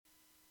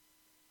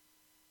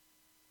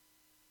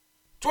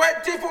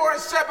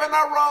24/7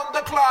 around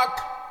the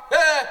clock.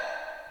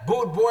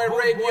 Boot Boy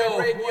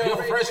Radio,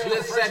 your freshly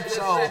set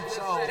soul.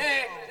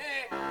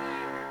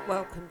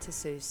 Welcome to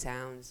Sue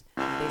Sounds.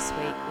 This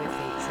week we're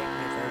featuring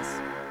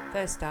Rivers.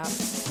 First up,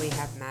 we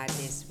have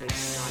Madness with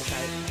Night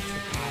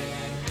to Cairo.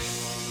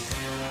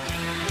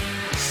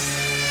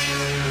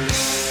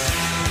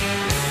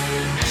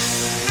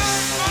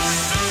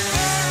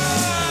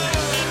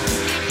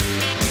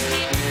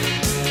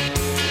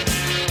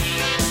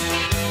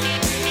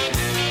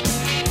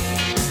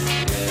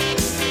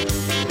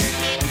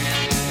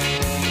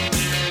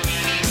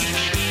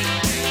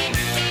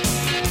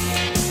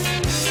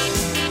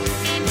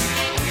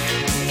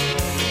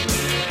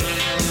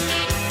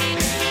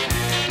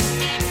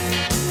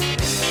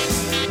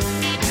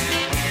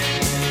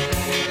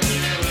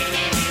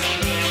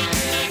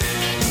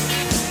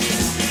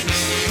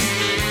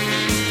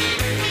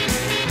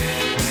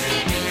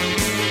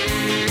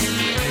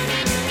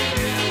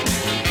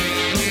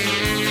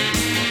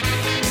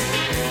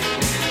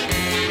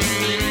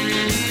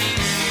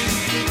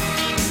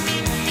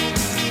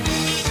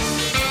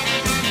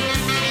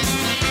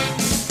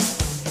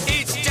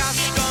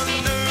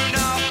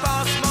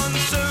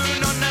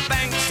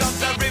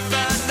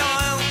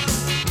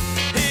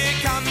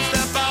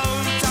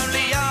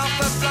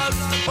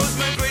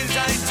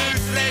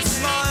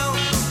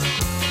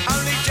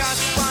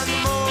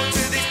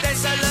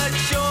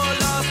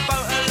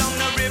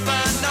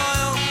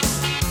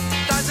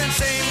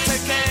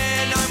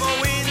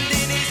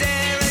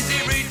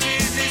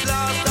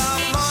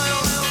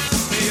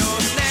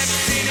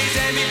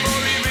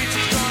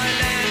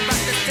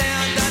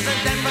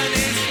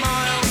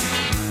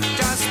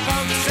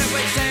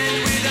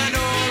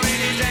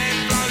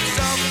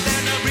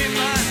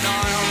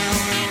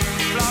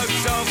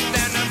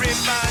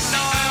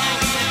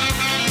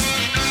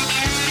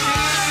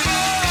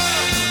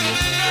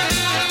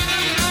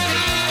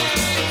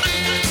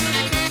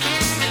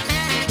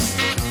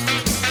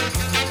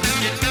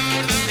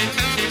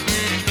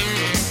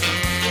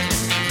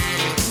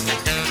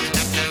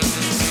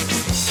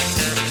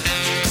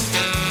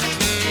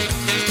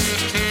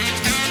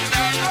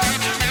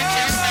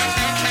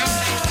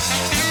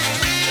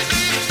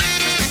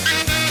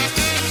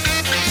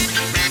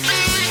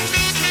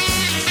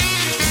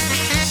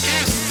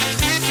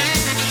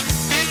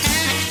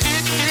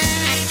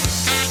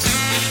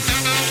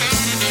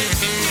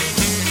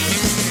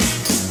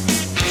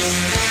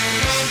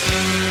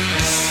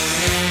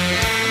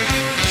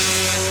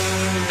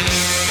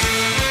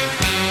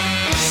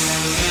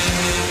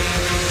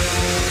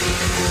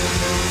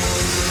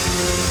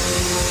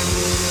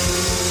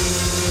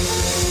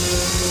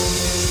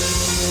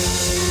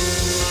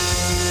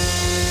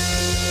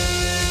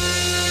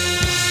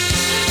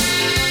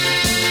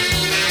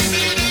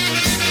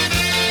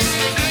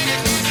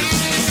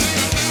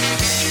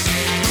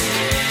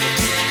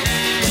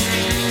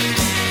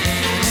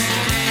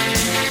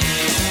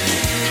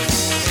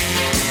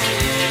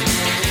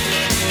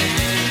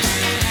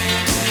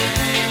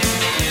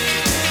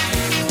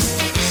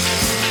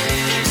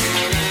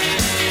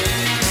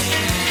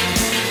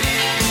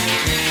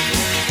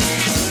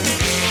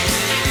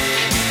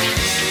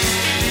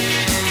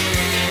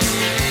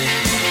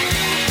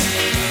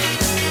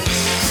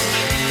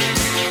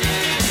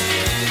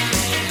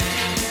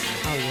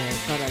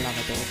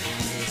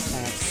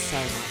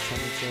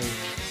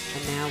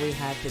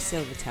 The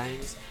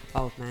Silvertones,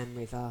 Old Man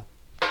River.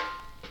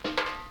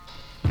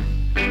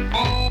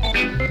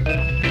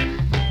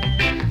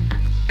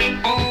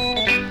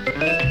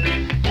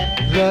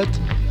 That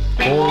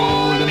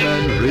old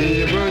man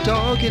river,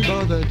 talking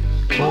about that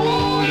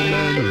old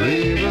man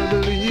river,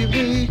 believe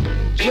me,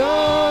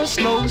 just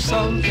know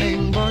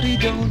something, but he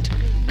don't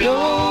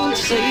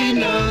say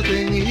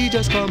nothing, he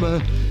just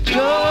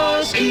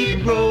just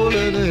keep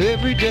rolling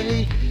every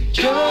day.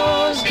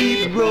 Just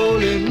keep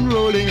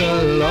rolling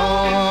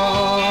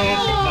along.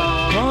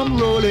 Come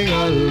rolling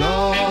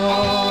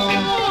along.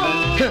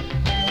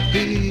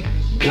 He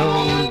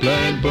don't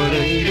plant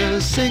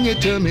potatoes, sing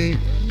it to me.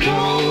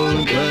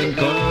 Don't plant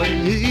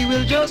cotton, he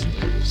will just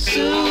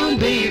soon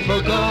be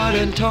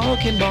forgotten.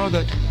 Talking about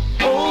that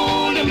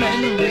old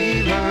man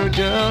river,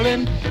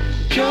 darling.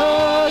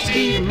 Just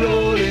keep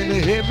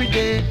rolling every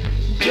day.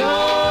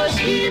 Just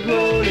keep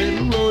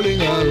rolling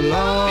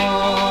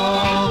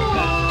along.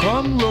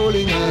 Come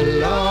rolling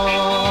along.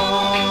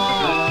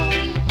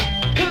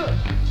 Ha!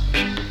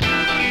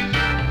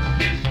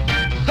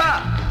 Ha!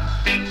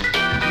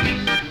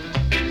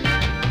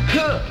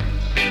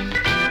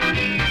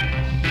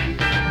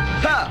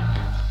 Ha!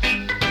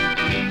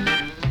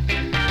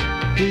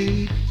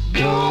 He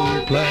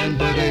don't plant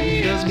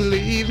potatoes,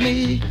 believe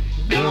me.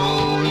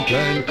 Don't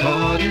plant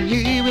cotton,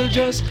 he will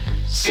just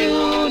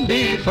soon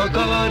be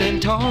forgotten.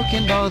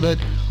 Talking about that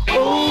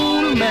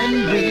old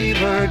man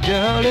river,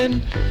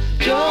 darling.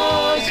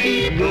 Just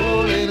keep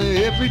rolling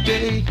every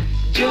day.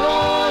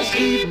 Just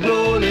keep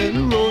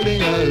rolling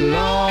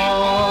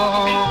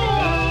along.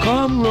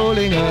 Come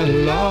rolling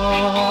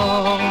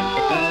along.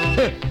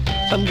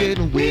 I'm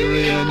getting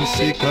weary and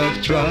sick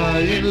of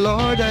trying,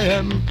 Lord, I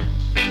am.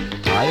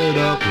 tired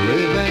of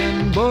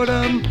living, but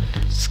I'm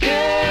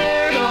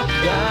scared of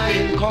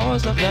dying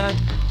cause of that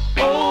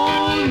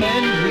old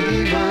man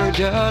river,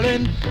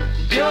 darling.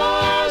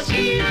 Just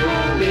keep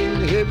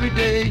rolling every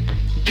day.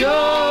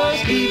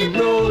 Just keep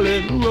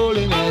rolling,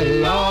 rolling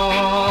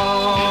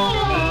along.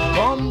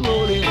 Come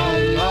rolling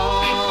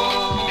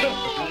along.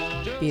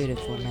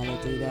 Beautiful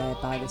melody there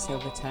by the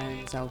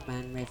Silvertones, Old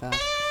Man River.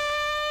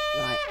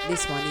 Right,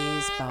 this one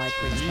is by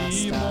Prince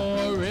Buster. Three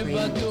more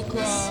river to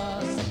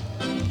cross.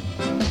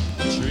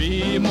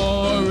 Three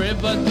more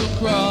river to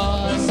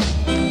cross.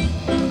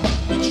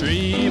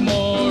 Three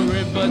more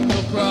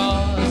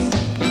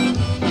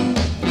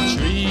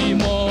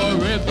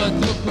river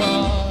to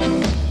cross.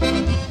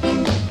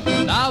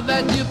 Now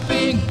that you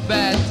think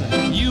that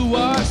you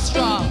are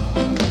strong,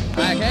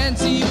 I can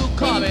see you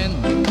coming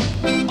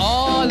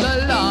all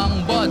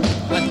along, but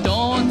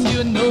don't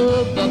you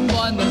know the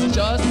fun has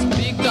just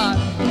begun?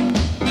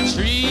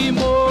 Three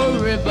more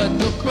river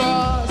to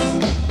cross.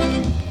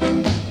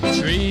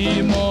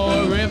 Three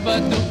more river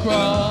to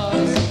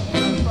cross.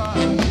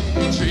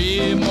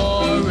 Three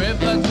more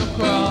river to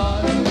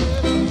cross.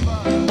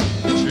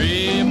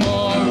 Three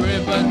more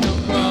river to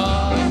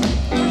cross.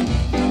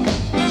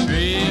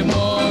 Three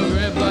more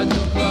river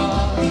to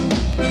cross.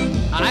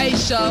 I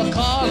shall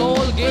call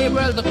old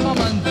Gabriel to come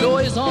and blow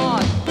his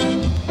horn.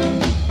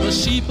 The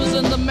sheep is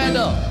in the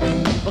meadow,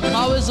 the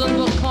cow is in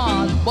the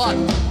corn, but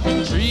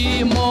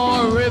three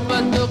more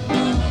river to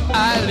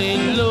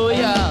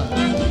hallelujah.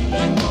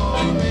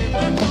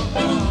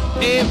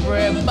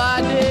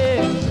 Everybody,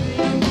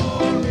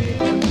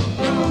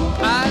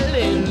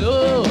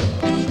 hallelujah.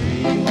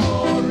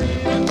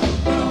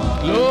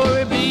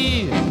 Glory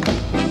be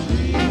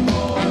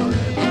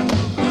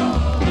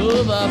to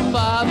the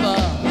Father,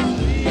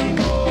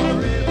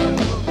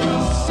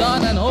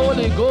 Son and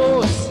Holy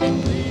Ghost.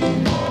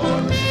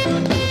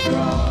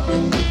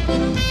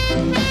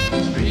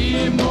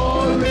 Three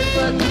more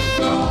river to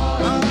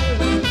cross.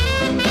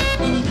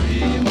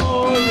 Three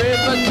more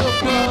river to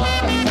cross.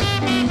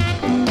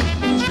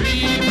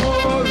 Three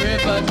more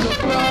river to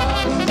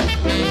cross.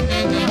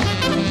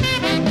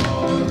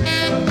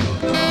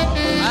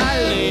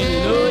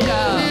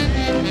 Hallelujah.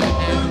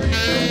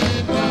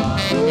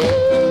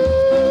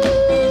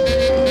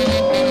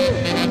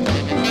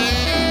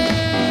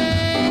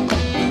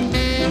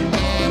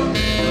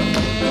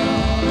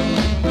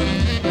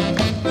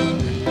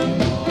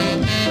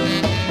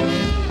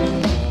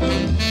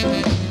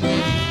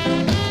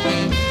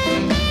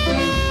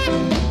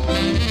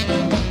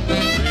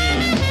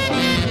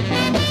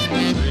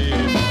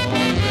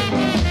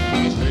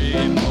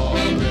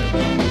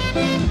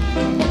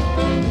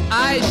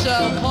 I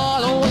shall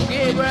call old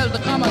Gabriel to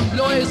come and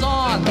blow his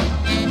horn.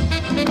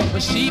 The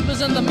sheep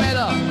is in the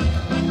meadow,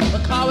 the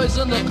cow is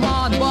in the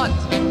corn, but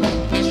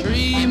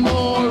three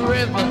more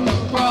rivers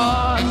to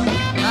cross.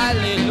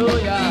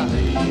 Hallelujah.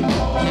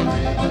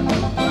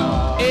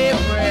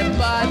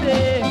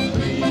 Everybody,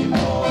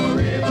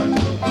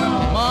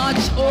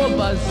 march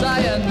over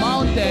Zion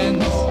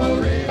mountains.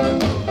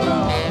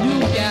 You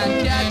can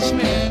catch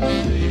me.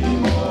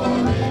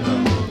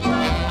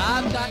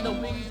 I've got the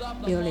wings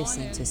of the You're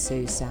listening to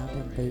Sue Sound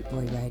on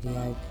Bootboy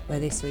Radio, where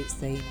this week's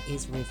theme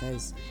is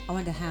rivers. I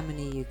wonder how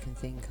many you can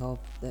think of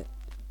that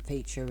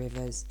feature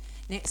rivers.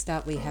 Next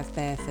up we have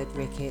Barefoot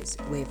Ricketts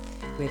with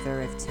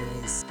River of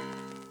Tears.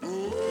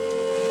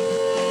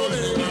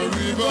 Rolling a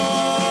river,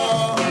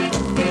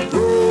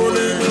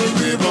 rolling a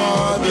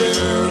river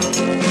there.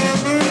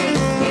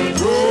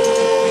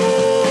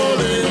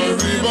 Rolling a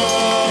river,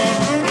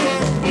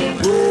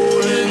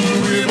 rolling a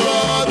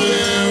river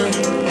there.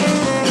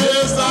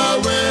 Yes, I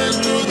went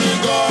to the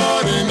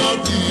Garden of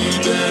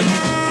Eden.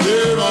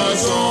 There I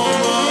saw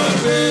my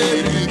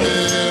lady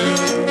there.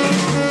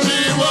 She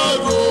was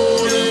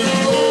rolling,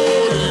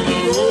 rolling,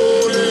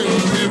 rolling a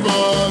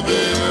river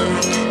there.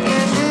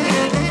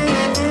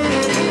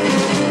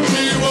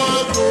 She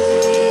was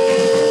rolling.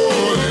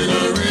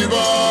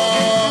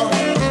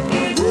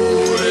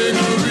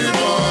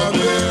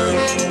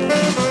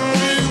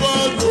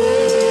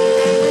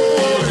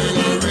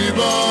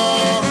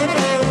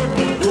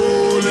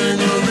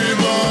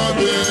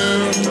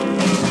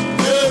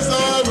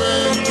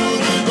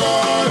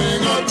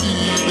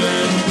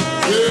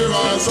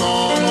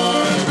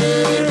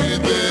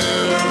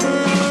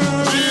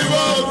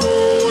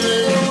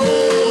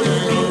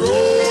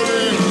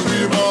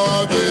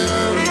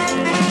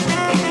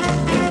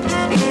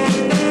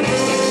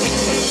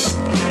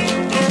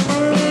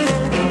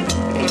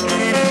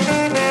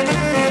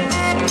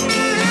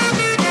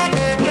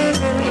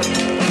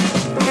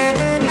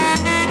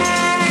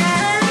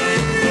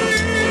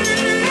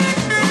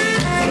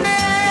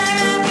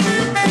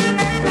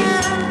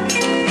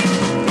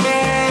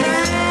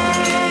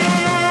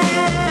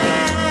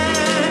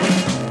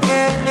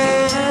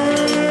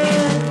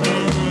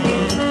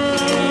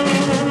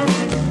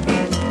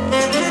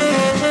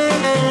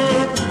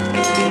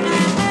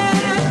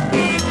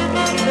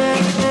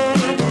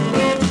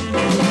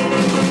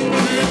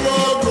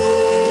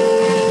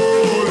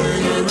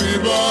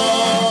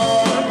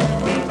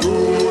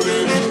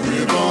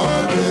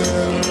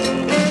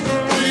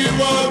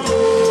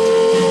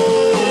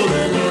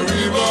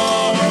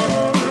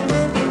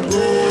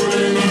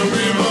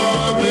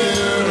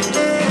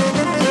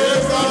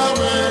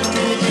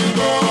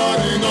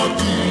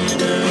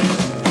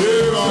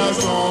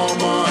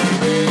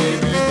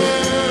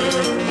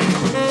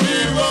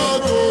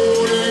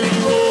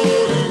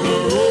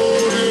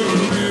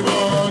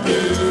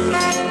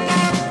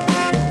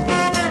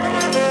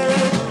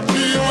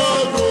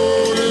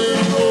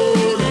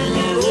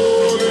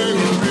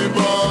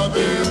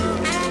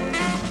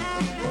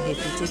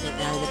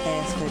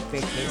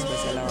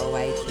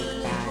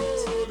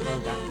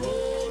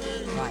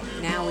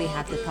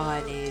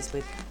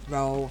 Good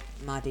Roll,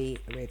 Muddy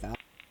River.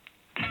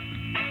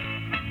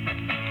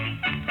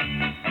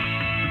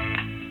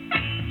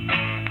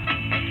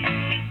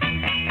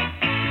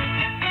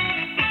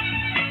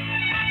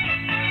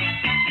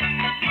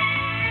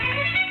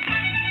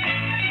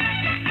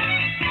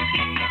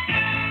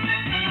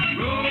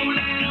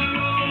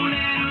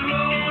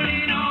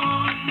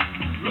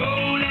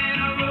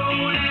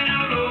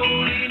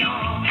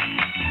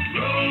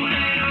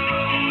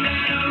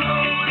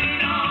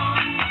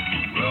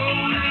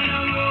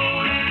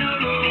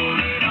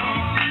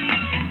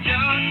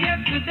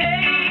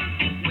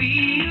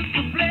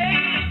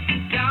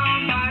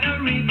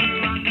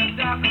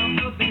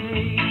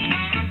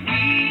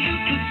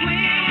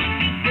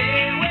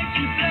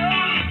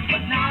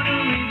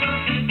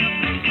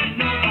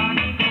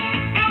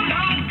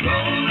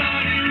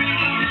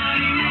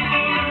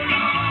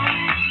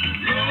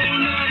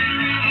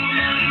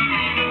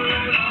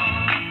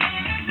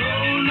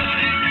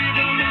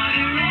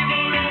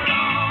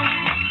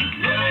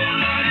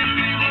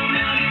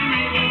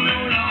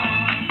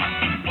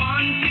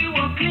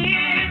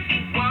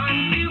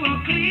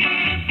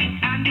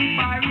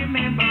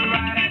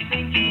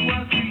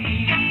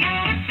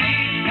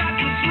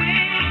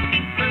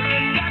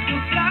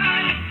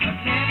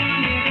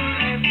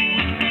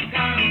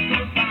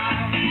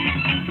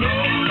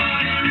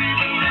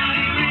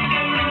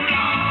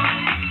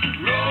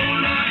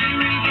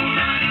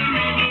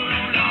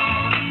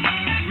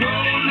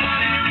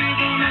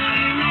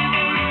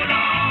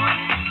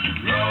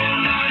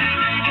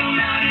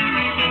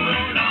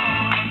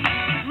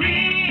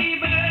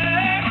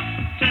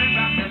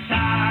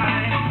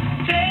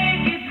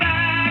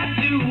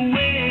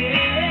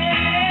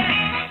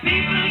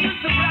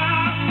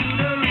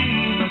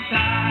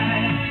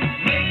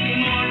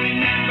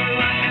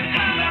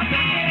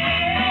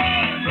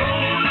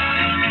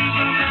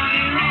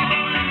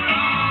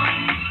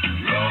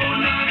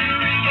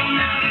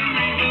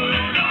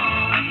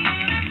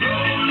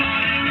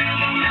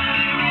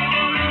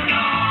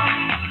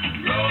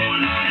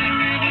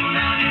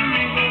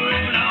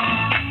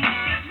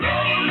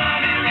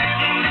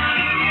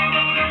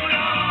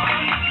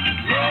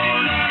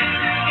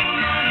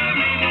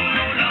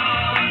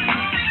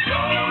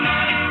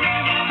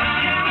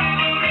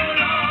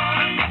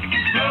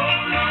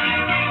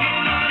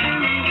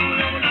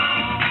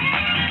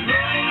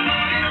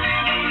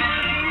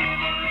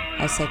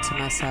 I said to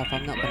myself,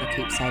 I'm not going to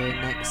keep saying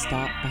next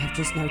up, but I've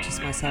just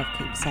noticed myself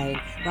keep saying,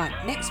 right,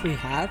 next we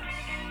have.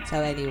 So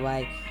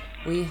anyway,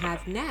 we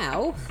have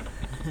now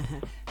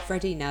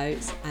Freddie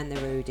Notes and the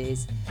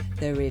Rudies,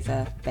 The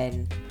River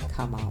Ben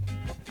Come Up.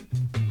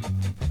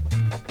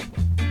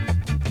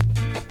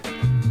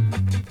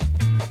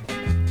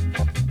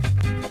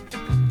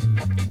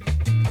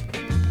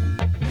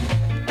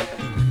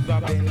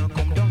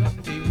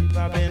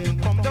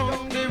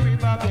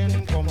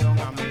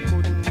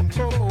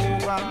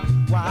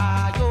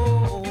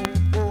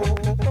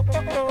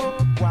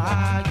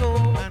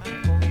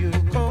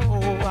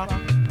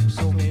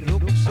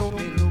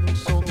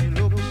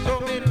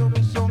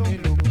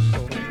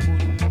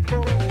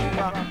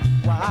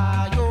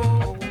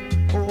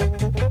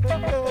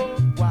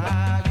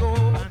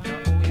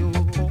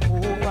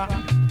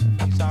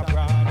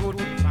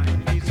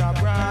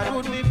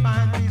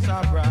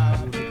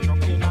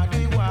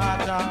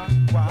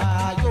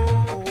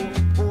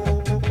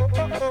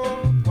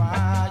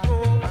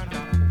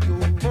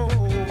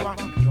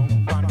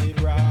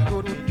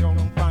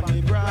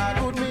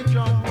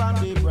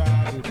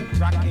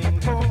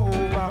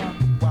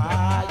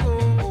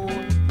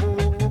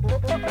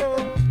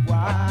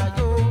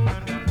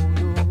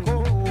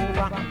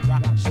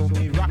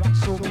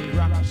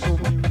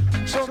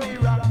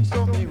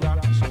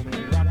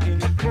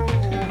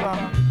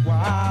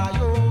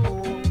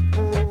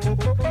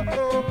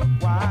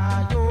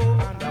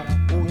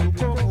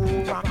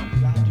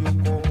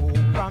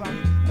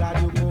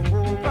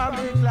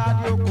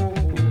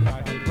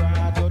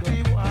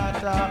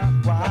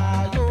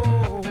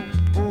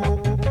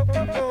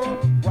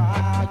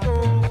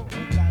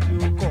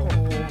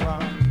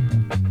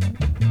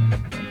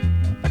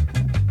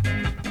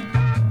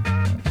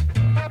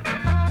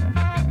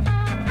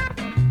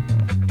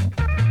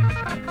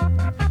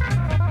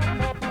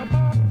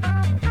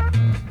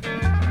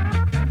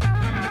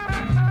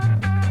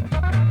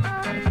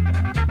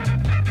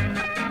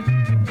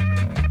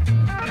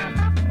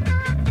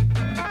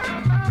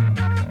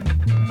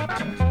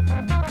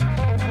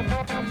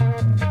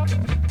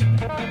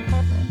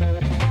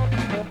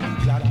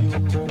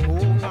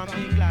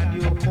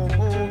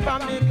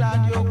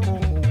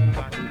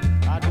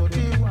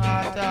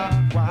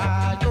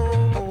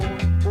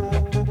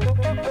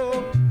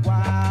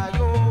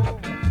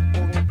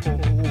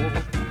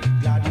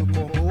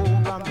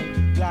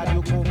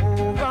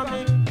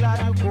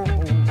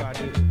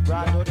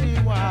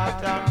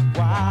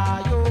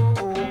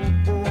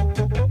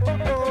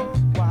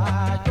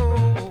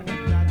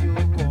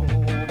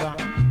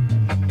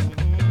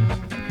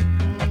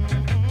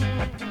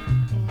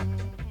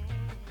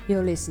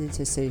 You're listening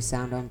to Sue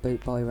Sound on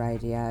Bootboy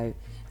Radio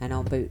and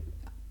on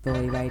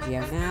Boy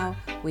Radio. Now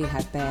we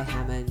have Bear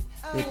Hammond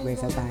with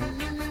Riverbank.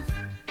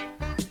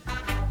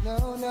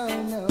 No, no,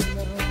 no, no.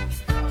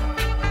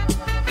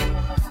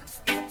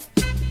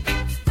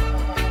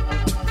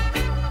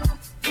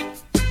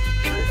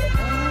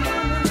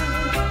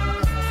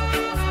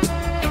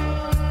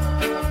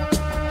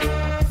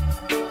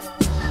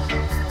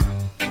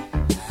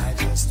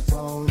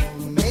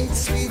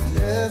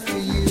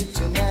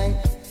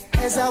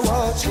 As I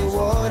watch you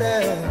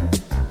water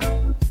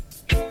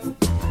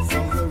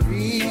from the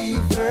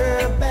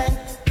river bank,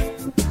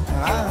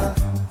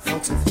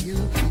 thoughts of you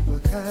people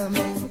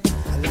coming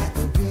like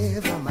a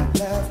river, my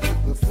love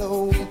people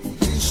flowing.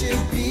 You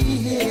should be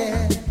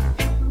here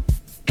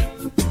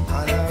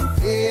on our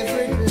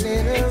favorite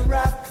little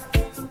rock.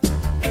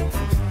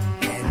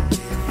 And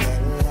if a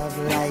love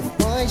like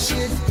boy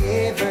should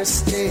ever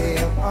stay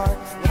apart,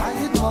 why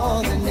it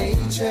more than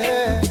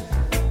nature?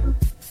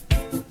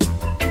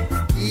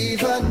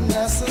 Even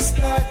us a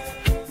start,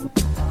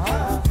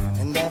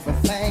 and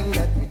everything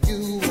that we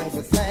do,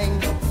 everything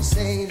that we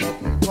say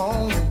that we're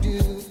gonna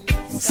do,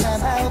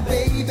 somehow,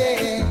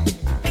 baby,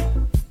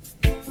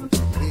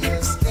 we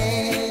just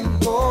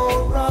can't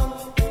go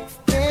wrong,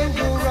 can't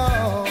go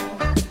wrong.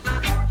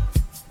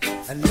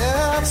 A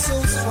love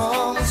so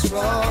strong,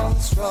 strong,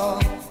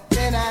 strong,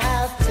 then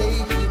I'll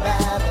take you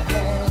by the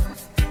hand,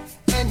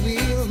 and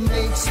we'll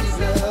make sweet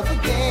love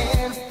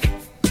again.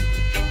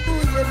 Who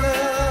you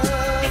love?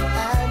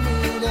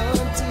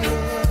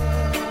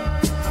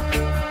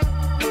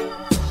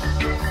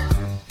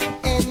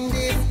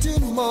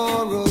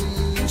 Tomorrow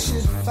you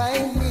should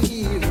find me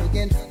here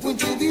again.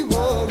 Won't you be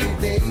worried,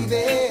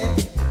 baby?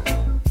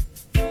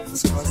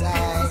 It's 'cause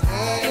I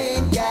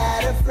ain't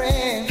got a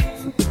friend.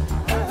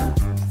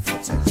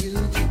 Thoughts of you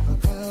keep on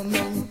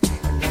coming,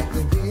 and like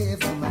the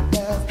river, my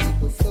love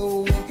keep on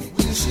flowing.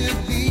 You should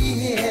be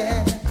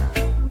here,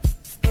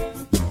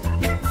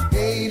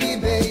 baby,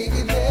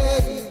 baby,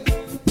 baby.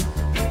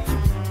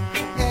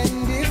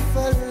 And if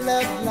a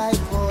love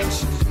like ours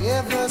should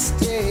ever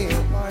stay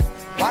apart,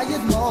 why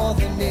it more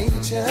than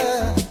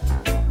nature,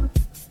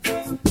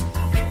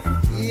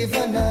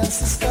 even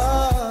us a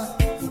star,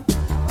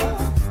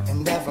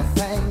 and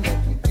everything that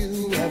we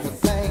do,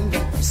 everything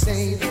that we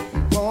say that we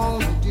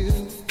want to do,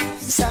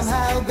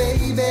 somehow,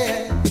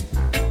 baby,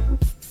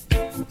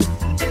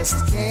 just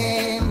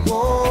can't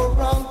go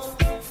wrong,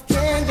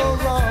 can't go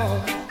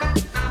wrong.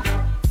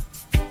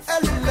 A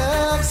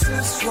love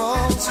so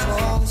strong,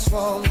 strong,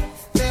 strong,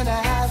 then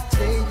I'll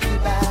take you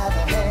by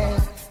the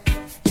hand,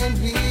 and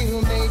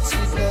we'll make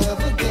sweet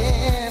love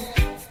again.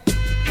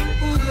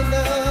 Who you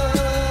love,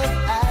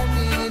 I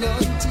need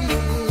until.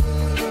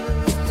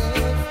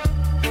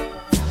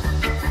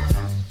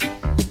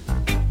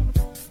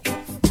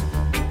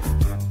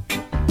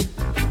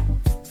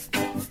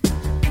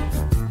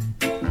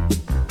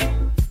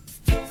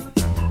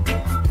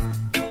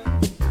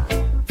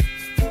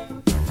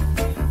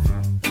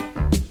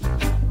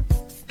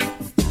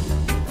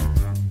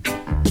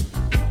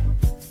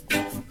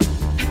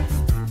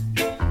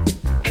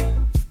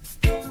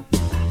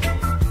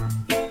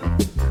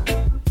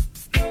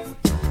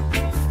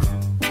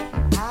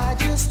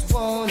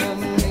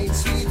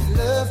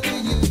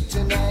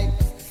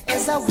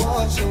 I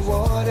watch the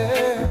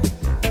water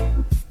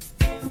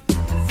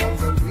from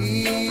the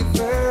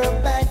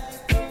river bank.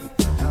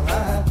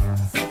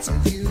 Thoughts of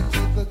you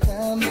keep a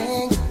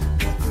coming,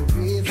 the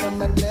river,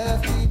 my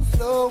love keep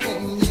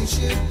flowing. You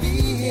should be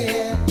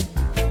here,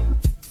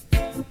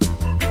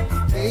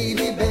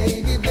 baby,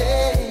 baby,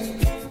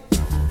 baby.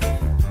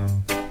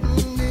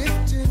 If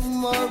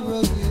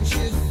tomorrow you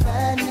should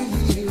find me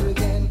here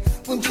again,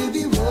 won't you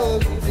be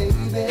worried, baby?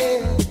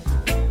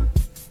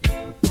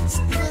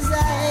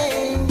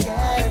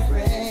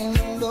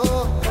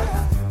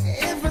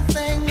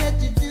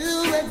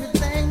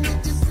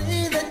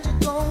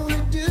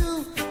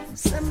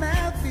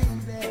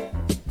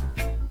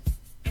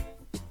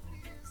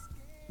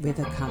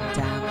 River Come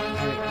Down,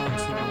 Eric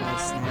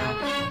Martinez now.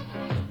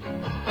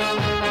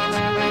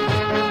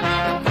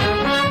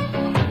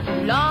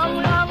 Long,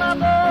 long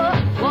ago,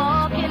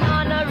 walking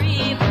on a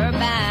river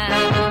bank,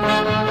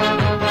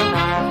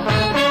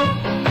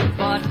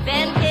 but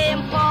then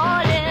came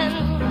falling,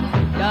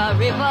 the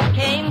river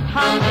came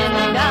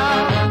tumbling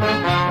down.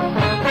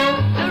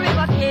 The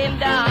river came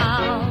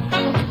down,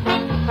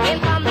 came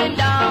tumbling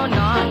down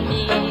on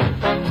me.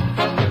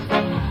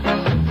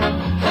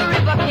 The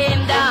river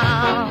came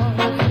down,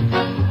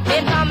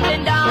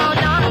 tumbling down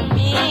on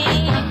me.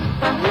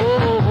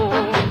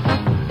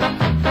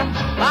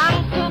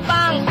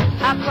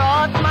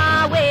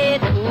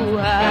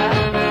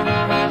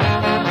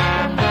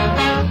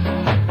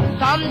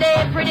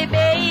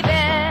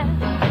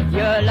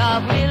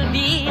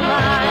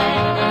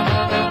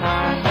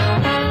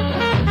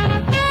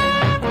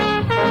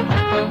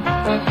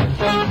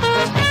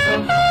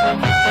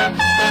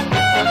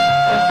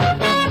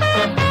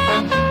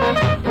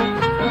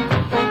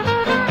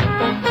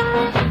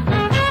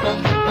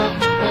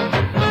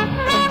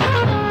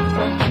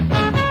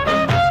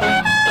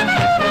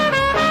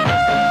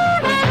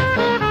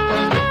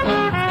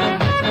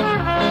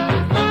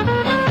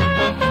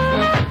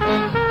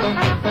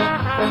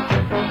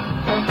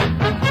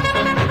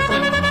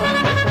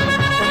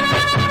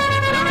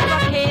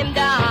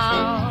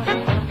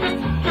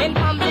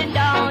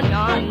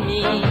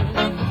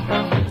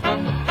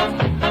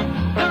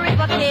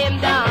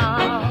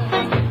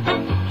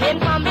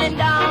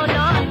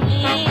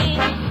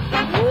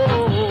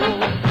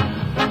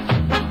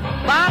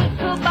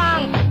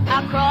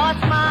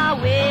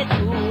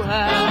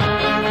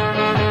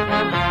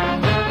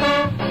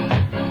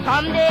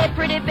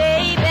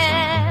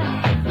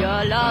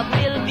 love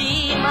will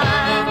be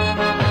mine.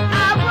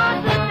 I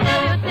want to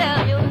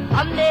tell you,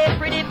 someday,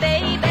 pretty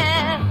baby,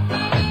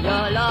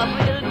 your love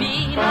will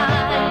be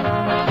mine.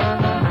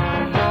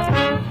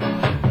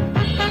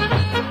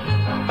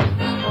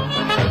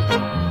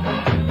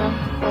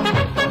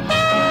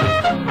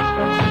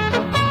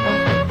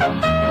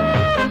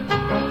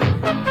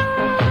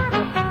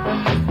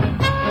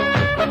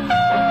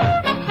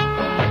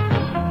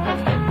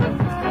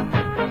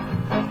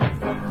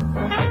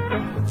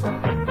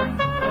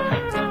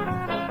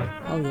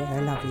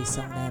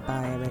 Song there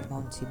by Eric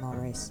Monty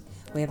Morris.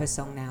 We have a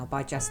song now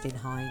by Justin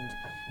Hind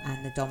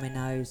and the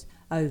Dominoes,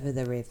 Over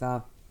the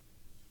River.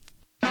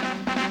 Oh,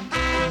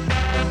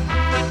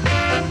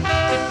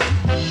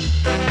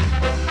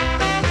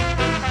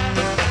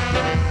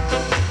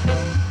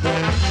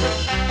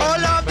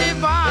 love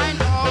divine,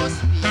 oh,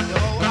 sweet,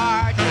 oh,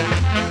 heart.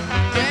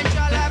 Then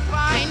shall I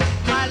find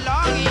my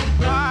longing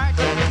part.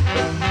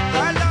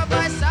 For love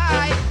I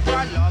sigh,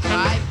 for love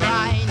I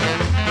find.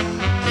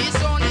 This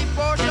only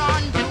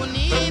portion to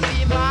need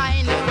be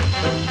mine.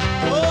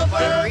 Over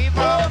the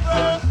river,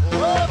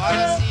 over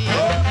the sea.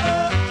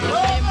 You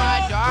be my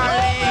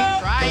darling,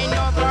 crying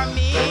over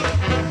me.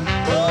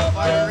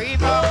 Over the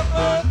river,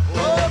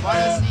 over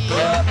the sea.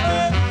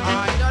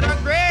 Under the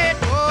great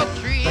oak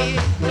tree.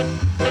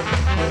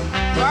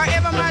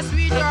 Forever, my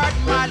sweetheart,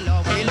 my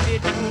love will be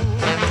true.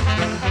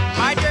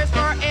 My dears,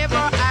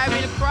 forever I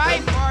will cry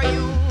for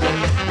you.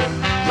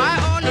 My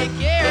only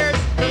cares,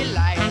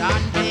 delight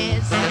and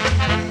bliss.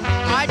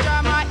 My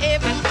joy, my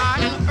heaven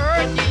on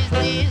earth is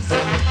this.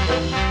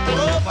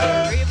 Over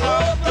the river,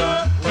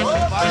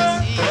 over the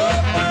sea.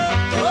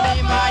 You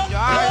be my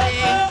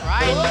darling,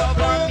 crying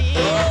over me.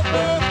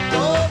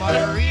 Over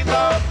the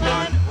river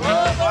and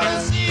over the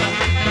sea.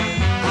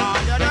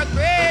 Under the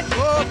great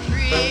oak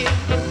tree.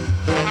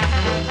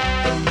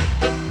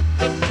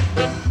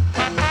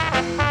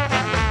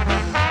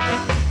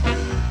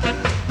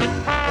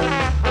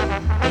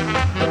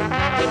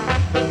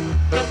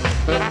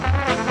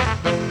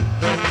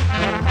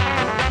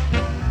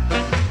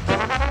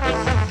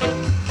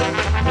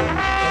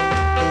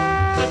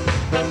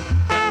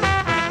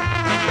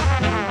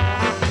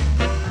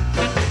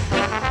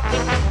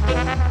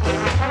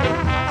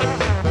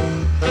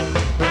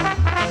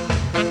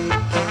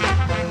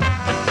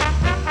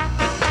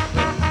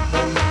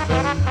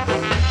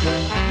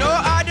 No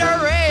other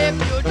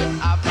refuge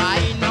have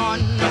I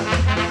none.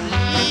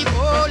 Leave,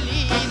 oh,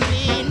 leave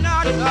me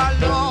not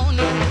alone.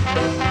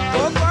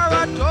 Oh, for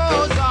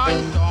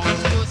 1,000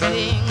 tongues to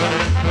sing.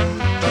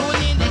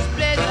 Tune in this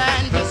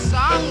pleasant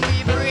song we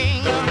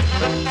bring.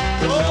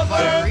 Over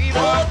the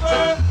river,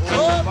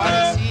 over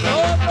the sea.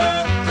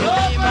 You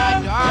be my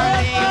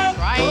darling,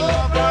 crying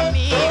over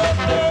me.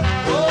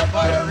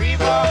 Over the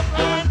river,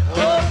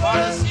 over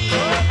the sea.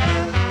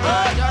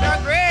 Under the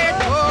great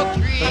oak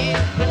tree.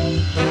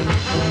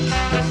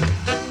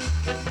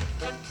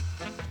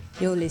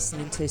 You're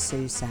listening to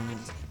Sue Sound,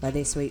 where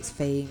this week's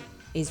theme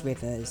is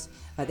rivers.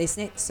 But this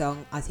next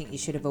song, I think you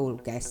should have all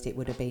guessed it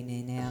would have been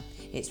in here.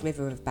 It's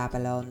River of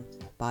Babylon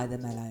by the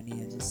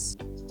Melonians.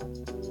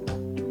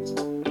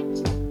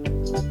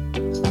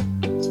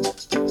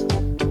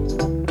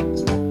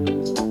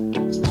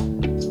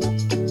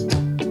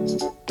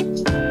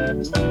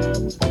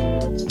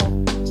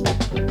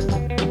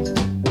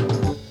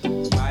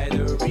 By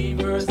the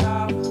rivers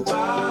of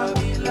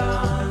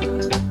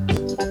Babylon,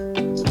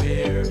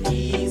 where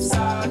he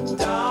sat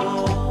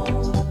down,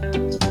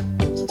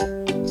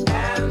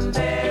 and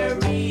there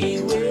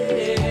he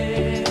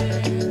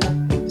wept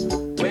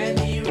when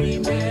he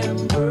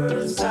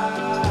remembered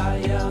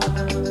Zion.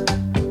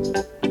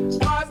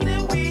 'Cause the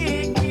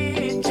wicked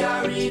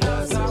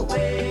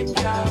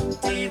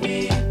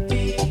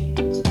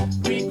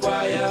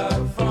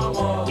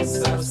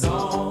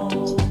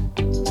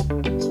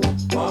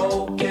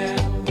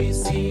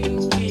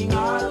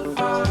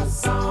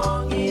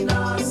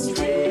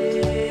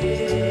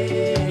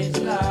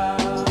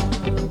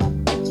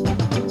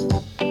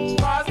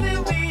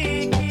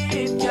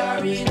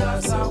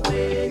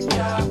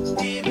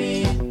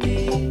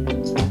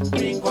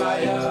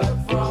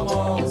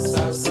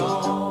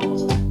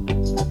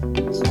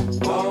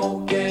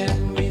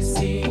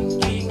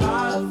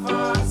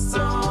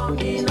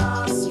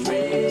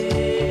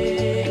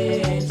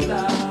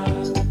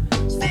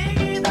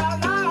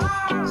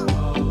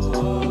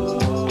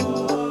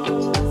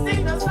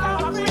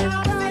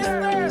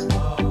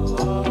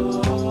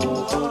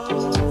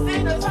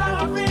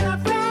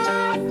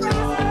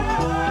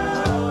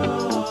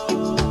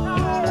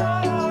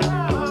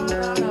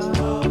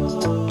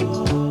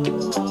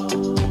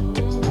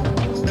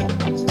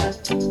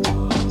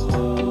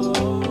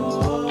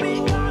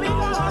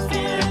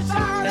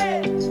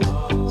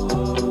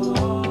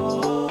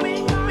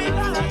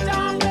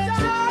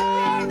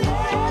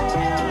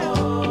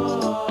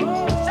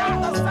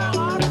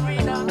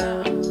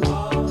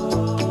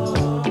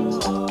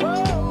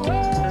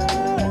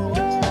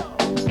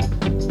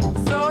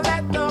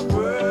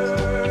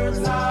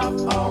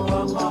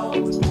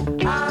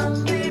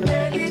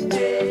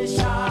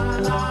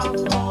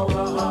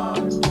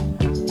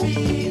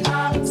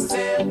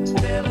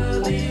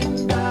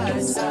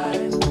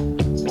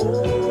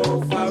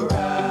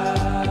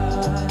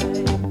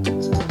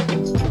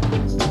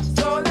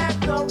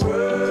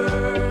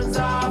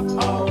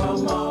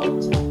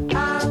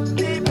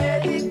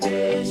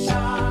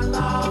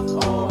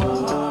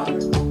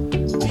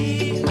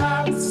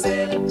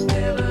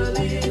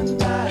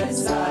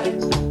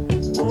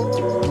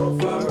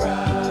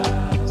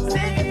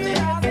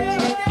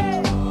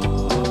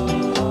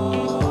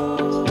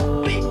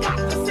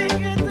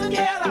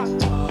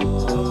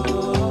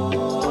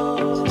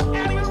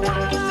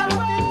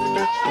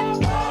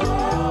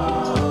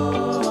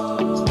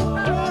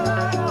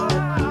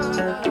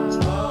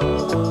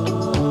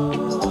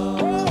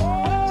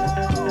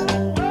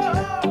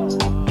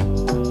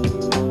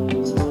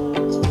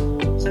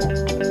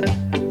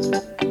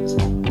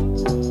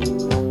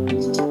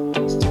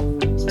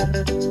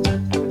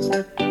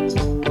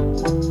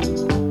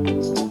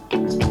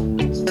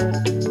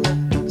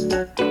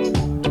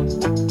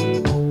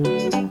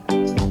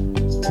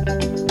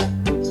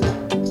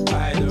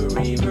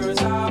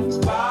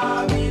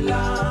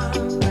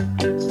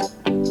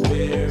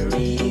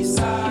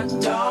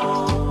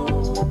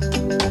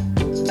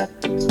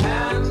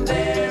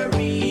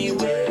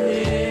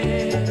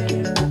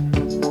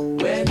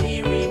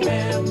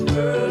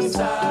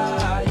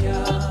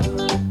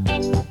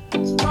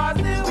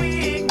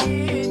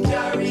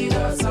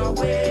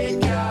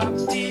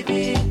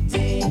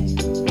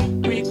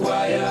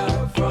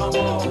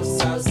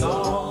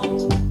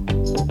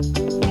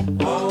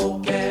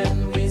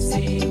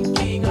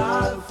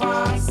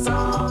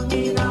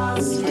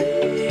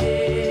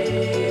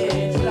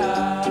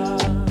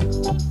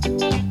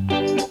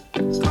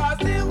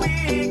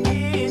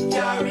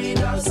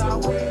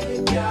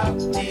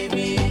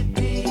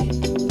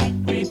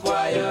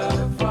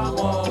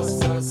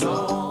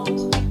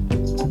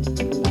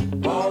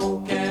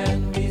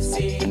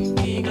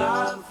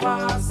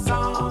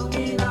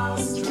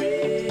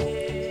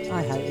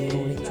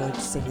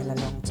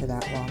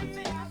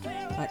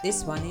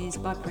This one is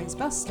by Prince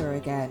Buster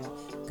again,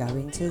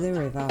 Going to the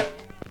River.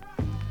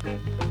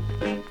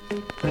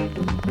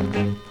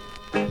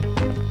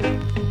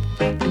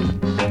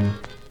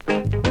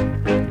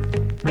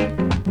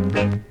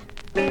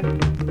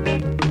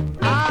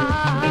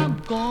 I'm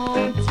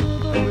going to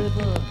the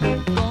river,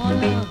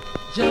 gonna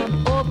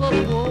jump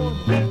overboard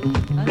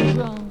and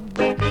drown.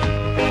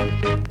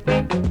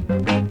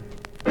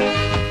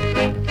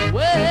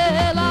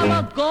 Well,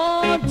 I'm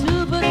going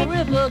to the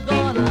river,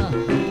 gonna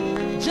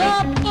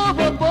jump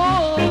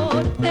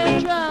overboard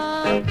and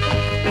drown.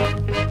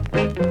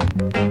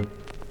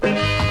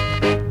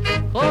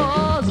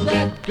 'Cause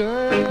that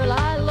girl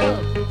I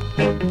love,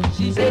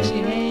 she said she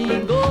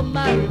ain't gonna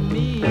marry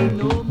me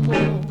no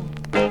more.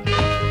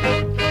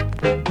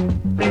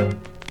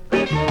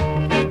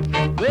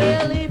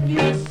 Well, if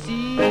you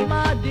see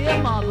my dear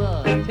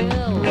mother,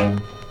 tell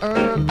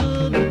her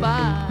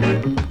goodbye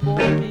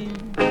for me.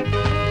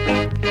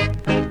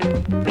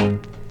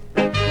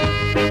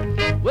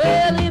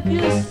 Well, if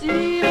you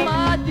see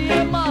my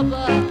dear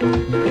mother,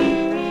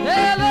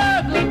 tell her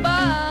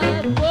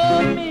goodbye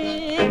for me.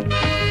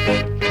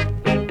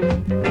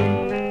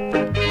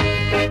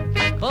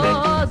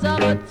 'Cause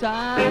I'm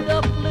tired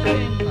of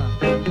living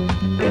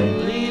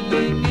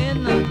in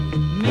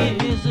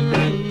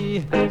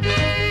misery.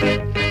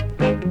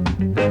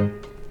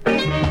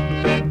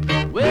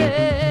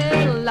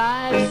 Well,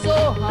 life's so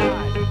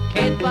hard,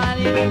 can't find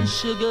even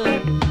sugar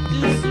to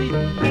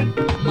sweeten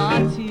my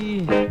tea.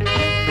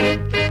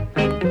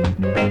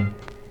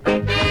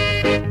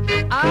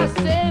 I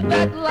say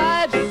that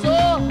life's so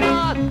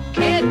hard,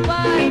 can't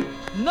find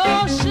no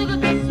sugar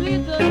to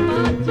sweeten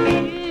my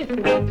tea.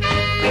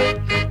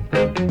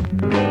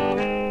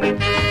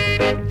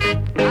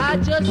 I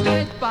just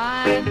can't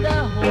find a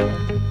home,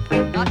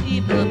 not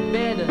even a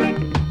bed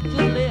to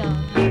lay on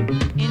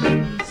in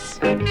peace.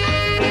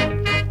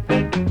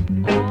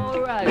 All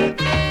right,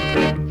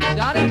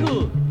 Johnny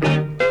Cool.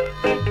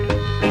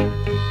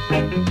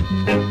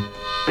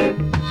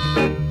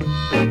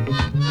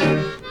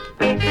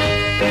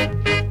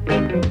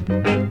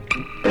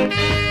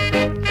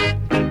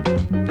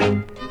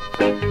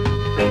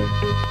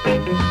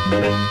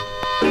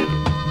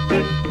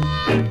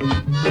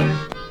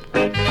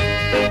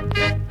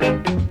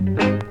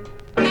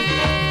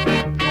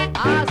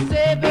 I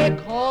say they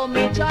call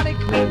me Johnny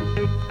Cool,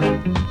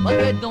 but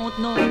they don't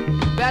know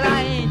that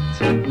I ain't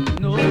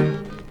no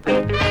fool.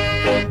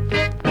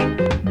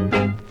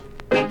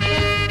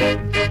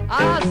 I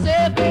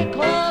say they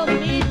call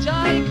me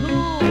Johnny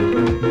Cool,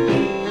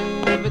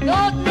 but they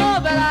don't know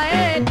that I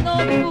ain't no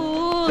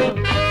fool.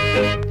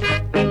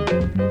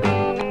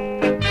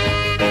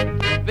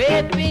 They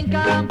think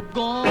I'm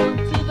going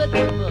to the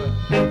river,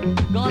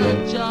 gonna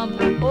jump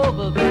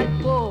over that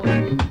board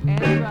and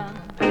drown.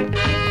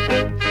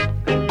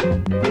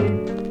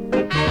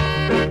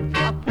 I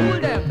pull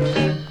them.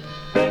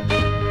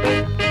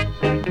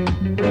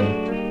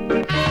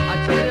 I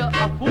tell you,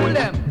 I pull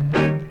them.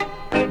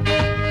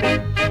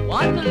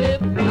 Want to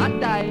live, not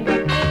die.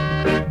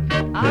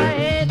 I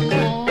ain't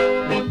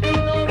going to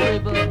no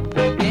river,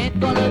 ain't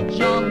gonna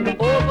jump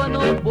over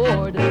no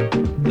board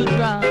to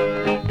drown.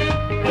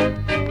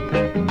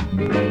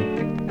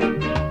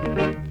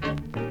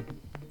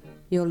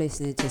 You're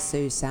listening to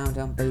Sue Sound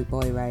on Boot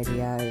Boy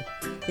Radio.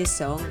 This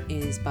song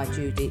is by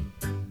Judy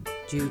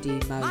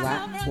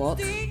Mowat Watt.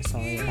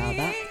 Sorry about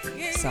that.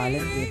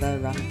 Silent River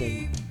Run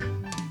Deep.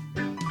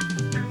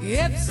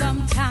 If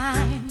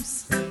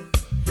sometimes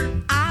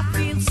I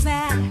feel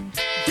sad,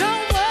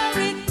 don't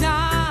worry,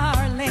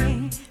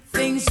 darling,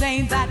 things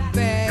ain't that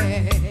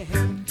bad.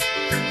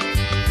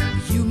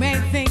 You may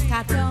think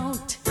I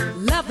don't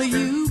love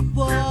you,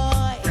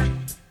 boy,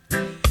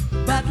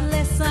 but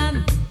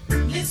listen.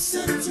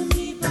 Listen to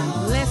me, boy.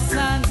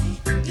 Listen.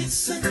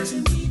 Listen to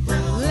me, boy.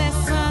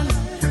 Listen.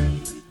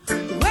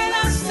 When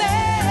I say,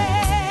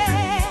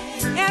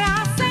 and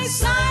I say,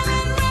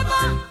 silent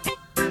river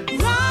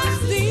runs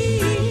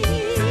deep.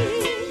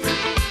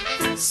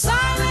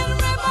 Silent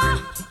river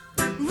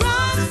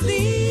runs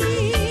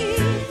deep.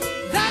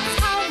 That's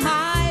how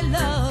my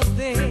love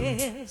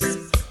is.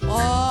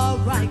 All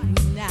right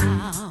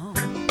now.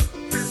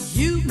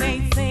 You may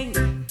think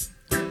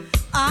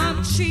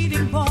I'm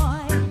cheating, boy.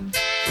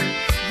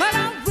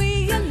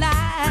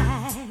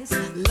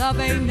 Love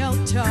ain't no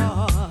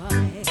toy.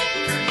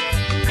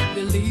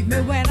 Believe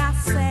me when I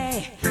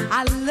say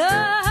I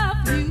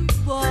love you,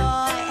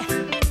 boy.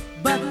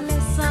 But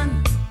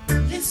listen,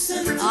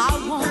 listen. I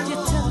want you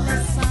to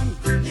listen.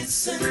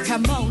 Listen.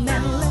 Come on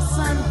and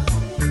listen.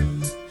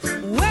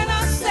 When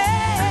I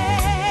say,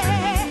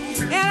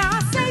 and I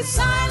say,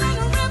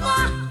 silent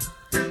river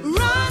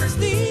runs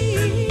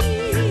deep.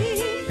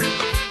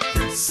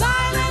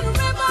 Silent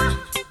river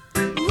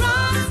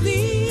runs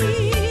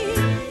deep.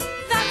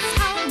 That's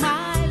how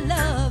my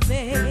love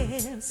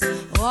is.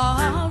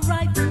 All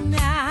right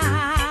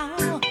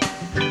now.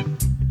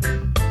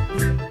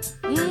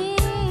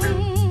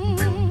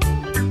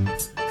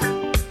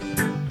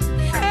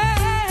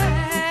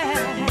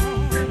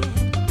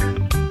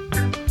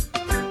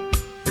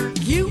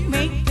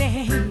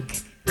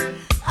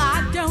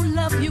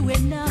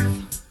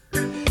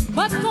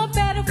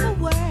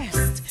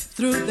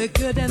 the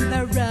good and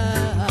the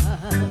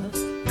rough.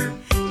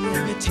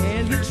 Let me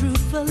tell you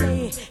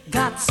truthfully,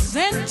 God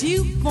sent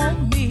you for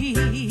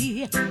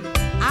me.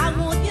 I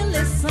want you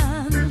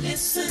listen.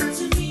 Listen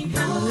to me, boy.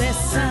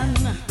 Listen.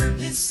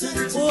 Listen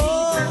to me,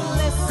 boy.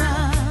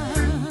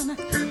 Listen.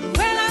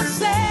 When I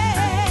say,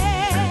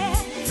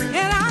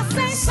 and I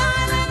say,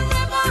 silent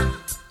river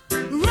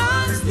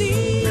runs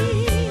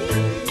deep.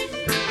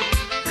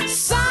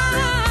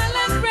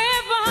 Silent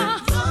river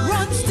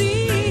runs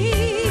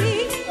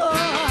deep.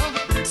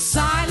 Oh,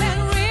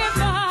 silent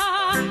river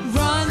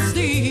runs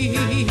deep.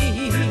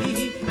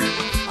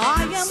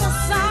 I am a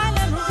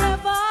silent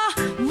river.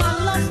 My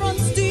love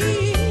runs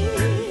deep.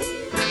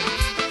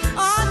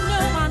 I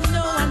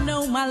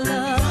know, my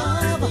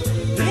love,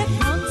 it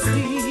runs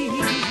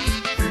deep.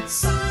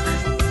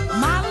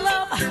 My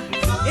love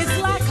is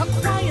like a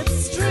quiet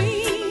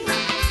stream.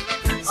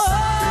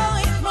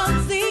 Oh, it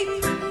runs deep,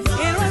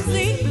 it runs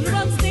deep, it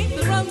runs deep,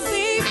 it runs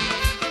deep.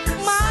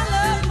 My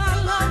love, my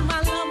love, my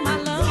love, my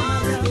love, my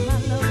love, my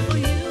love for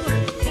you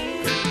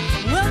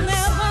will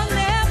never,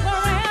 never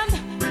end.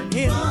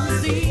 It runs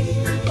deep,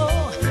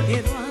 oh,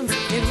 it runs,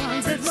 it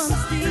runs, it runs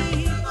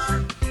deep.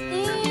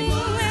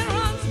 It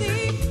runs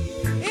deep,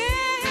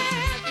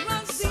 it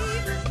runs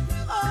deep.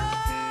 Oh.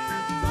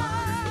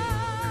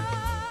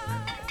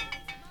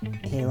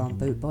 Here on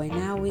Boot Boy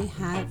now we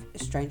have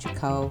Stranger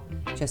Cole,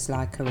 Just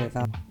Like a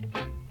River.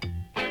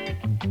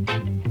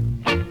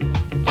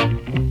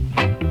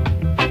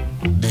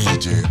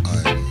 DJ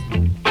Ivy.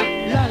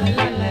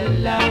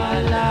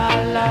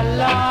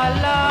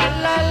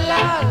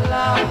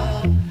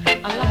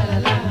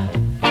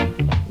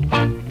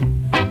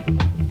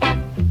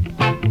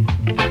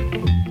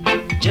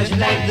 Just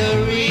like the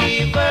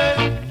river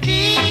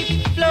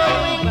keeps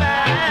flowing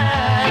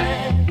by,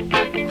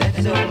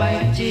 that's all my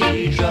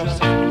teardrops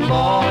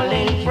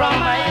falling from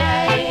my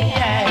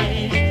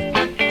eyes.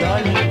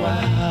 Darling,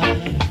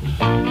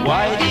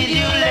 why did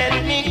you let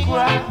me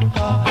cry?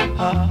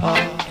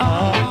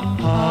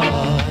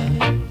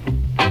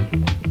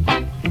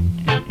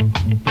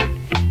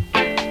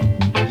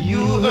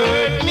 You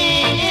hurt me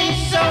in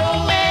so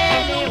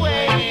many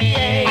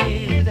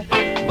ways,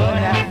 but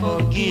I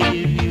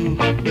forgive you.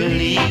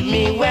 Believe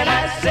me when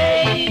I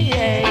say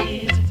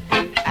yes.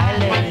 I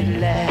let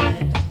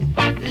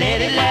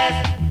it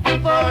last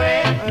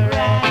forever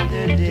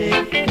after day.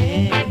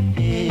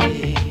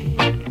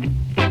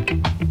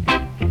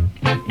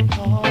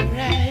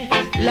 Alright,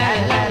 la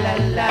la la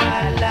la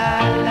la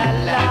la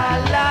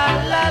la la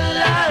la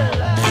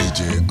la. DJ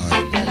Ivy.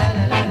 La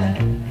la la la.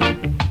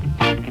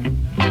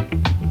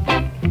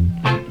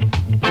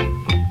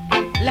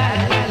 La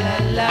la la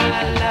la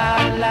la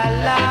la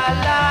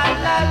la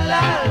la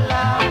la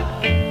la.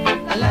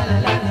 La la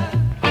la la.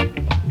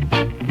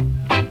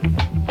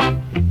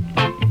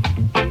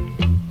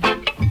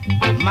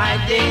 My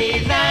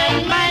days and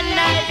my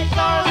nights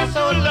are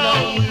so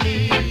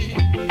lonely,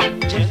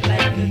 just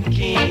like a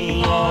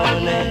king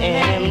on an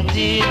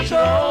empty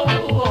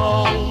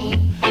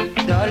throne.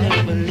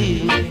 Darling,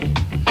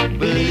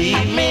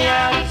 believe me,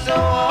 I'm so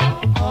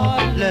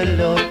all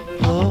alone.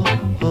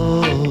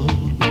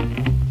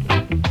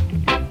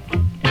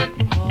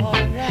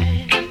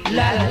 Alright,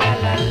 la la la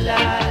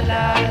la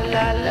la la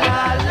la la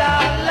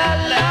la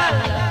la la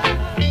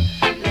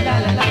la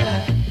la la.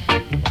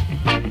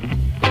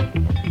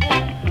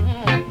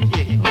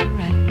 Yeah,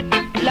 alright.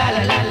 La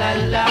la la la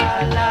la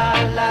la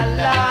la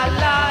la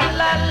la la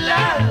la la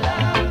la la.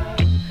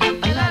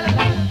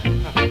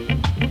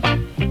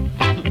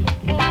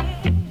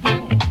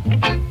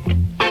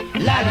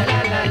 La la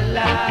la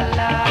la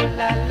la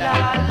la la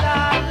la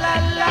la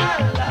la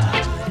la.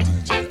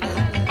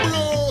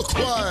 Blow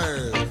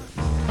quiet.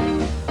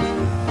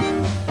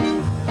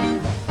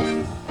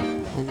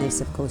 And this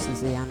of course is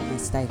the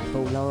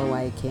unmistakable Laura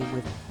Wakein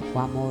with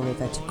One More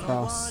River to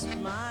Cross.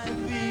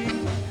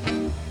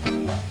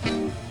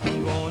 I'm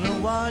gonna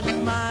wash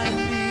my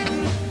feet.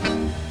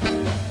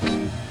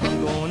 I'm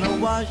gonna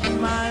wash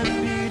my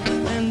feet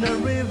in the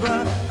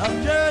river of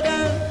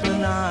Jordan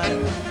tonight.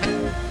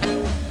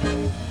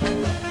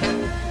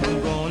 I'm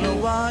gonna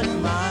wash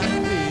my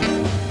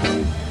feet.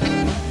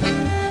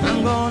 I'm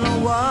gonna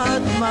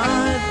wash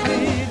my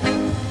feet.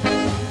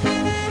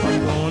 I'm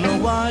gonna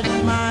wash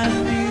my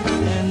feet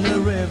in the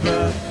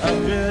river of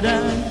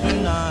Jordan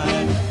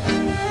tonight.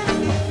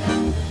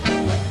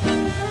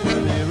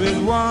 There is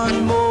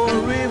one more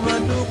river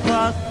to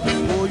cross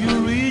before you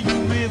reach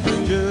River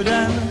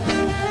Jordan.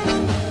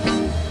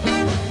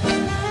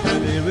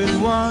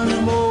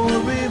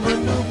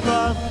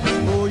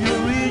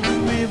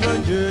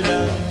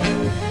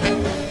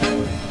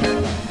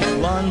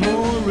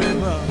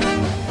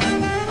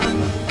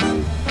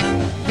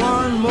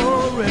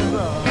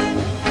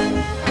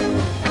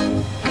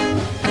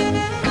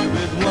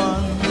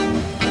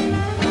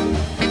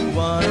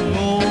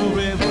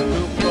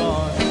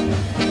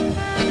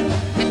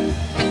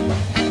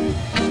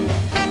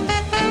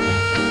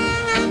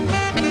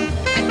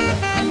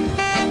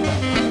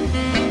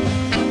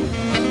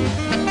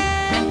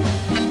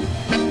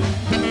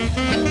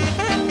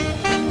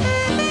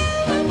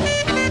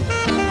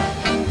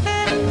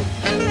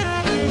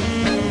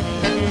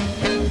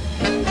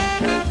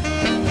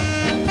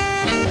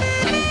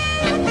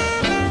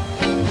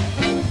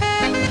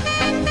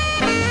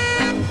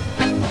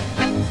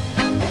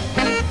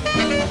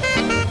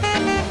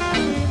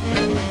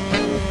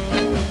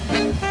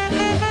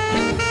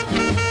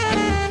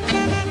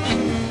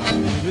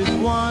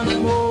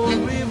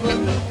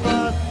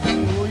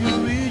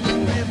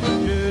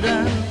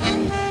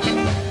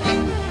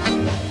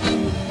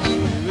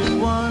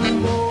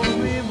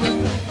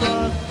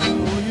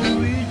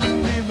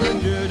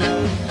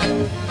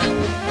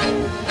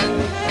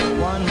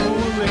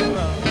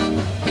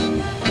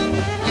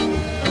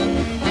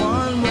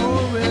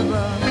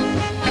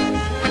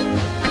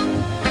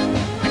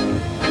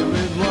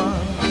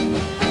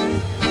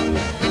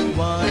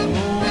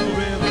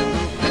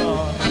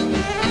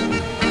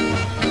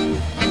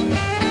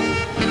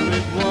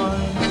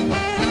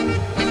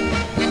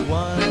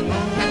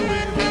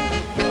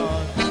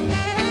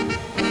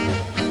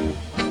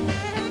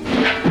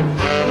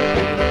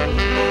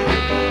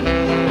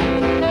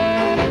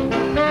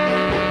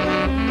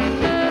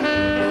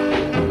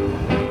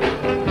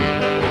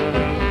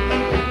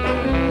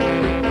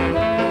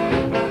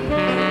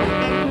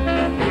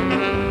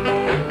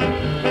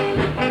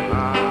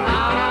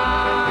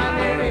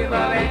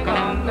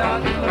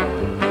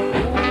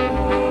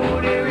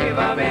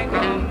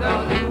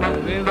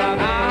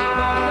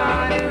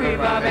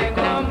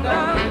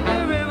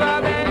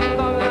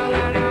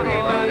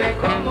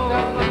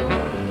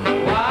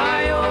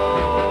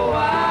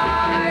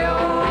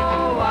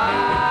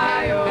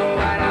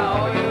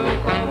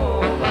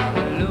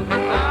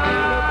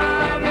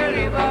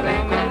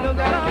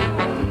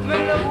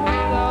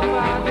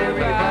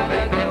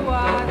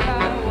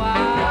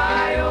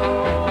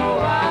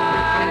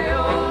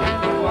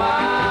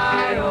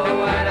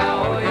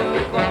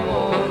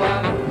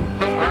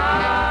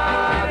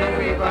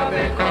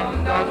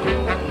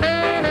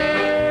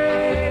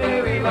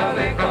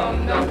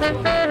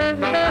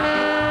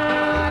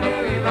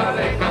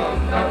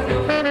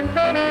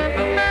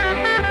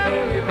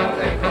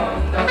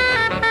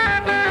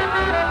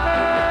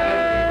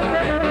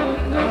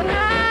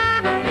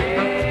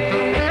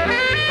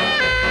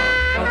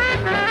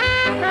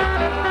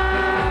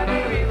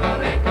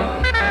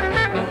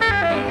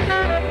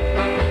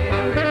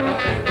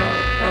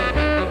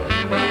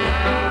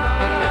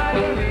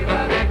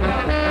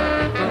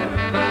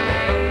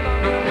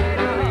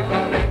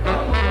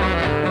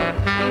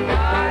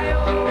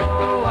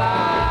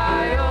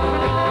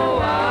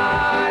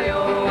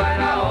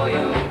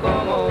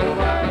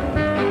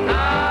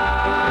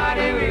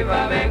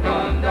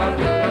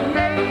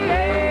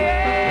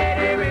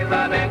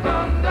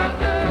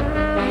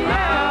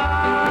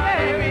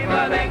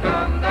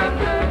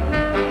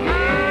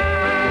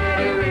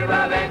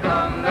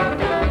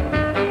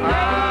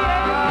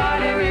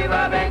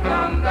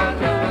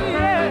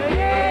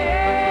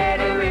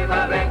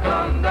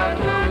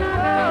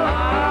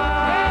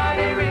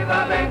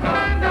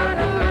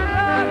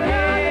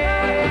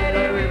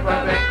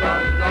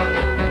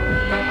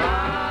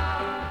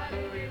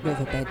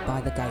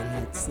 by the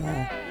Gaylords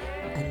there.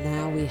 And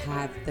now we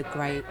have the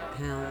Great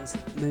Hounds,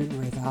 Moon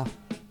River.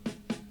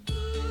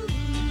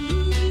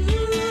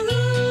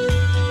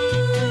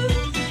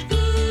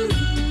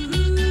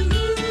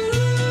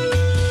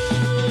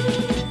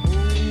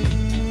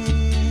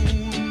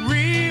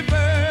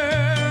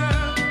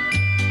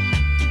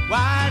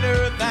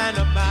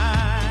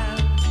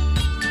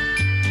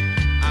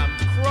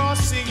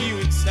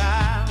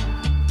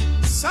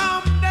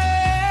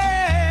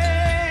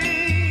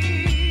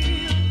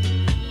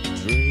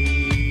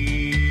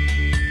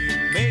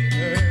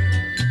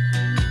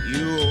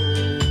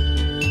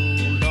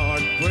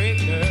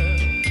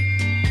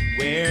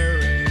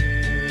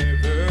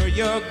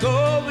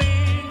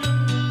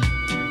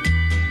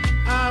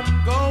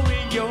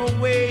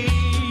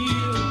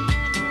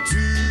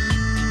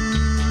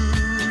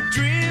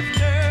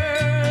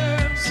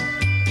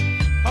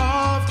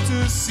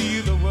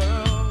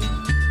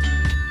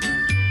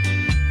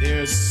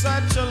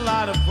 Such a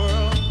lot of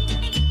world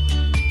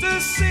to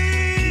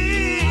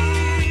see.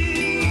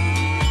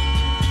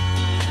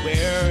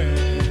 Wherever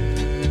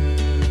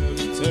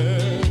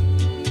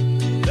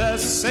the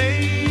same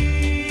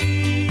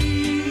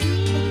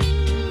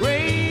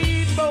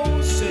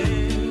rainbow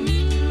sing,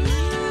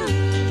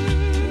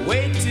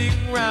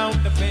 waiting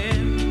round the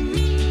bend,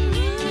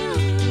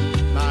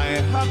 my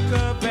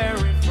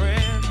huckleberry friend.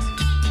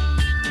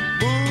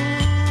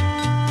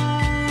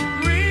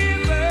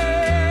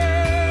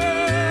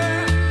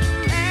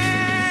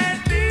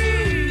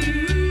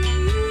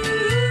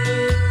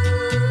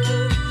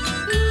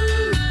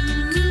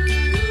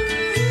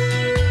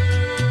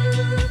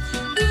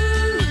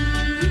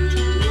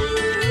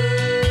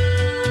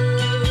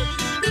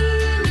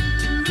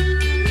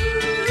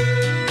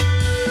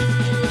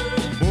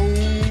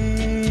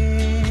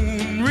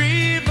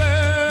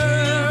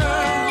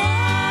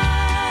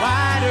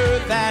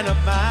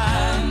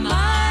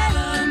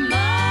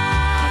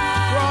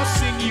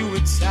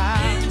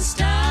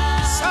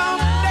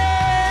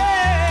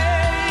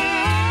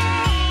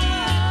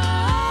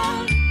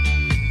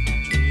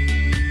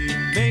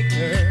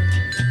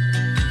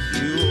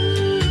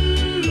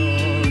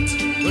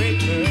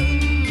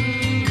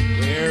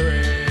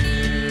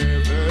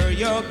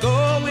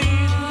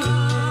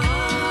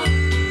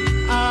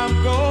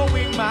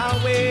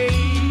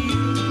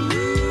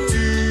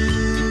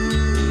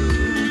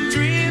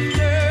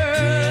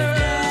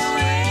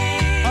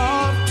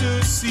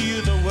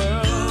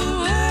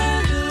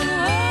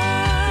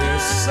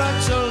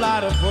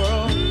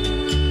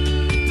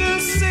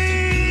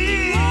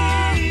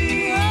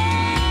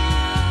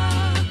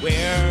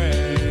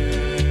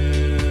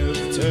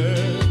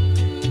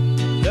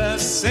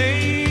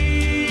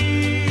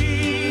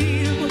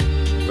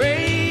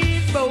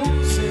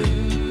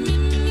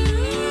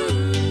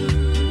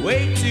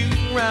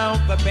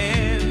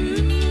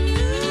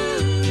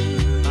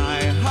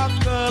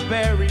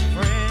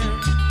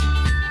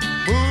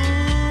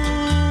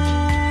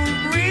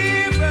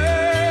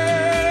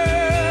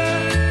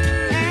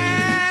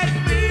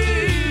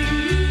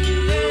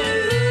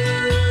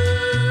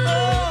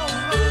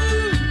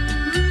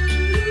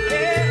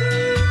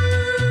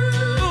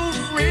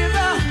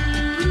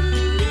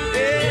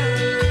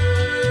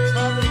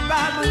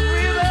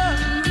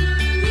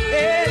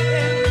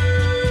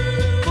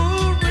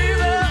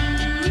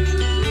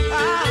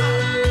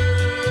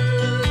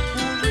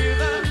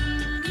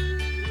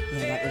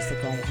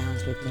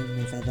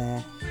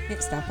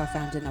 I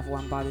found another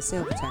one by the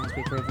Silvertones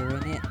with River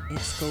in it.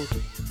 It's called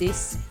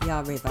This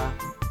Ya River.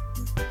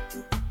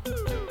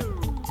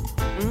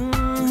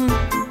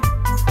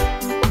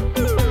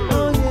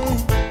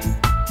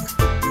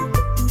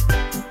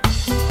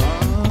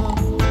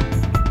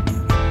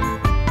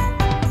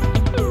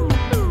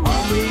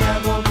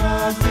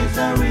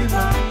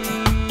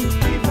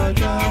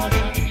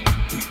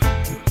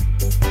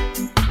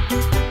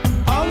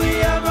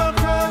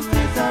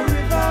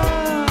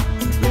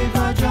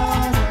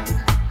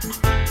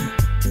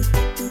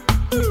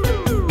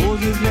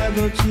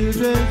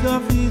 Children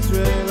of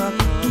Israel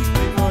across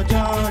before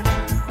Jordan.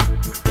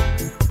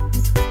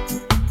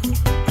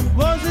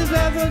 Moses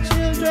led the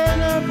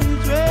children of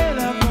Israel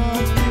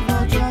across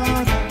before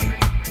Jordan.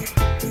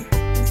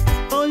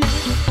 Oh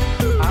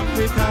yeah,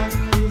 Africa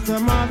is the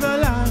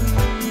motherland,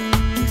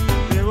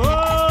 where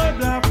all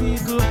black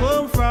people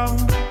come from.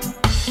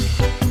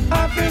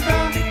 Africa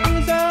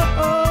is our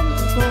home,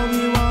 so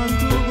we want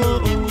to go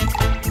home.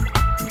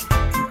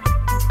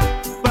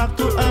 Back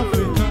to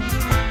Africa.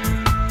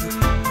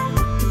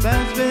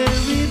 That's where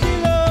we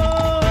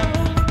belong.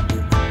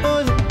 Oh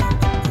yeah.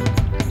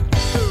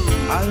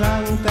 A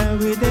long time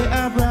we dey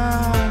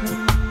abroad,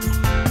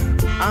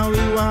 and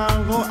we want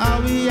go and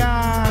we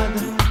yard.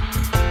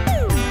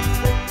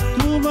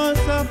 Too much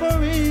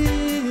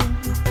suffering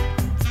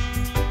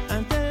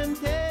and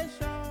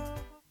temptation.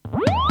 Oh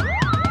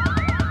yeah.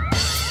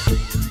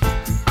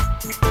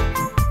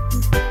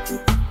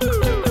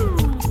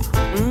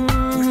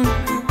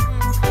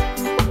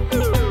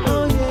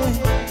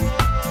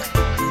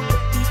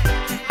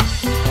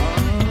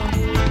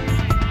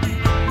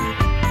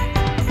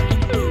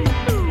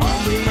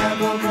 We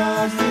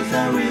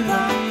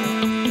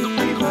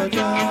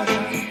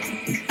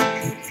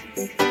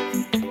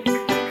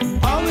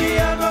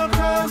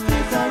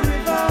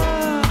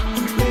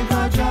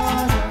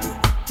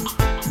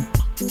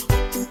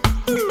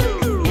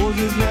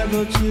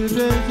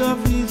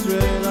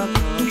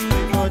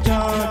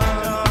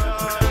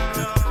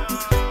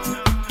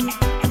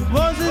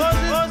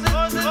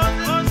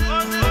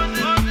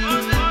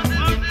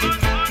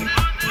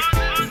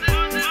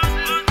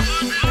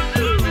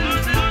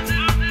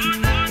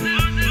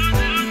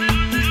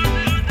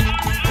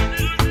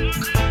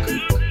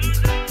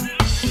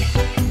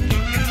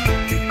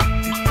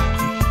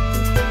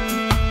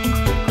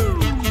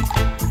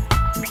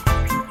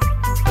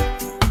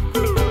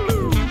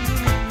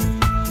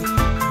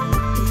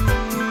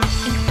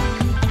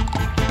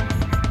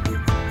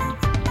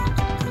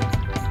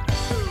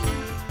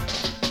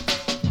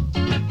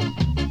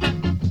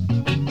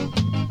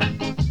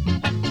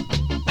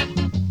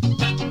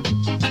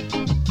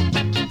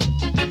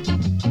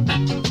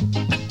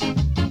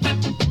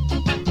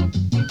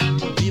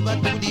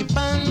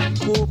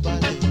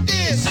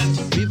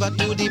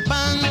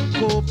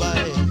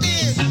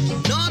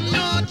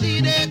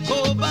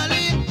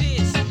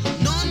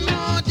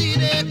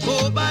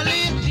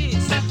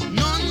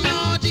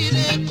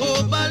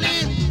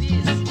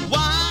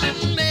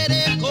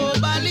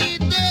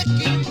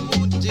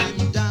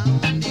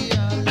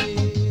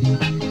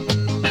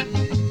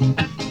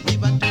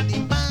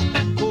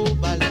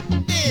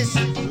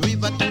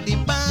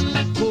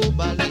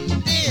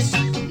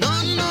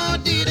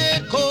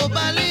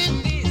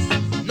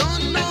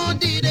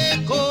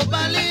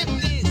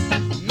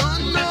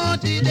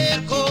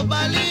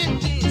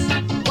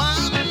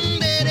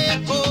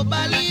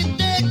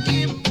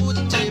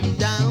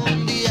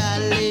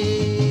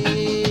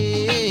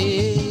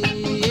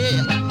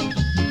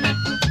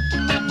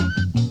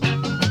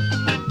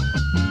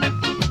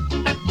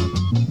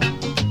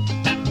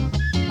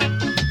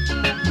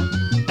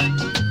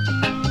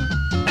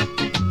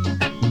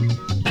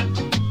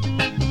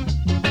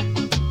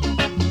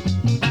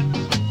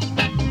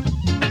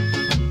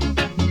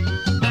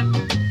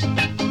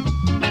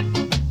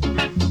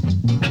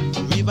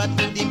River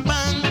to the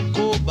bank,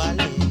 go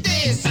ballet.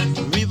 This.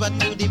 River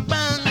to the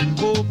bank,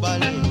 go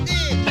ballet.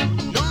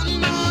 No,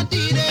 no,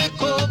 did they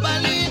go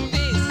ballet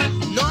this?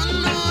 No,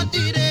 no,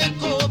 did they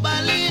go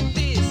ballet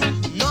this?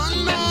 No,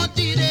 no,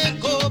 did they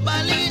go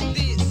ballet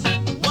this?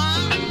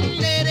 One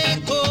day they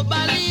go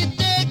ballet,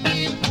 take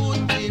him,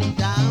 put him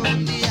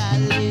down the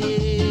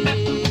alley.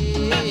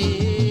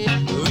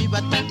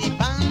 River to the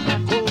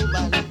bank, go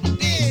ballet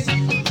this.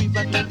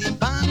 River to the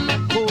bank,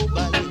 go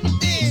ballet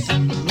this.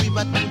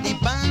 River to the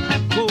bank,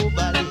 go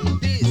ballet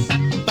this.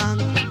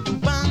 Bank to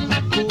bank,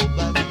 go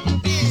ballet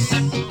this.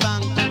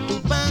 Bank to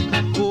bank,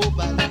 go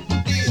ballet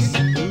this.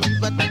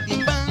 River to the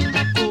bank,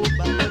 go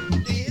ballet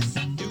this.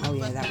 Oh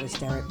yeah, that was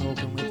Derek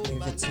Morgan with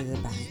River to the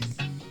Bank.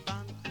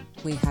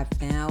 We have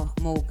now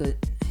Morgan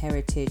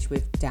Heritage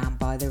with Down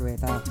by the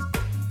River.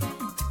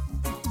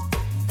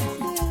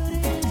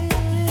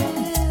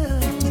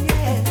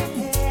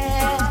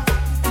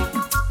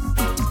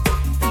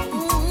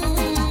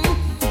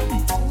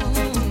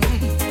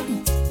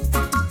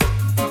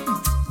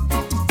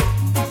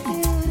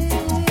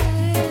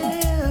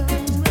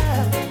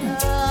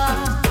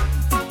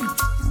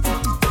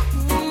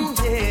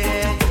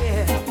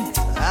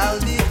 I'll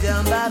be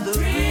down by the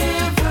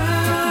river,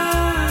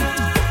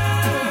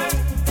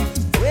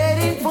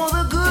 waiting for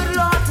the good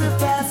Lord to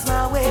pass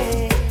my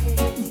way.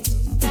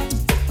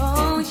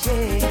 Oh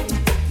yeah,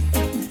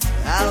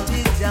 I'll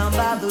be down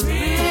by the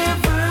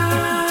river,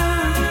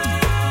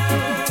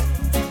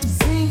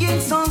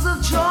 singing songs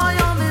of joy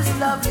on this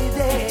lovely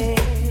day.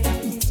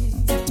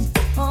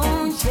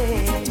 Oh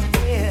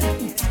yeah,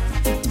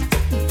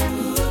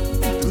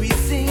 three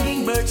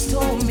singing birds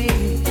told me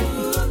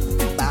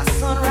by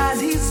sunrise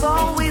he's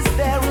always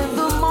there in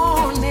the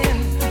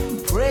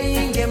morning,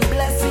 praying and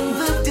blessing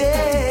the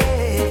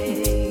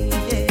day.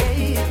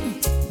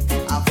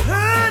 I've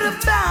heard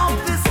about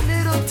this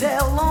little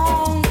tale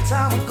long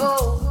time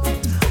ago,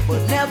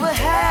 but never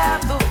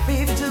had the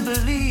faith to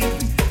believe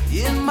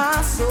in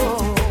my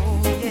soul.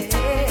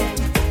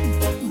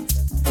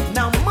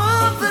 Now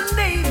Mother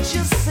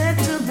Nature sent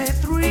to me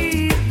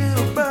three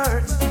little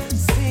birds,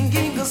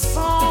 singing a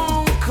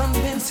song,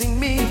 convincing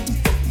me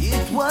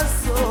it was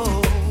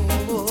so.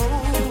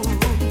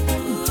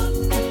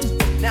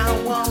 Now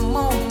I'm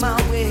on my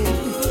way.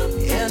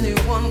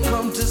 Anyone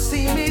come to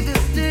see me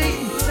this day,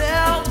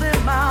 tell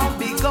them I'll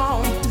be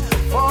gone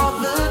for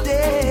the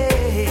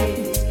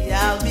day.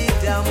 I'll be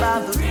down by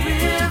the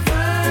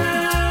river,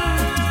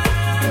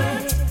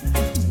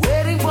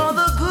 waiting for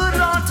the good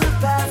Lord to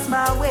pass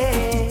my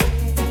way.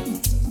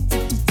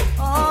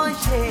 Oh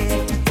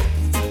yeah,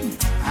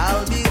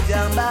 I'll be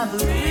down by the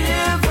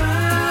river,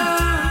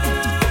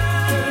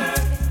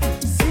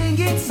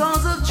 singing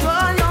songs of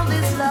joy on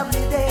this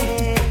lovely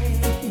day.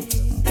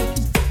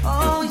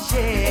 Oh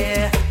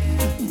yeah.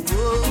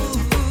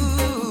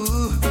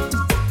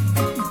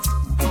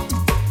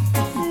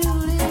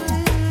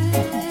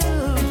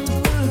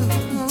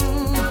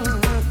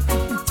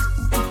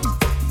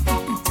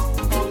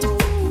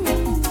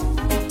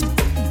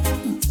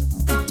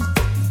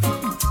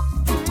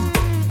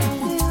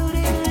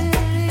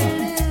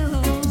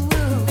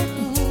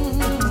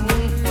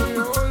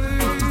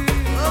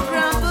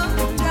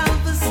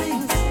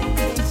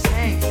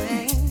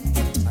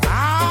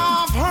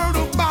 I've heard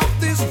about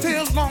this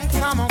tale long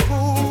time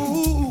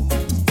ago,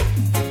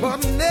 but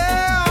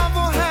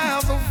never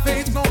have the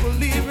faith nor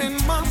believe in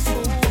my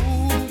soul.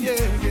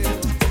 Yeah, yeah.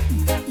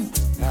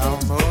 Now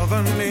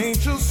Mother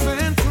Nature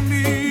sent to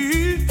me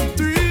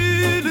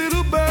three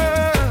little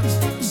birds,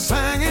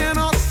 singing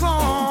a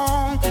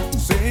song,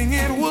 saying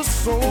it was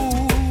so.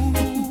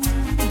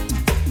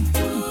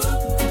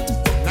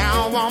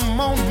 Now I'm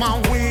on my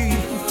way.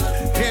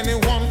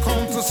 Anyone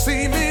come to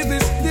see me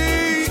this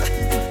day,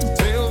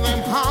 tell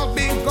them I'll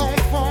be gone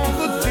for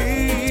the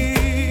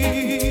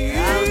day.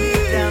 I'll be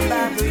down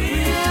by the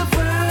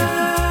river,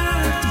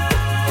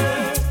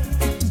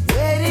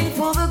 waiting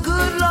for the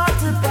good Lord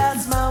to pass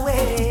my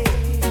way.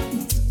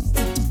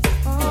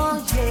 Oh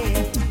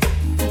yeah,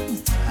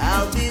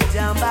 I'll be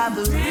down by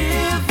the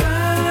river,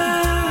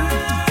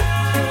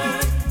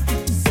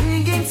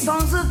 singing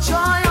songs of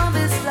joy on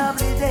this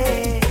lovely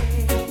day.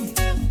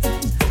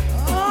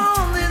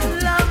 On this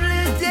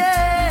lovely day.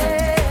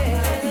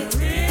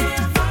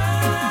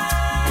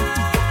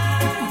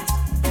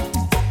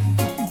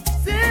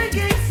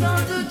 Singing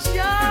songs of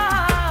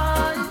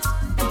joy.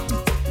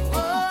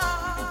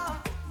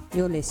 Oh.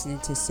 You're listening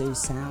to Sue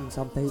Sounds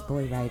on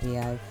Bootboy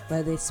Radio,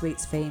 where this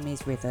week's theme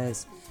is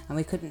rivers, and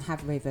we couldn't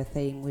have river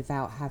theme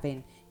without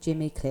having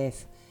Jimmy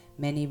Cliff,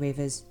 Many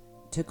Rivers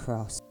to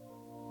Cross.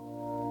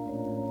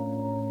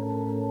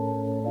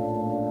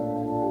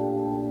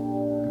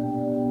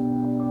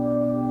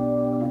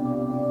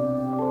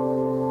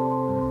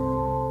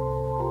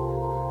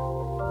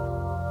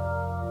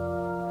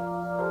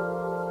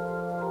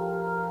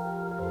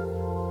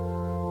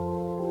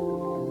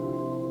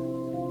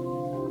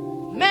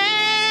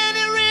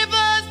 Many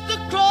rivers to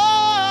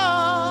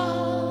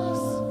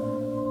cross,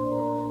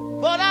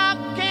 but I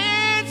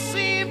can't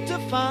seem to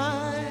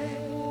find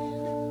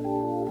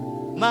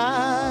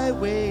my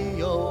way.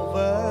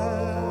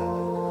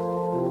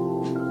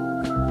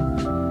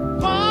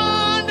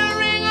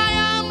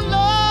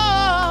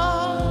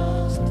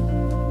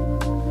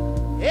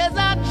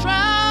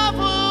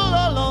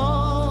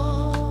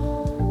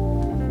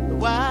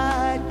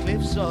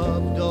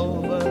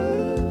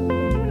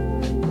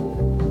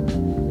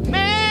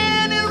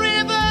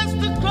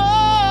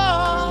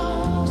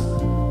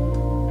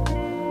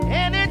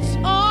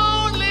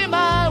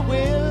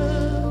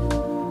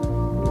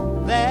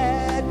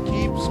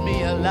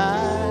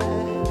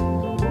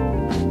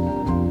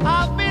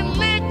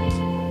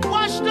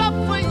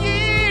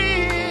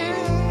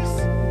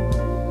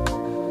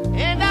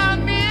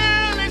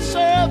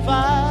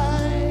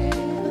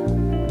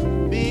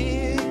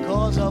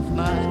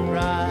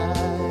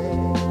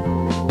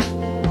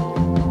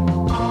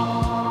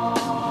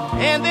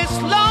 And this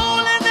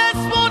loneliness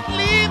won't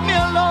leave me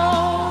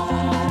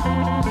alone.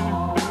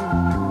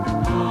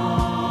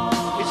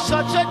 It's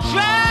such a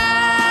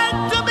drag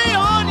to be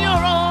on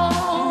your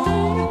own.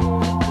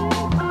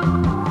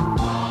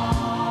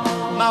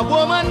 My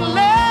woman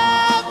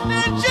left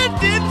and she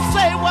didn't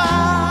say why.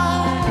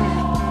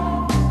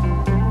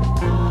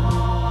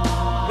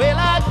 Well,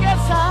 I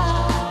guess I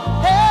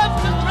have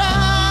to cry.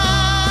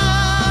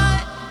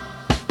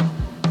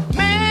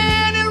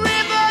 Many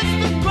rivers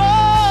to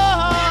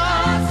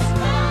cross,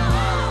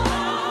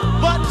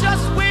 but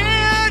just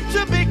where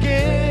to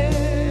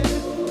begin?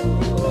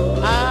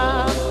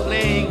 I'm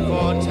playing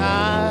for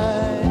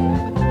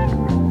time.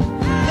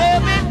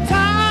 There've been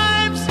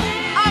times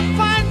I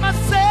find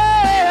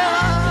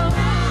myself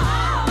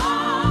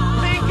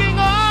thinking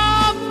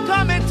of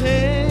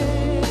committing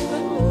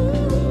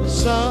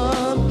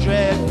some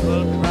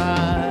dreadful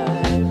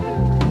crime.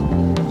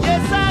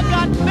 Yes, I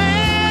got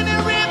many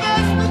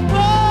rivers to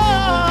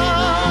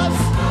cross,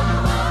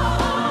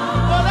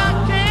 but I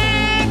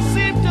can't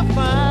seem to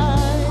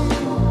find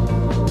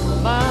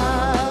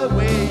my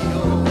way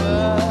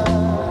over.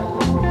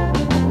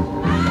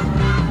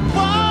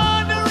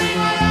 Wondering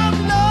why I'm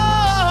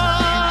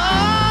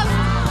lost.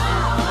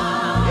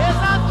 Yes,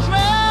 I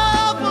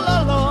travel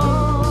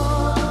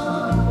alone,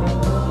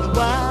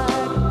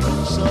 wide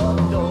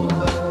some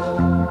over.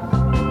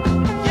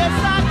 Yes,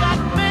 I got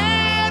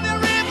many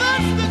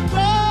rivers to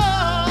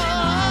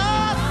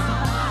cross,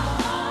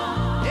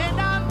 and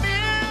I'm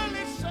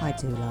merely I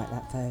do like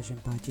that version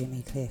by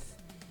Jimmy Cliff.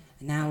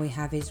 And now we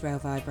have Israel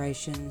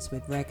Vibrations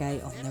with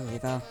Reggae on the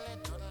River.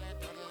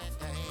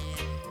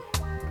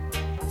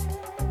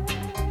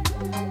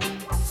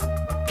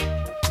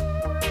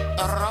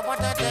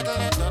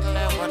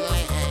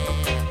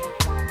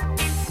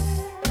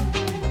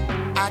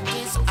 At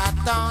this a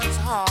dance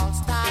hall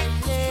style,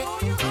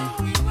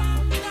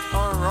 a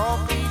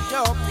ropey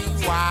dopey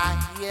while.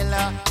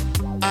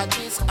 At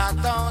this a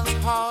dance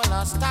hall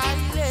style,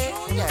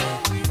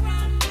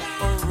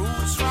 a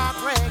roots rock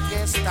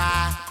reggae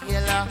style.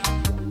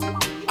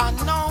 A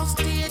no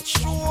stage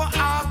show I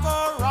go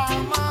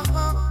rama,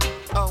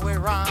 we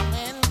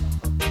ramen.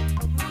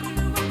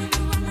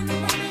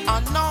 A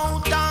no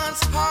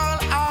dance hall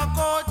I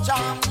go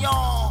jam yo,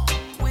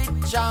 we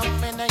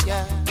jamming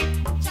yeah.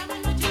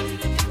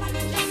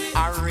 A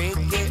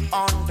reggae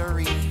on the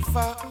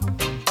river,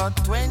 a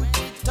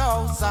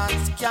 20,000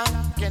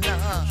 skanking,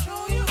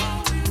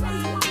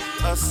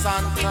 a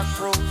Santa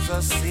Cruz,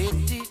 a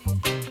city,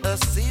 a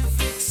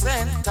civic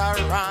center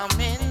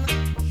ramming.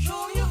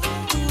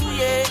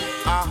 Yeah,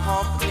 a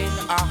hop in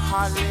a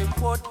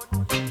Hollywood,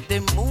 the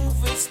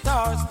movie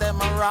stars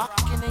them a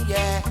rocking,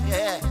 yeah,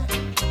 yeah.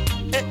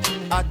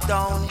 A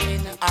down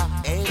in a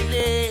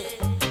LA,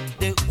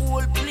 the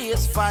whole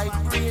place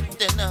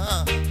vibrating.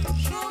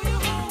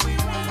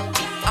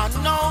 A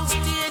no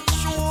stage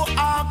show I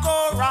go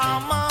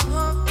rama,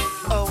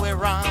 we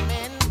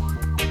ramen.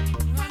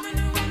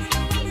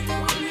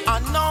 A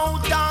no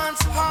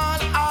dance hall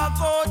I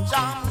go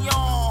jam yo,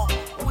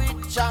 we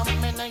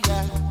jamming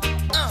yeah.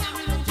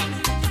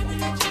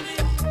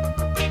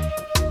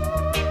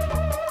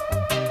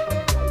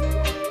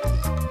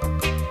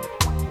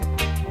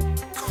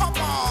 Come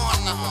on.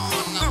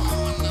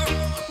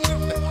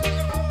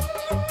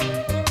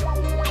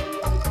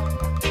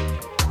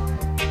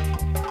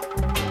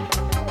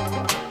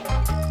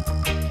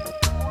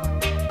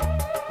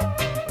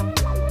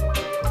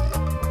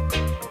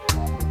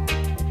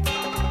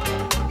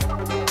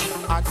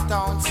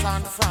 Down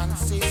San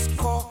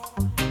Francisco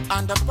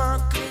and the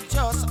Berkeley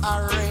just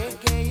a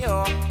reggae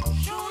yo.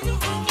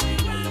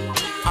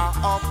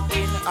 Up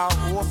in a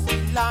Hopi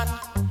land,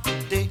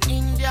 the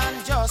Indian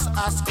just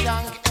a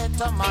skank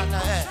et a man.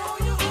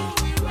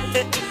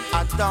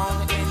 Down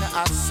in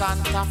a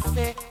Santa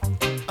Fe,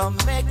 a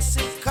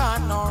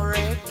Mexican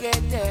reggae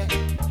day.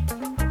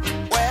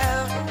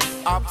 Well,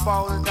 a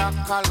Boulder,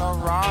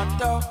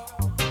 Colorado,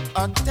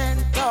 a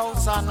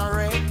 10,000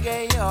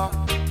 reggae yo.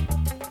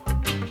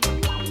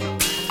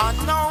 A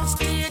no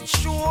stage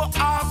show I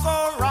go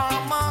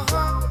rama,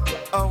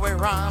 we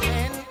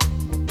ramen.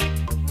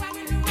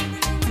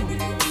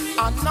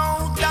 A no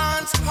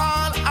dance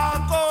hall I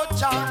go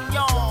jam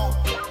yo,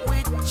 we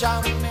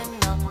jamming.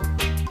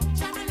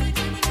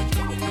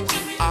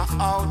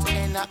 Out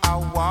in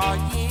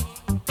Hawaii,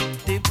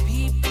 the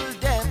people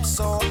them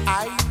so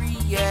irie,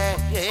 yeah,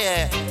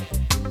 yeah.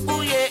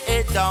 Ooh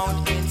yeah,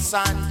 down in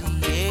San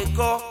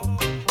Diego,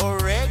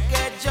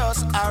 reggae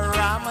just a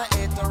ram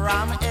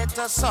it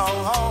a so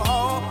ho ho.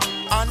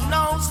 A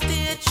no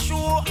stage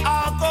show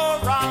I go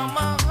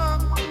rama,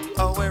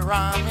 we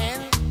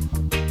ramen.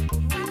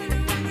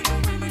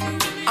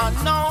 A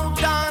no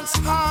dance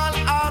hall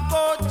I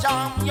go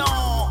jam yo,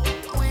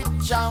 we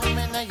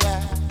jamming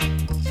yeah.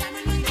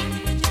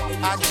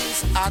 A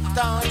this a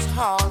dance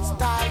hall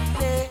style,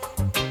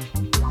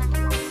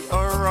 a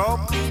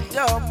ropey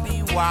dopey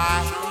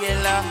while.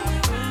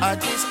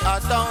 This a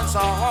dance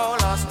hall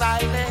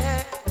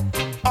style.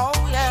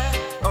 Oh yeah,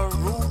 a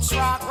roots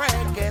rock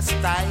reggae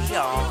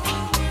style.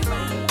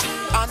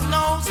 A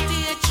no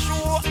stage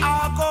show I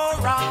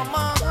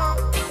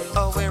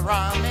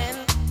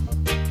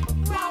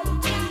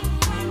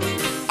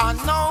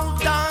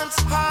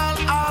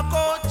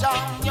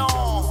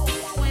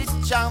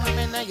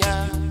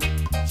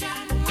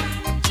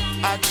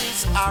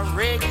this a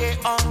reggae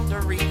on the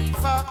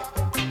river.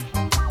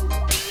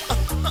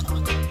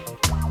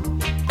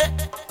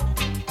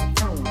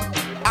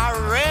 A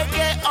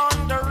reggae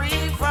on the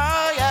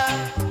river,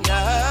 yeah,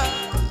 yeah.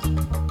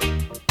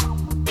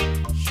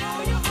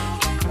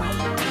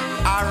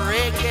 A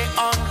reggae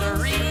on the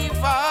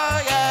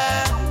river,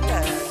 yeah,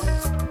 yeah.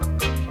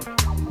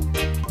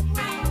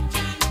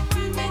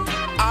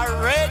 A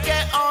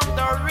reggae on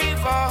the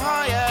river,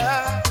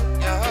 yeah,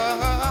 yeah.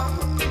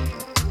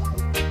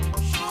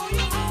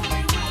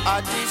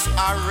 This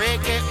a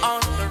reggae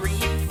on the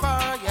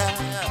river,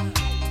 yeah.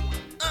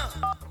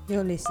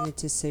 You're listening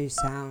to Sue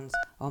Sounds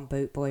on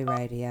Bootboy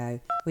Radio.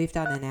 We've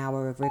done an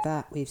hour of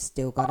River, we've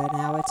still got an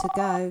hour to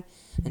go.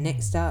 And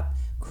next up,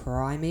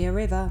 Cry Me a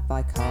River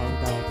by Carl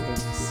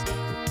Dawkins.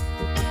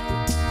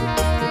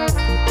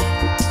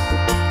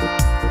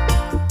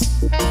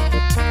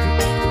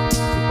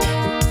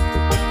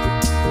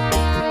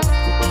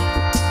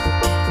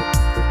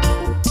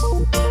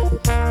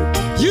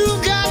 You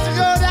got to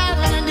go down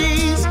on your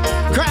knees,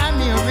 cry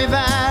me a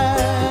river.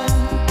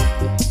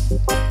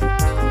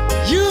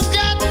 You've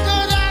got to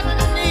go down on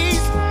your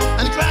knees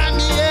and cry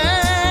me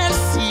a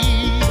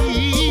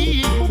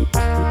sea.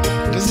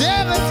 'Cause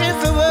ever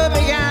since the world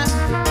began,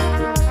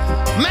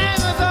 man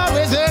was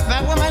always hurt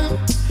by woman.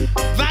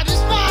 That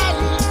is why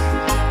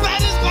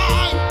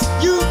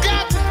you've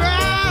got to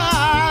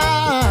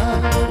cry.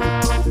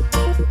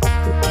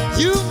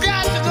 You've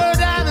got to go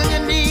down on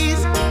your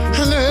knees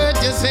and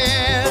hurt yourself.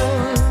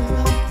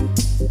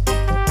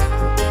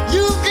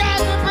 You've got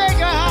to break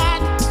your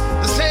heart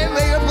the same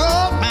way you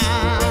broke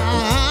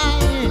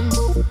mine.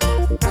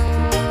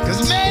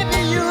 'Cause maybe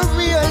you'll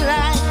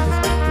realize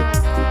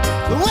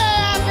the way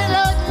I've been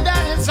hurting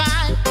down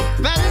inside.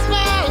 That is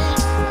why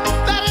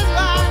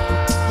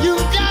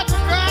you've got to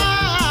cry.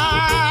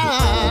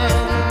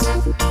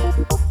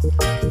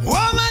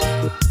 Woman,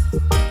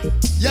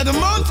 you're the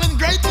most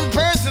ungrateful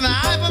person I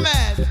ever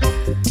met.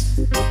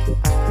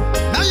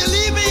 Now you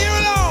leave me here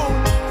alone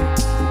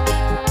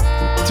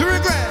to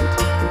regret.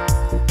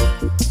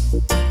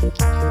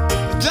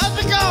 Just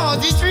because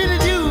he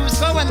treated you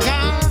so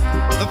unkind,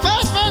 the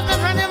first person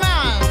that's on your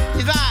mind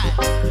is I.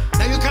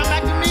 Now you come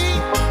back to me,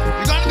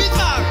 you're gonna be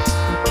sorry.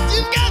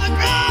 You've gotta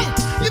cry,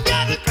 you've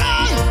gotta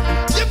cry,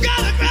 you've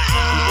gotta cry.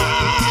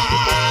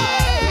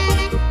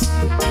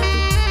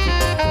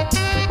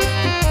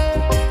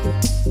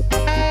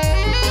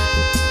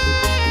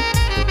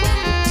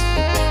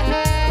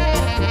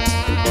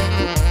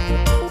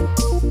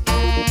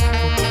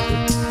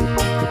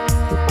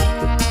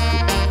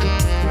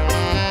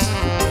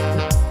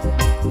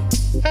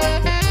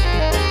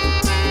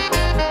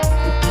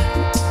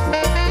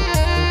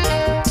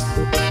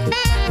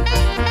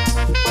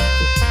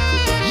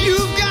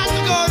 You've got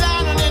to go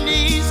down on your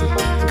knees,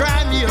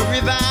 cry me a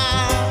river.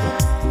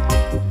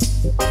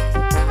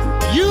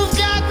 You've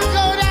got to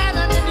go down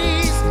on your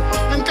knees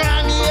and cry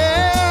me a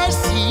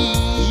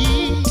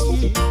sea.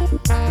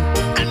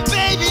 And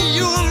baby,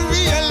 you'll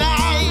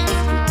realize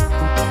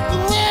the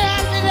way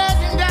I've been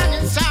hurting down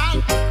inside.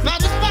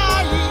 That is why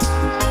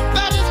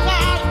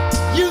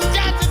you've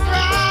got to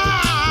cry.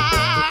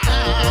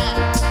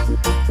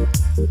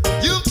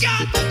 You've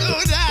got to go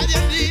down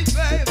your knees,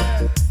 baby.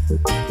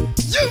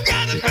 You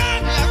gotta cry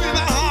me a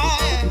river,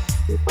 yeah.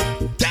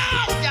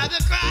 Down, gotta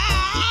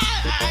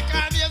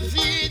cry me a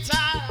sweet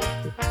child.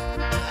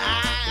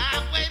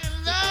 I've waited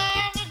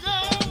long ago.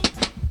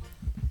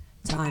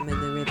 Time in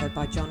the River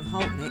by John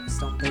Holt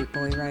next on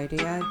Bootboy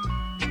Radio.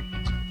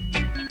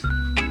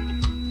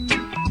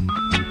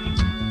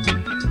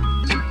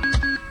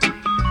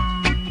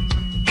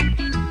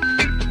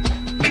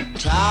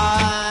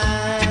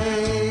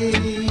 Time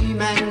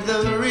and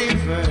the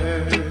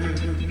river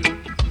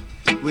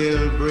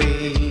will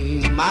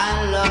bring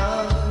my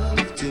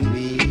love to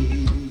me.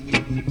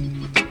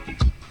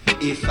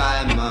 If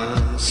I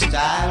must,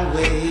 I'll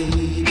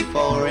wait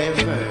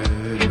forever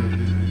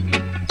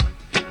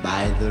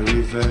by the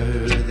river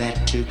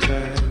that took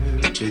her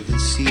to the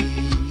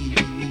sea.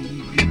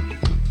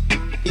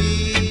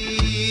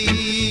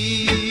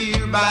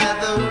 Here by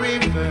the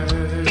river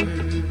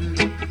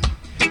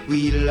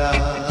we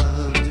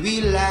loved,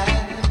 we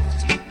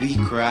laughed, we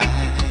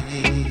cried.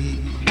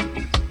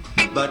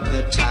 But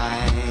the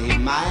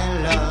time I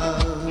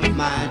love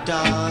my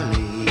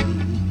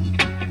darling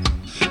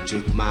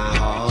took my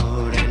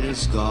heart and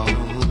is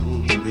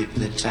gone with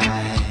the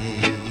tide.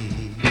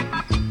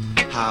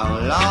 How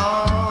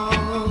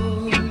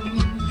long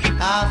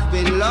I've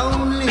been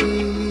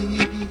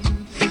lonely,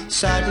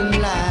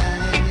 sudden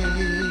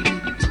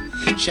light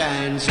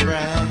shines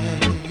bright.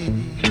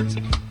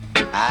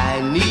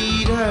 I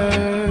need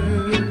her,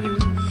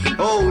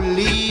 oh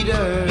lead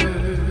her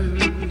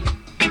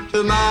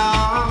to my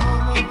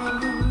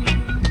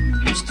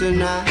arms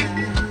tonight.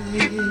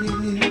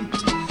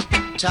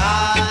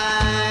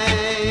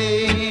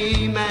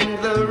 Time and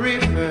the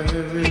river,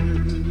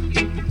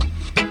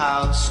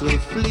 how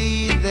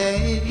swiftly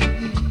they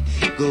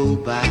go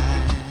by.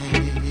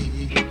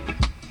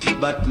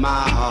 But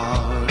my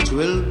heart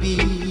will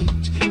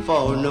beat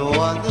for no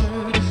other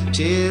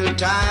till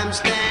time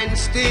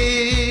stands still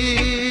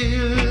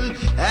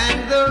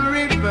and the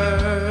river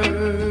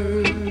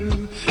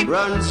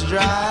runs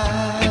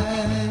dry.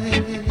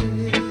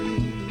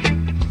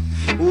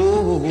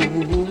 Oh,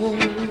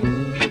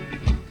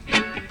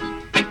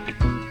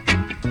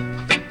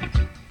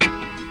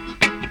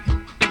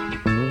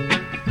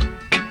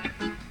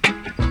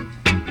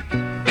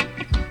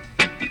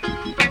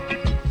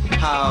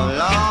 how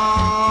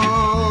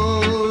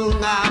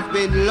long I've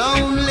been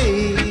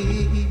lonely,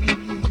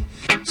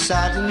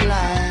 sudden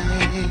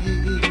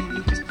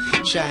light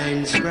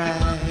shines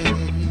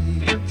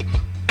bright.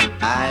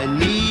 I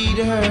need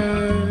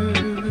her,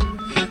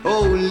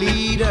 oh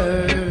lead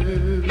her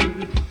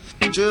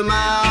to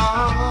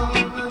my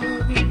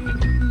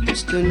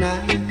arms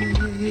tonight.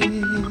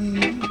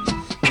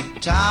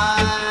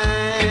 Time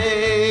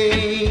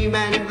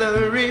and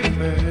the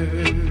river,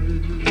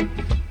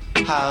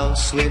 how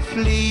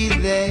swiftly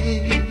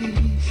they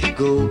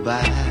go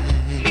by.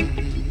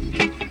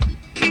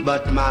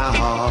 But my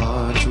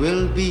heart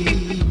will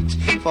beat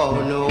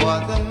for no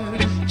other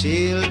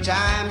till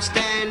time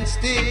stands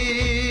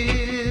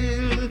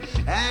still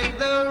and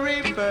the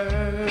river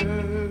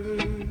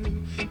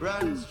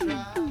runs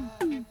dry.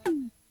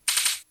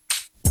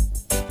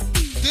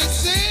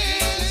 This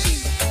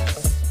is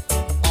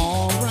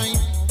all right.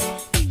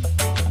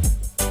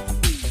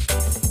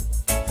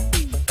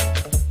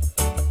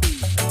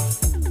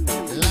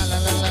 La la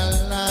la la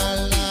la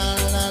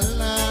la la la la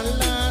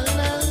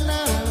la la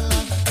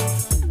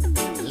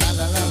la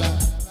la la la.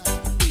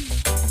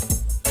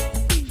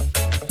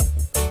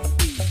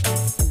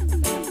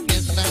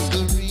 Yes, that's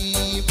the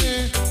river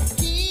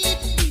keep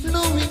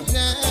flowing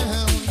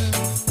down.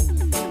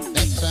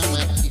 That's how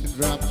my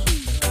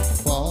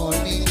teardrops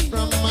falling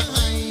from my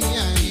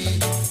eye.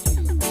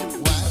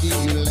 Why did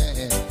you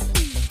let?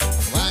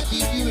 Why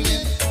did you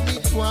let me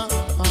cry?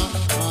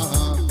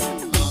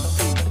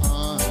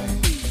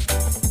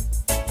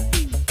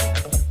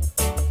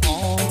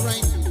 All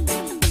right,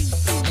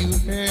 you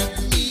hurt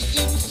me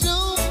in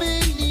so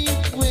many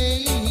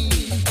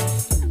ways,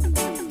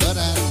 but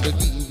I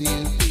forgive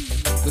you.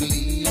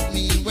 Believe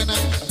me when I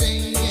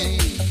say,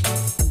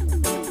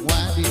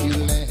 why did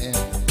you let?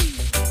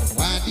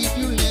 Why did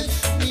you let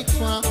me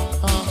cry?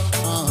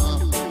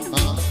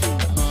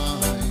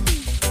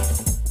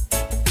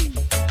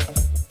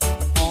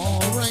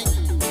 All right,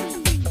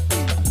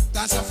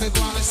 that's a fake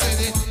one. I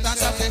said it.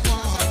 That's a fake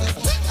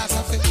one. That's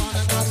a fake one.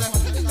 That's a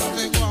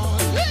fake one.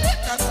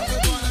 That's a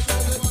fake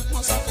one.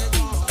 What's a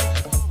fake one?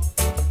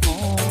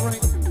 All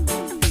right,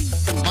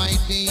 my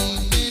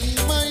days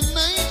and my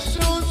nights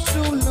are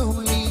so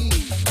lonely,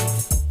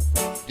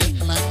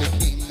 just like a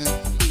king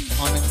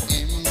on an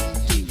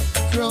empty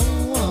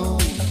throne.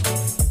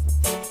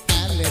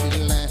 I let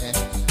it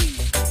last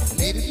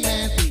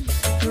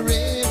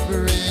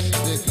forever and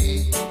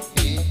again.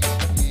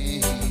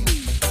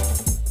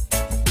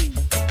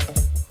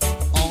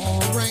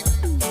 All right,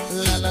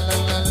 la la la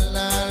la la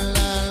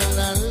la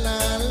la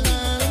la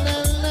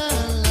la la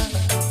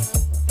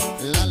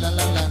la la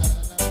la la.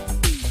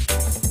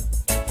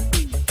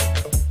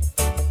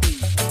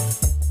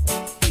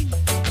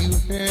 You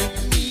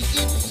hurt me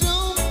in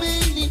so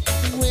many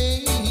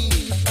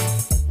ways,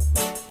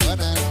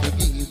 but I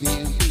forgive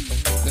you.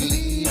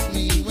 Believe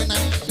me when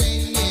I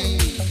say,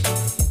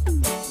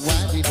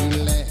 why did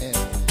you let?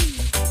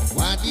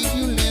 Why did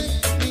you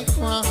let me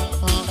cry?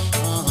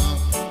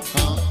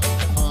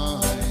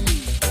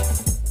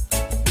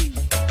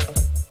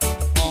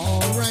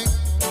 All right,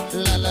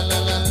 la la la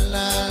la la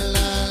la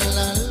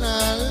la la la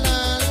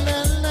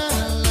la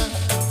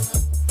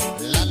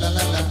la la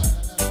la la.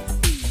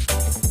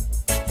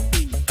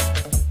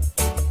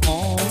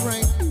 All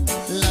right,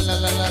 la la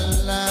la la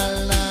la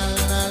la la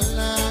la la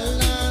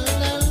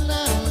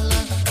la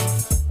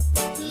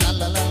la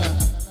la la.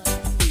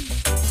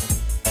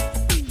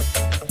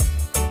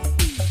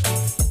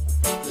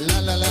 La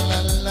la la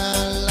la la la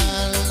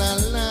la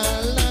la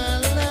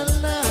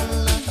la la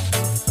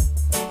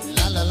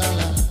la la la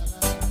la.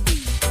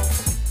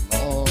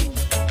 Lord,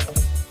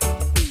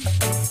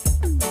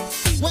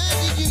 why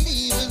did you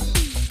leave us?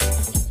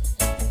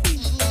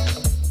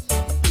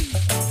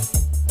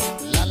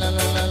 La la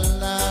la la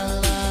la la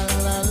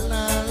la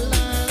la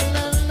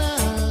la la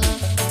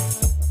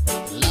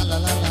la la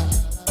la la.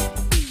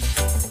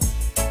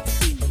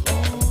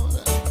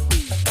 Lord,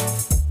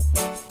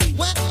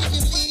 why did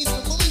you leave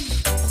us?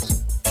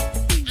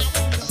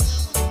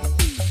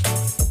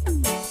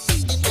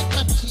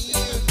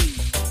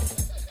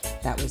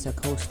 That was, of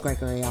course,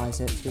 Gregory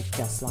Isaacs with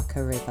Just Like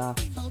a River.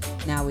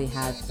 Now we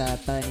have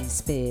Burning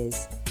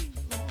Spears,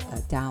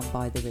 Down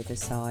by the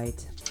Riverside.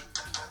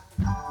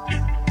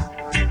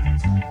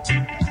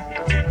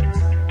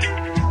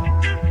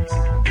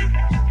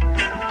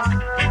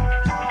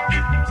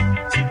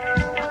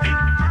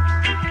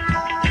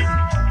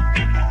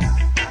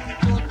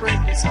 Don't break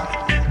this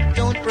heart.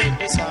 Don't break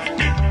this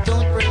heart.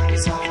 Don't break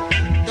this heart.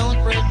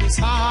 Don't break this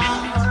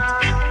heart.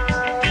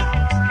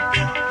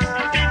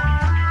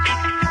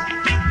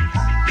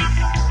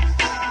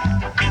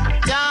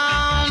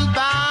 Down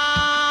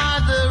by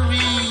the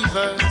river.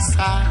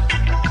 riverside,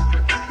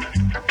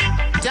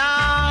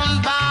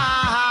 down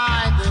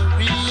by the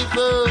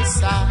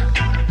riverside.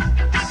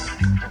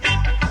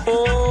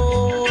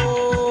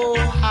 Oh,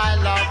 I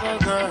love a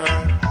girl.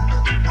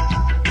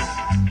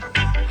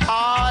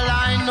 All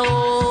I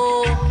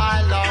know,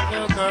 I love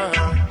a girl.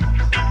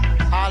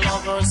 I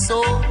love her so.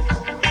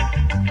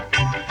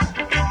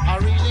 I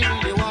really,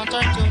 really want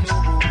her to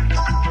know.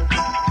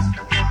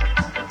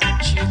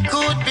 She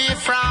could be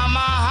from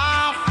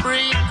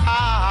Africa.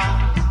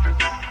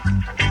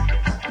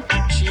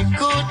 She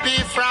could be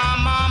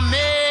from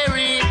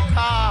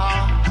America.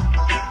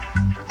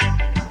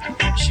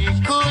 She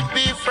could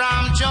be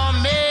from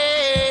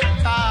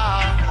Jamaica.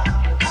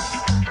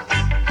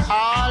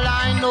 All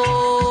I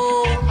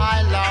know,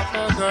 I love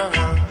a girl.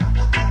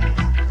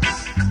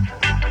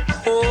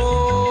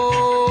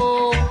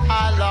 Oh, I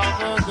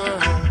love a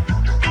girl.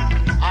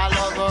 I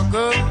love a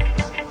girl.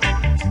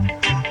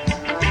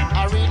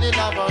 I really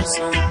love her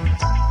so.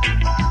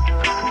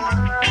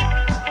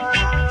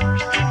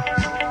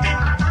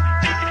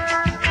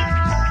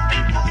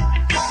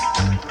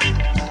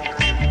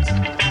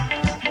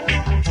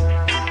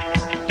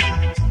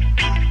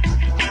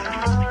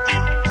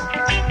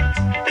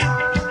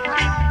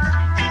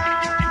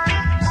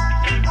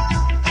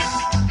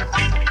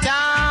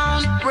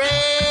 Don't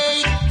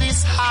break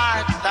this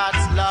heart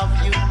that's love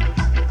you.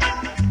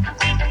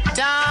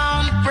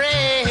 Don't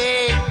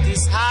break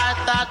this heart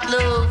that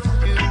love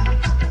you.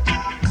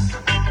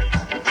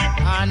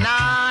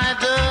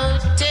 Another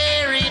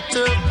tear it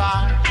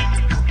apart.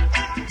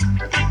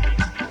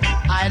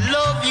 I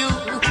love you,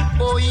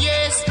 oh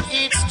yes,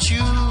 it's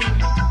true.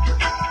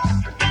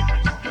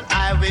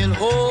 I will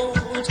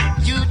hold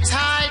you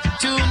tight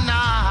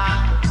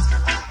tonight.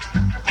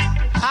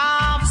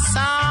 Have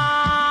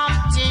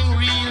something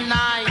real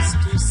nice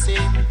to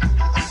say.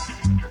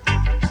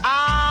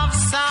 Have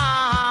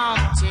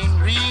something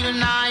real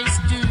nice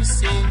to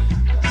say.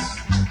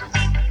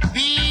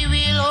 We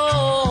will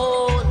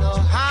hold our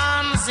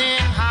hands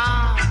in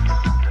hand.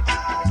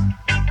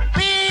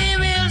 We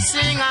will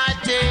sing, I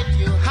take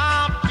you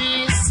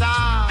happy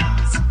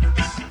songs.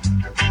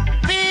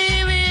 We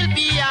will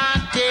be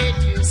and take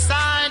you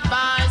side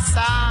by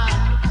side.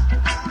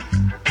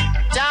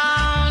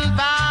 Down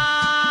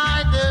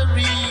by the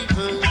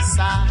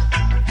riverside.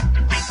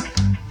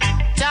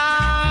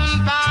 Down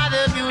by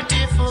the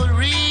beautiful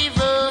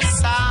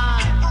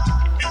riverside.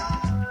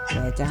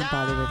 Yeah, Down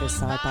by the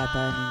Riverside by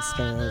Burning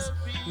Spears.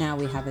 Now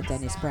we have a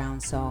Dennis Brown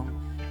song,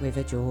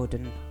 River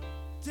Jordan.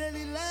 Tell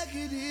it like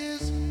it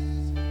is.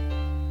 Ooh,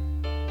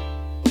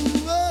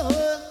 oh,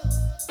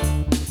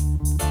 oh,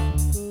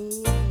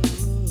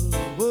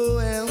 oh,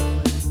 well.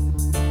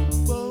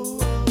 Oh,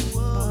 oh,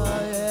 oh,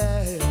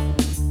 yeah.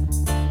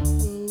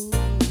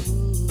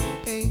 Oh,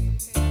 hey.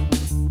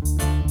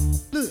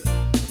 Look.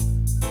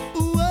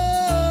 Ooh, oh,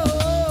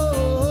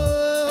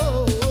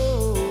 oh,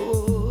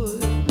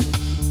 oh,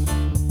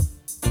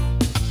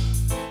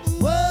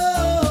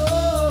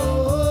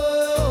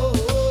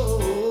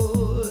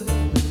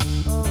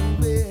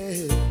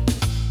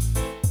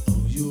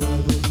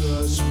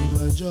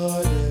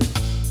 Jordan,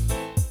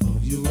 oh,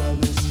 you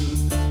wanna see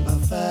my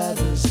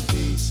father's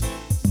face,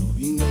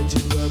 knowing that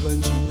you rob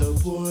and cheat the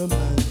poor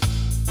man.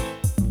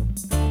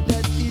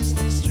 That is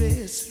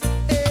distress.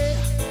 Eh.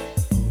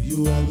 Oh,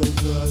 you wanna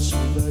cross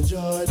River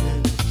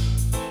Jordan,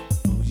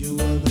 oh, you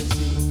wanna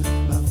see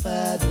my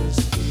father's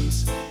face,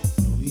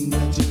 knowing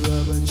that you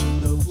rob and cheat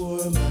the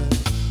poor man.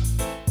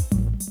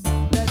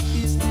 That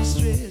is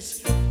distress.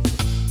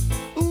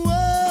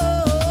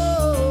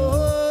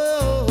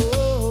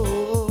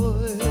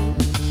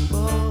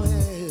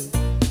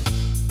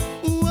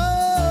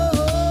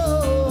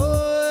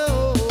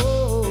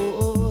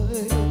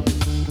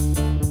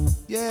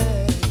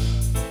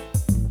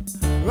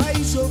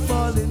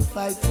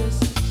 Fighters,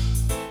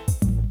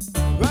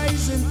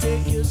 rise and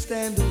take your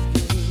stand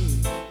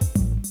again.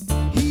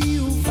 He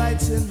who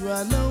fights and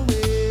run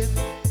away,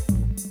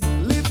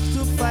 live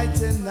to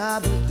fight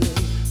another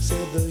day.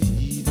 Say the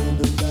heat and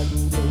the bad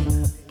day,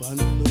 upon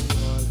the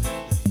wall,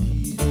 the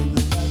heat and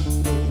the bad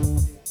day.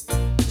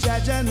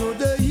 Jaja know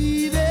the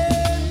heat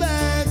ain't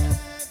back,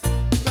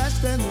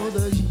 Rasta know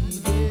the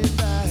heat ain't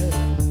back.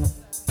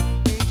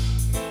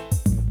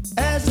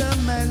 As a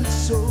man,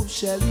 so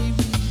shall he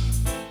be.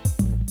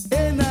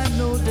 And I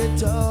know the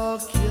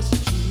talk is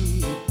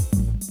cheap,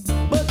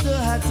 but the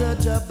hotter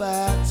job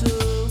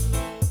battle,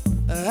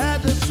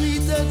 had the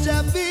sweeter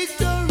job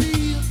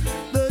victory.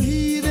 The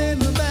heat in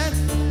the back,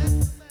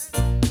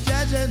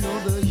 Judge, I know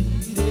the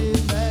heat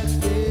in back,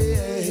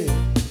 yeah.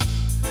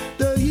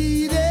 The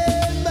heat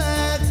in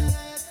back,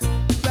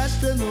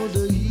 Pastor know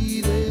the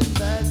heat in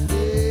back,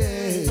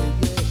 yeah.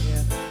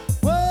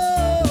 Whoa,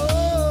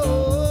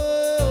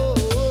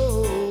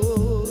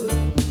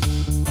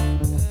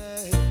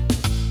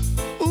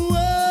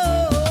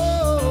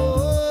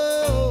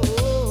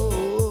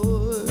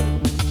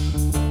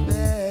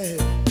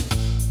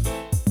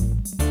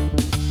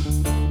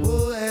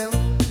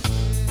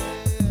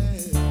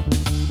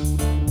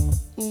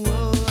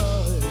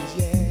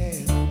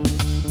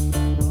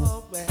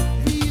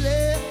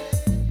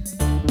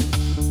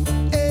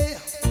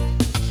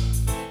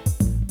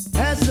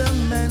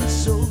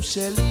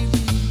 Shelly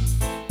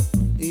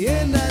Lee,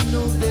 and I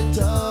know they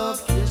talk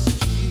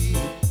history,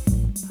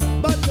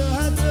 but the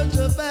hot touch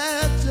of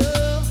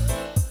battle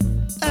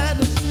and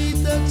the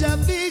sweet touch of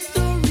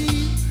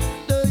victory,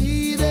 the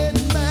heathen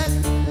back,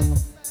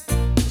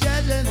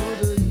 Judge, I know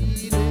the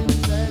heathen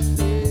back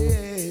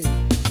there,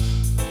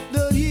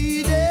 the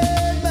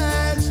heathen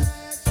back,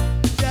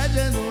 Judge,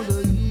 I know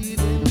the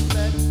heathen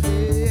back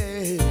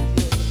there,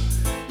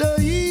 the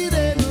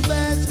heathen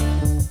back,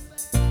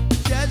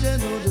 Judge, I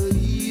know the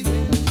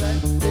heathen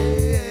back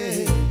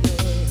there,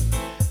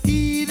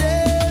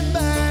 heathen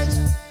back,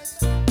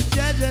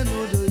 Judge, I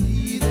know the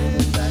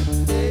heathen back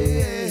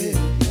there.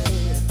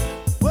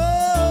 Whoa,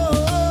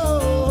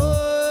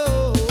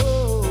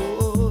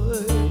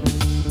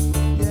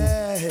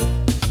 yeah.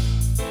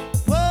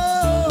 Whoa,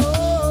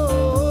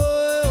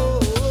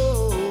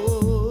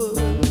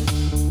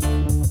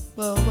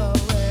 well.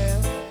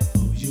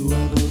 Oh, you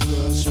are gonna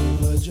cross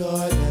River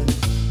Jordan.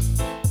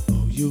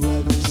 Oh, you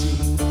are gonna see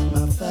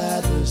my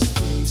father's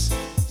face,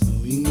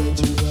 knowing that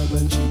you rob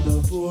and cheat the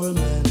poor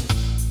man.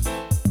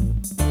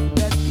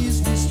 That is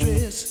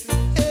distress.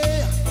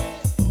 Yeah.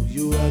 Oh,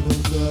 you are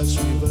gonna cross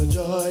River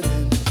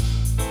Jordan.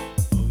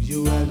 Oh, you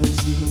are gonna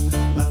see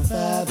my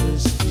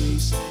father's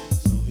face,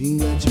 knowing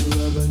that you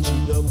rob and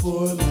cheat the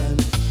poor man.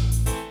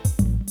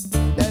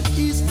 That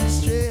is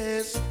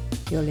distress.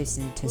 You're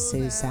listening to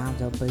Sue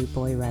Sound on Boot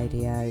Boy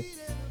Radio.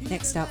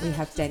 Next up, we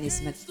have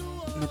Dennis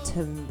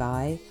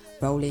Matumbi,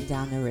 Rolling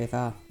Down the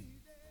River.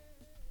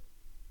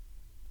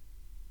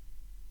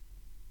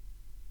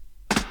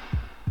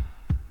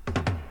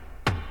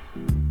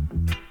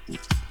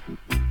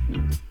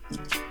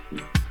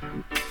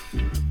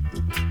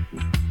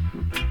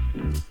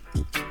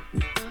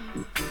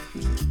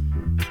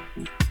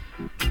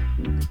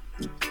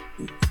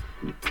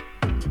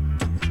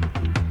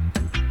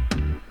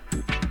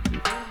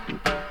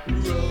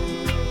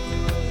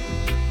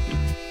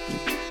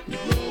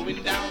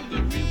 Rolling down the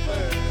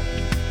river,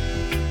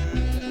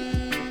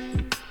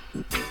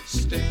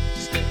 step,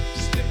 step,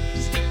 step,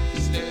 step,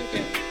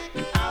 stepping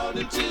out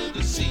into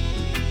the sea.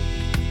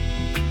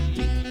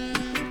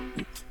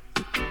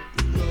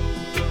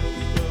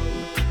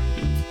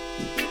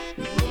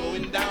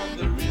 Rolling down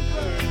the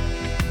river,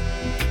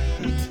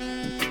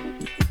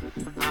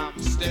 I'm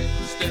step,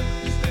 step,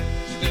 step,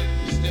 step,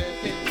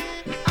 stepping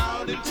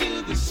out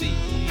into the sea.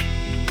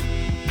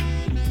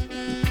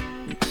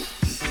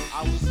 I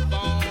was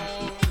born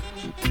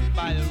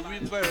by a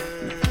river,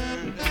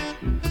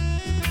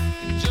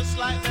 just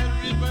like that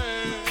river,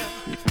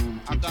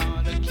 I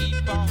gotta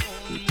keep on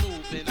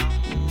moving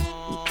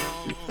on,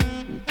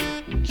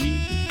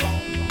 keep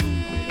on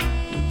moving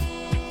on.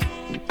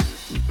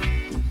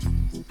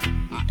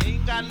 I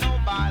ain't got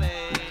nobody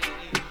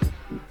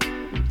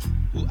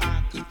who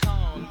I could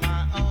call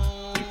my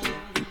own.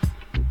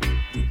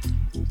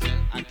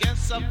 Well, I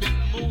guess I've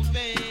been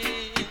moving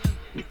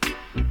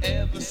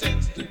ever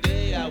since the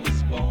day I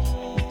was born.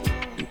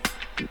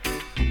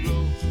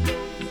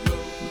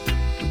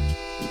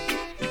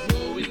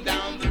 Rolling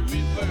down the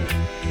river,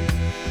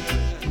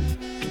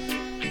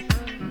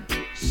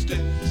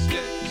 step,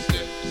 step,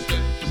 step,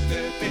 step,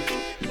 stepping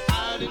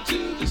out into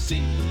the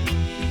sea.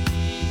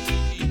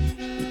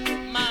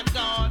 My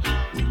God,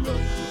 I'm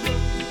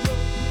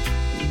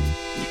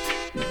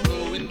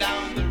rolling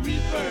down the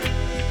river,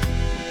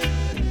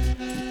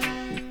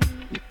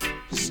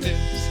 step,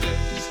 step,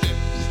 step,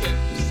 step,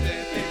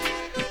 stepping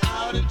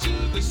out into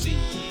the sea.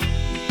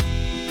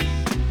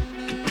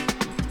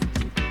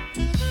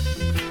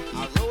 I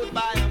rode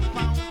by a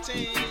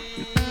fountain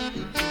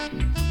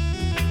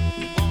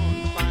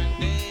one fine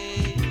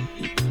day.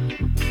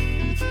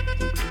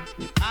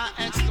 I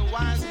asked the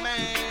wise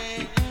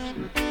man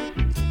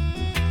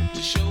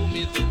to show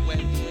me the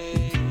way.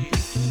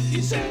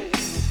 He said,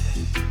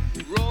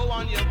 row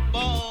on your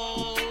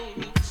boat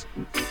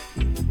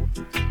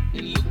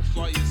and look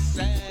for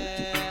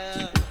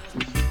yourself.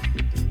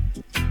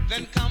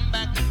 Then come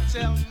back and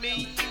tell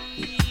me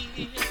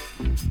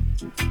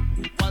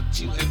what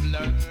you have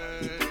learned.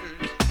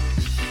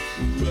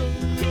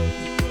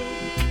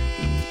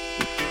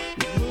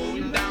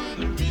 Rolling down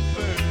the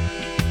river,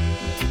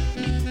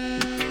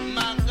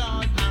 my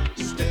God, I'm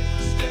step,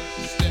 step,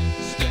 step,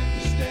 step,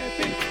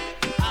 stepping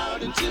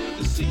out into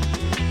the sea.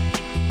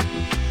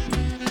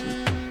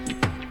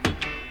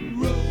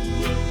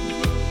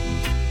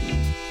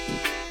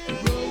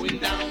 Rolling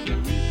down the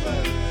river.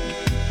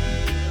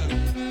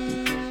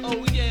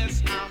 Oh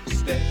yes, I'm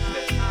step,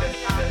 step, step,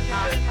 step,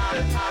 step,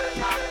 step, step.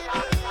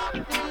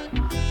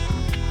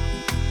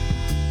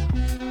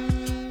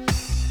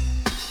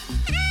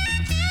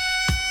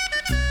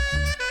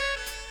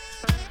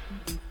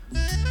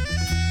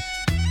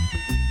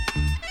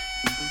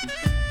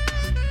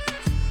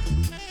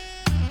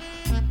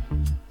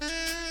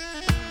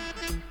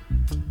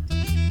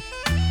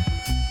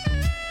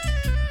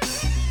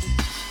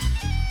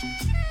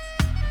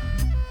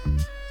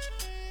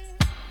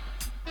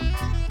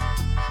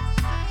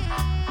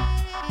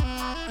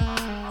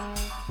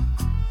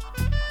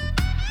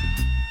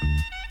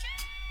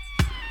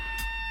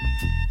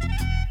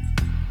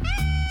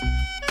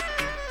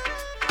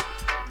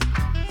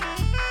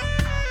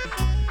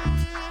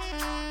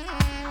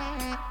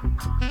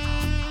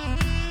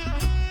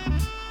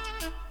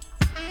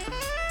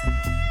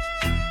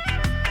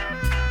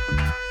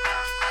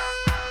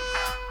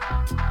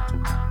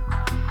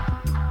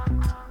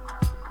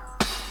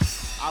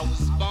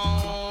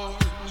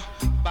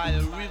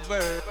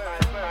 river.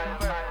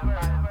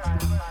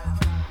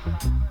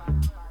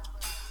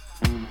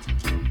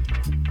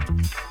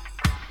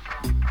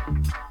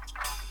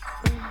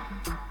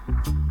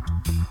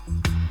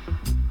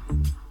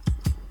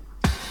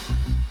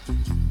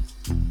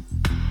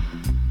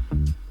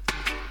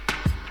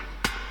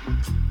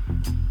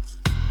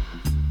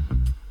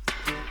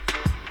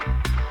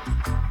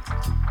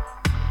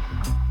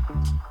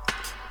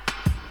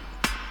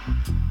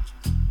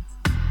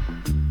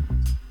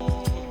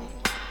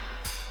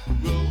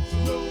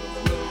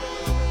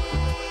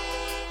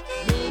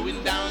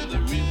 Going down the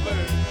river.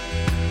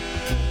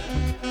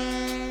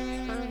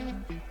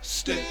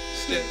 Step,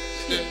 step,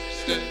 step,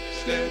 step,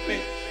 step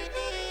it.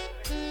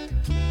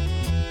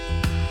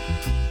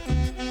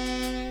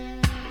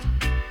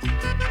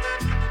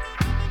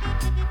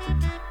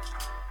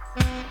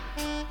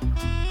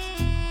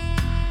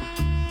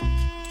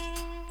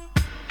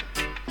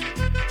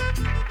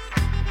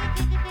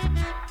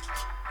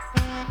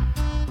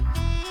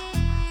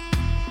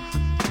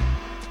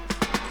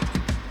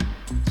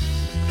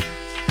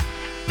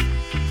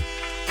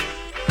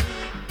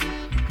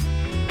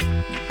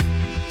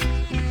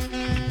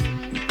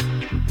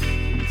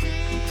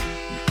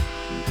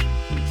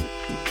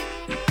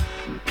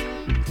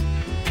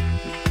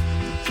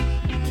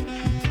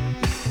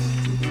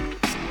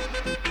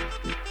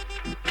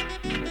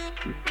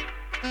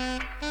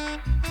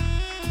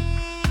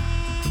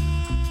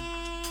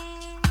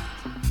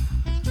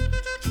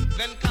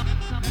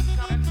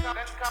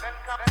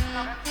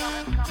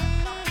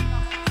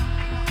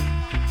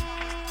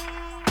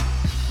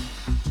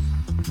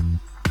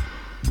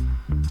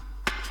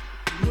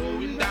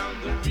 Going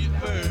down the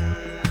river.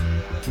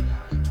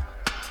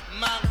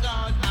 My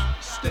God, now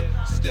step,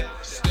 step,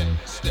 step,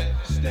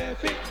 step,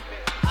 step it.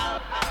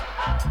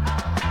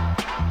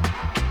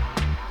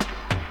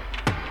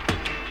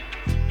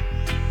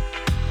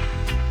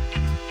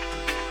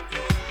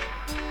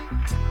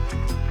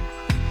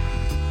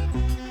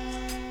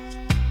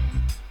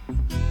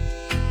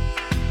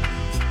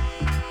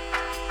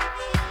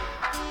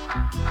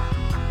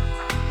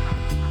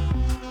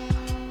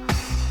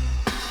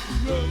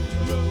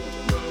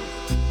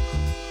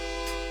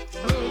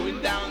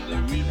 Going down the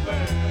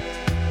river.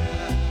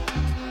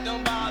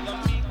 Don't bother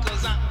me,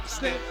 'cause I'm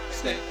step,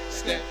 step,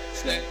 step,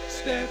 step,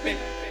 stepping.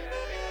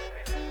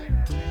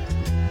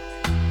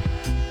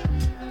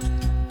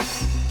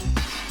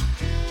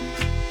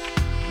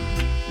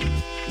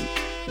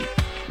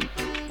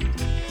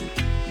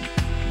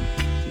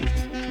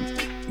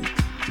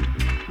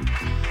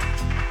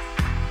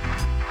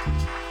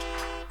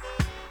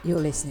 You're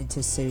listening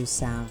to Sue's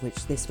Sound,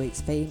 which this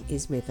week's theme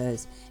is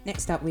rivers.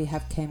 Next up we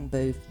have Ken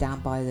Booth, Down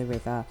by the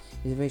River.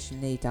 It was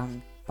originally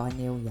done by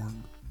Neil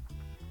Young.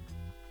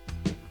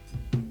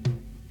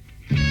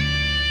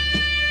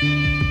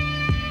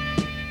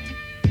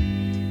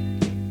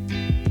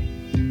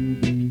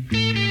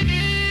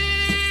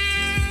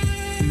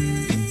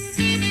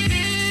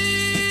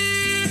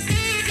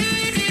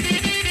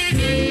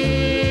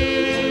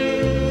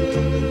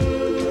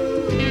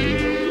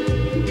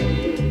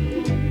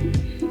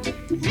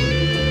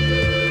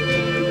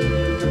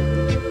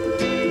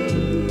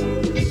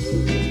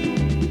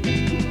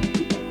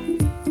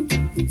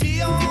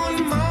 Be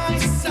on my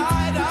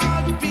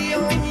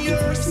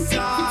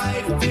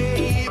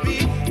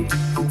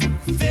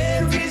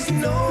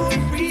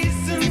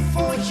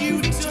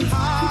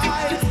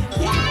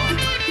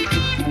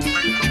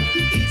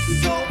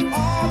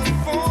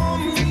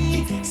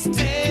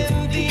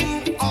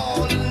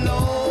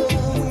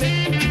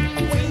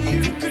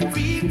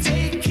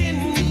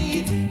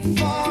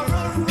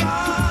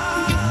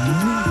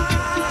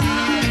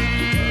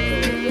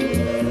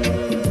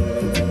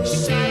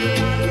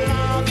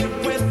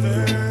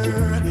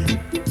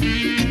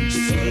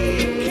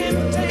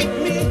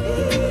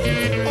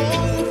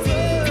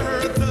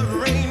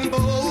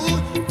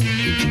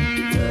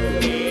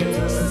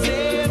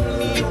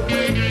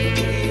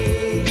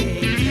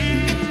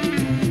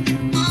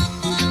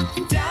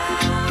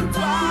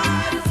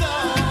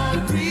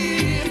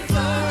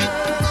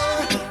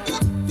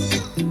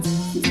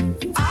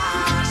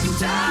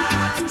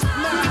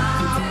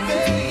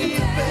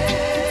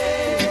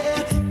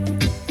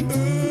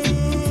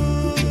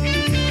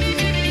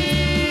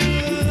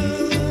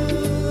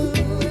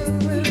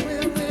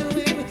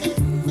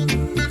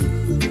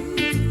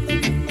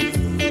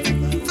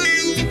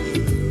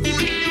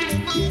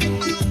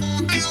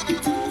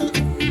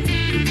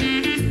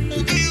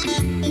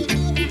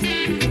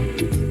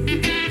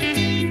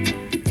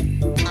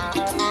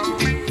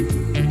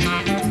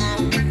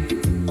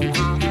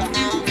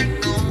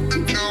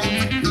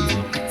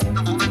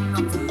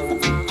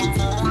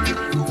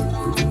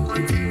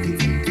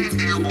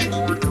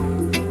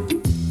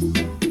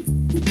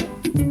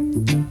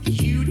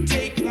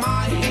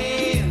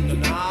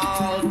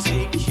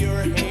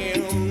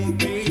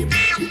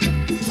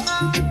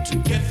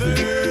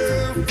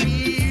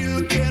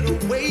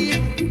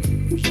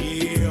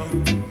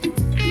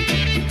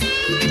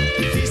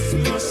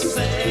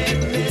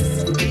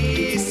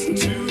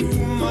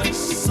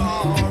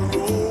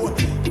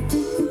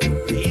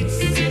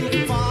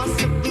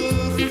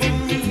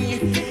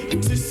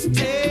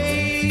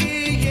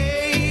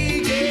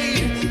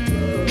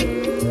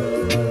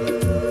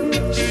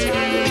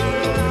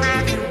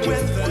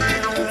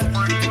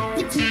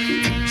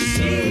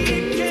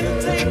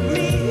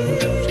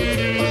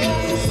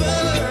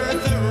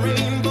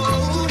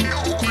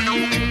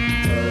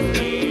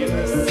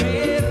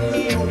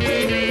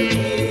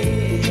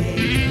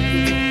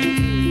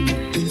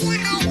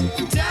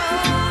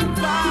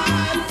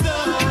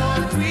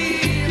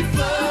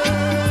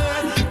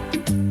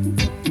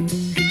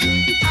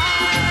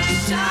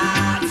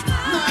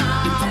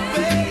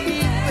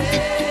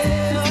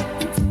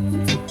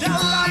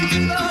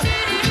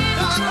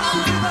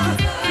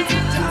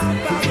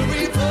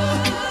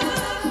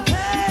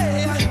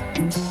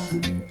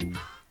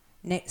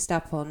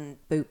Next up on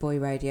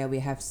Bootboy Radio, we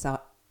have Cy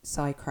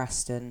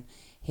Craston.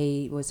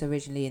 He was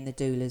originally in the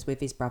Doulas with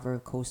his brother,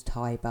 of course,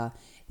 Tiber.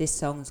 This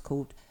song's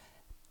called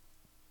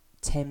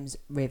Thames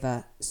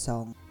River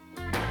Song.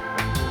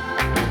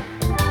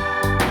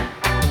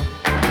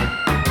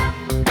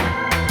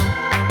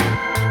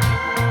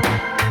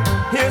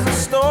 Here's a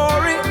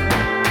story.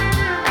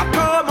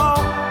 Come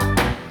on,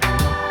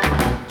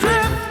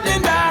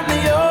 drifting down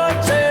the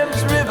old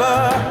Thames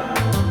River,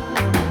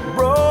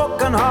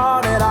 broken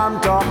hearted,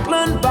 I'm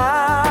Dockland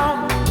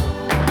bound.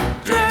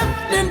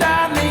 Drifting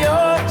down the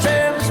old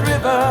Thames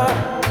River,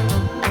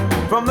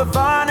 from the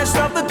finest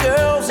of the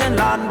girls in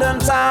London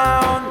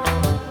town.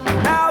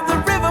 Now the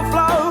river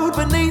flowed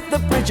beneath the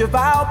bridge of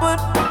Albert.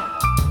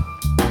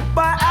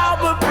 By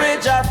Albert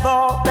Bridge I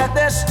thought that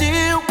there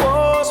still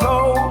was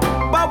hope.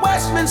 By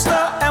Westminster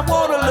and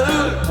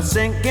Waterloo, a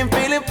sinking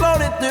feeling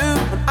floated through,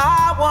 and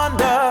I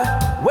wonder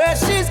where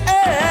she's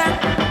at.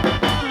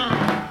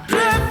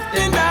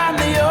 Drifting down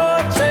the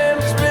old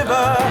Thames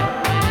River,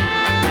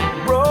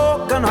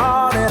 broken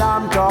hearted,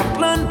 I'm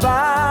Dockland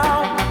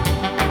bound.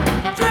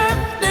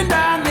 Drifting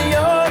down the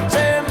old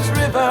Thames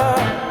River,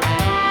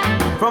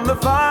 from the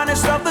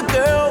finest of the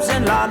girls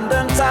in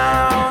London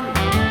town.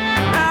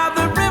 Now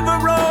the river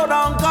rode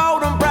on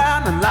golden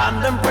brown, and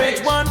London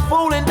Bridge went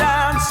fooling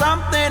down.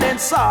 Something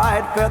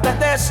inside felt that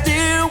there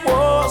still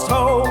was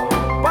hope.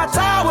 By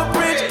Tower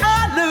Bridge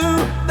I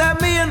knew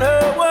that me and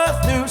her were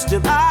through.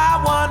 Still I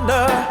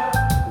wonder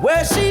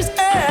where she's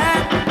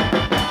at.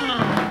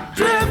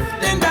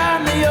 Drifting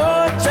down the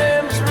old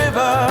Thames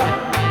River,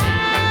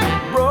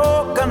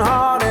 broken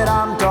hearted,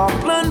 I'm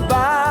Dockland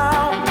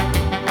bound.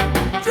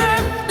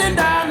 Drifting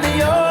down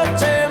the old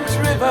Thames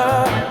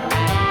River,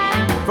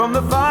 from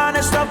the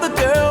finest of the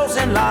girls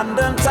in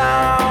London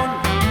town.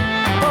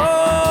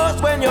 Oh,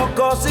 when your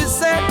course is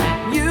set,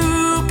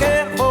 you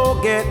can't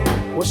forget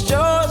what's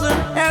chosen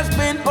has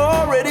been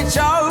already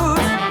chose.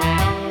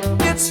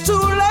 It's too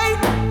late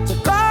to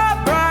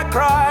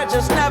cry,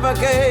 just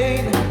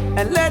navigate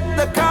and let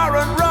the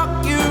current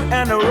rock you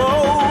and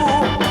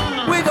roll.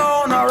 We're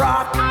gonna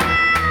rock.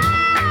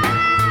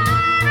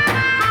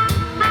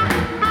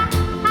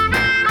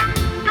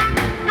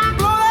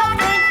 Blow that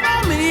thing for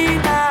me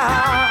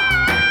now.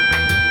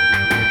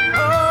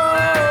 Oh,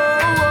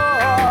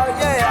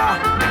 yeah.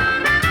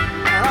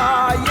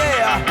 Oh,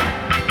 yeah.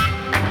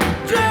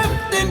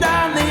 Drifting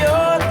down the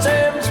old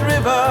Thames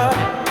River,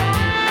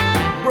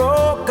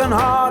 broken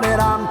hearted,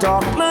 I'm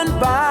Dockland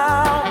bound.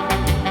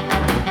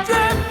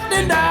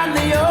 Drifting down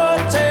the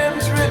old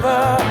Thames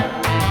River,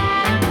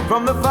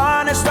 from the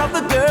finest of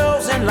the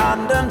girls in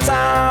London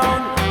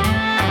town.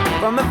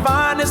 From the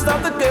finest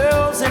of the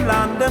girls in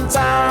London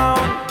town.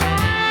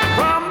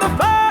 From the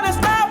finest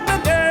of the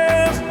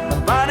girls,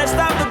 the finest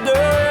of the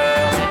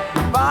girls,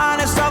 the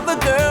finest of the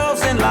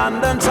girls in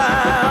London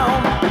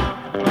town.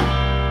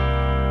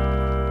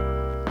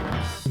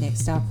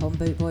 Next up on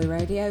Bootboy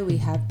Radio, we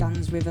have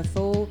Dunn's River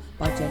Fall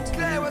by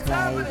Gentleman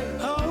Clay.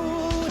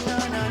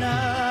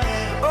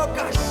 Oh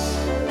gosh.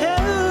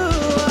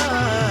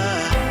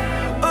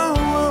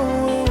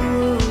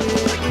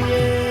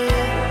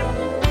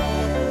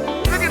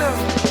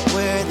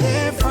 Where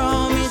they're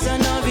from is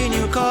an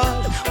avenue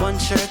called one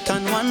shirt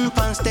and one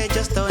pants, they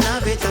just don't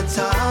have it at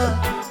all.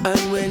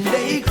 And when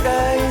they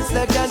cry, it's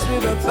like as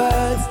river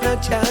parts, no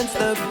chance,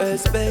 no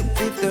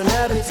perspective, don't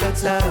have it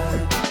at all.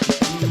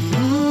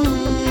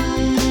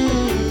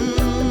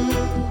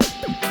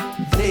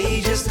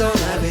 They just don't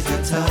have it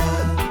at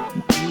all.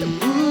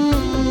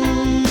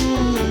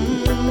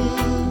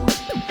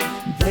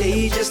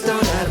 They just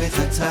don't have it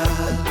at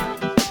all.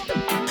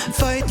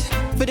 Fight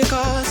for the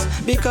cause,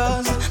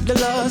 because the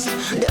laws,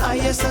 the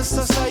highest of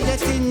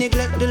society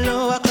neglect the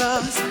lower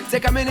class.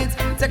 Take a minute,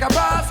 take a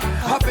pause.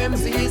 Half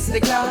MC is the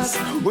class.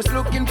 Who's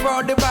looking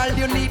for the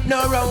value, need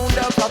no round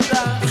of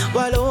applause.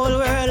 While the whole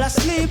world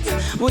asleep,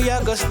 we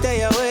are gonna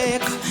stay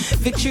awake.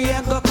 Victory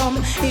are gonna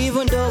come,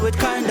 even though it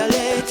kinda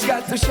late.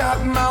 Got to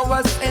sharpen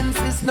our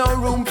senses, no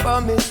room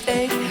for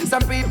mistake.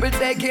 Some people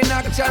taking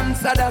action,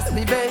 so that's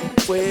the bait.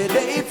 Where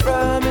they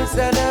from is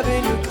an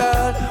avenue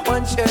called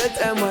one shirt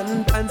and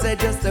one pants, they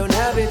just don't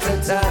have it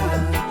at all.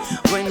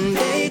 When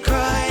they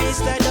cry,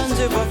 it's like Dunn's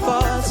River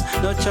Falls.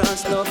 No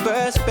chance, no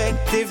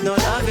perspective, no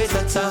love it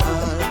at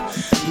all.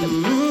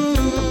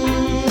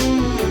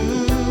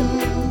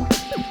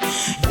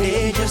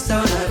 They just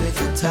don't have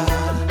it at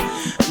all.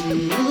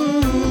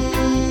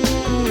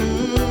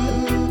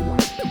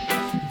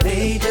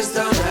 They just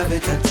don't have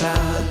it at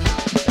all.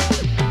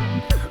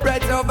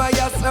 Right over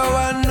your soul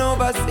and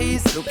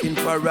overseas, looking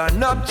for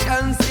an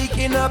option,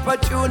 seeking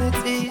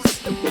opportunities.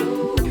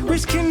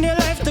 Risking their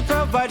life to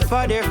provide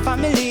for their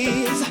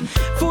families.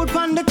 Food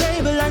on the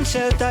table and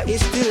shelter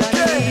is still a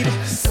need.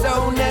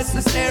 So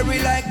necessary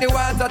like the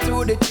water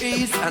to the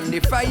trees. And the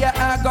fire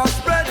I go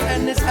spread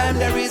anytime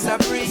there is a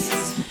breeze.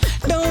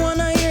 Don't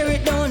wanna hear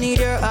it, don't need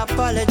your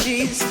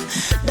apologies.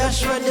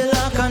 Dash for the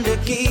lock and the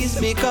keys,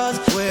 because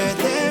where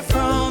they're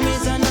from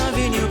is an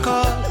avenue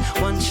called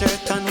one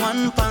shirt and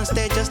one pants,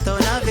 they just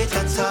don't have it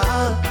at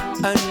all.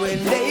 And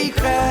when they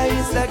cry,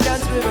 it's like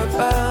that river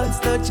falls.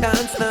 No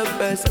chance, no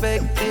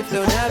perspective,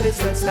 don't have it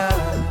at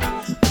all.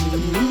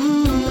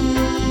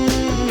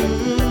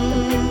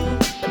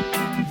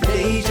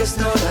 They just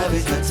don't have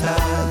it at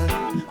all.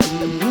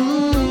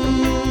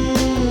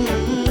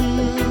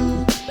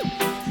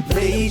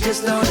 They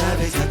just don't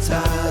have it at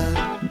all.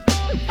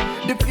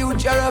 The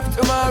future of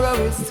tomorrow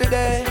is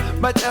today,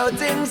 but how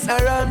things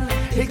are run,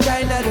 it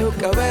kinda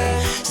look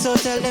away. So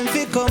tell them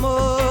fi come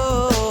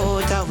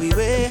out how we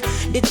way.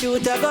 The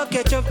truth a go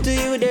catch up to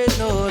you, there's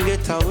no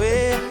get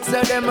away.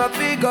 So them a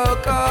fi go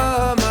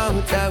come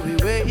out how we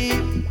way.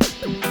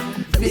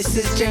 This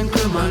is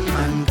Gentleman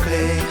and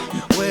Clay.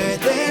 Where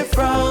they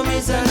from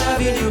is an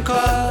avenue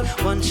call.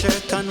 One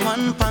shirt and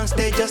one pants,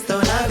 they just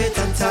don't have it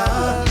at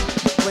all.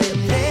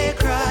 When they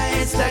cry,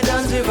 it's like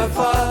Dunn's River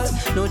Falls.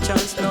 No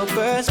chance, no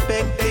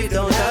perspective,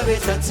 don't have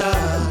it at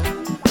all.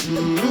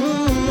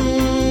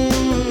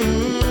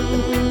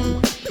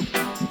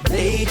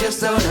 They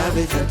just don't have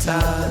it at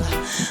all.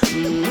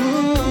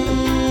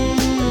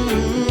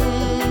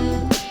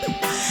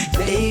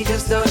 They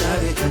just don't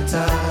have it at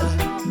all.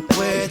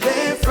 Where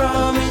they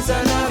from is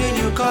an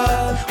avenue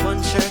call.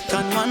 One shirt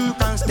and one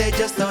pants, they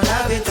just don't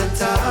have it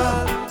at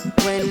all.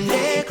 When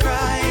they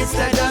cry, it's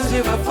like Dunn's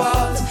River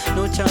Falls.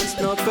 No chance,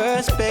 no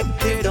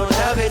perspective, don't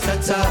have it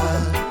at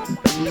all.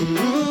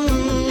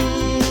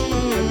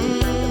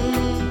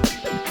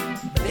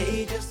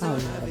 Oh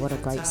yeah, what a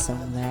great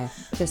song there.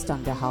 Just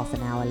under half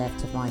an hour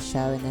left of my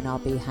show, and then I'll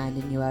be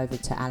handing you over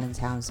to Alan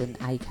Townsend,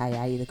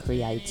 aka The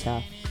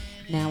Creator.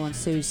 Now on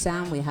Sue's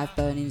Sound we have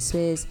Burning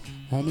Spears,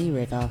 Any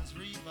River.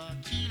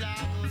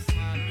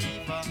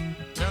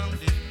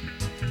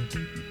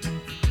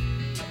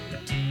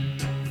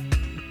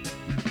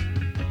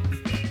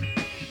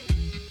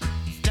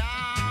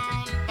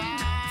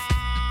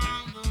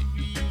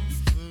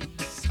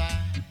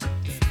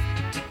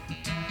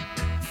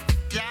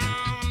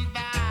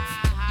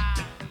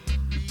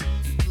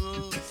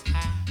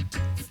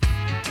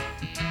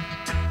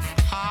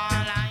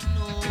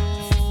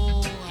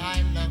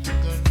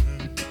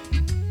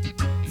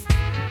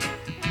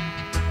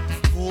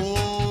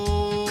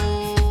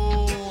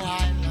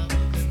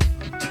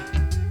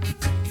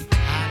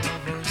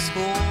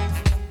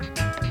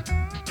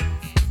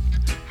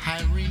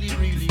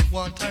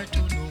 Want her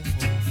to know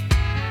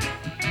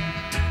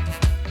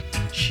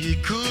she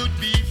could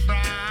be from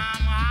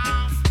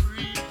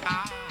Africa,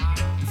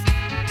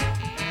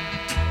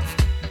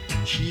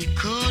 she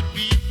could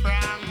be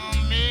from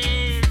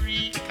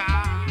America,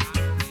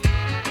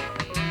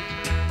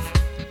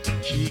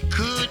 she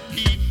could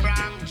be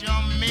from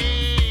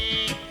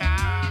Jamaica.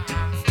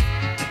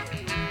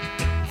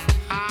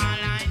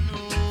 All I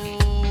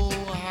know,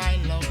 I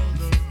love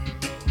her.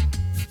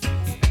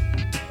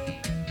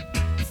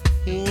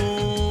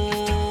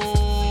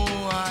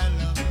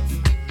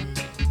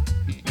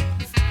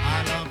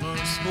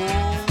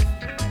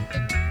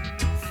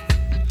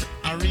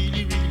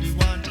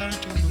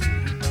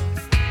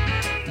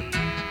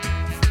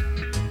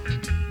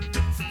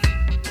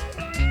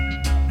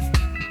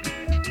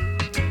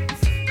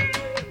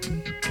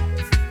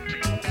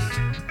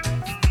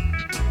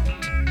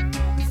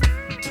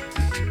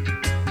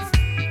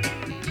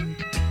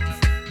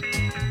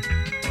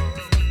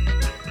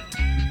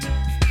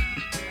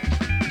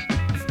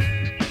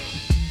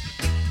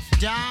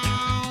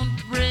 Don't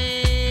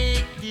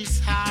break this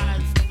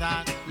heart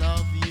that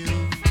love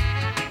you.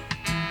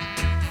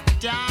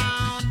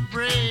 Don't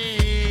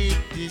break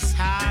this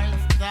heart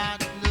that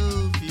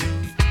love you.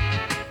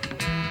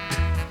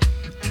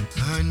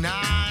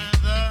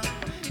 Another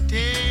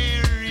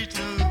tear it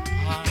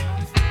apart.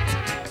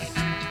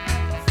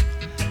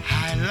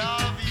 I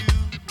love you,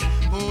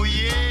 oh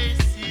yes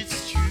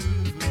it's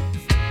true.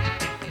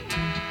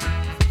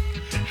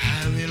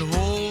 I will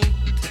hold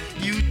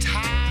you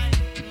tight.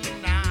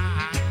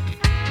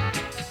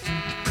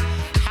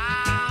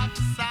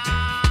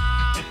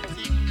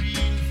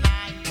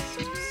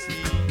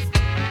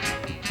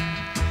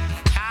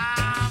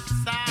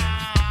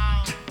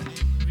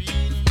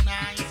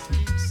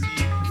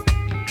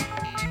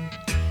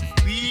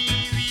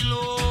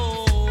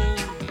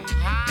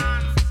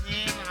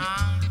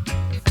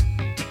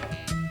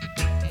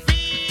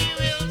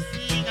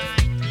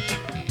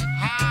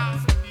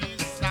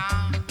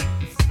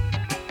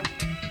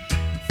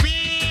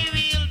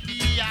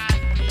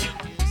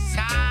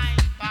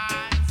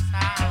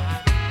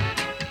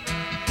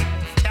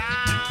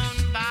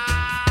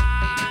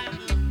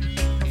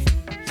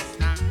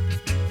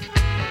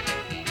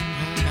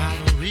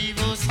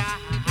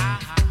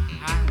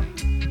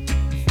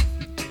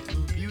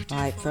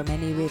 From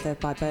Any River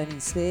by Burning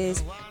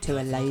Spears to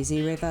A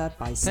Lazy River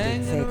by Stick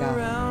Hanging Figure.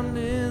 Around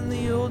in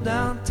the old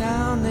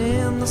downtown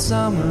in the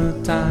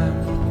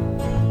summertime.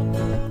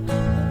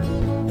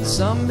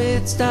 Some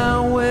bits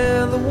down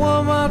where the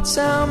warm-up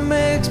sound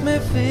makes me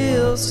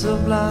feel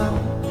sublime.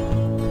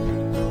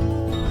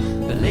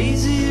 The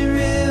lazy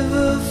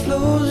river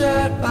flows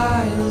right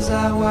by as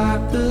I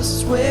wipe the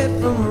sweat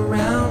from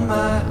around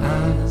my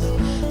eyes.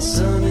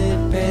 Sun,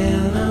 it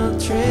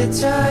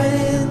penetrates right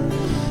in,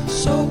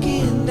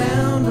 soaking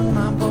down to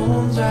my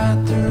bones,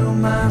 right through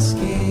my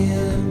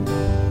skin.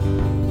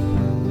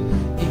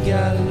 You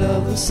gotta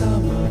love the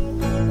summer.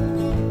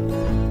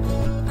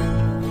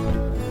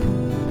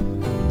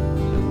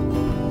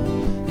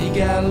 You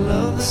gotta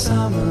love the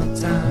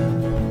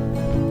summertime.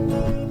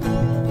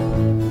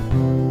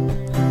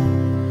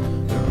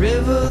 The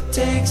river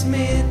takes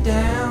me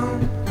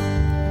down,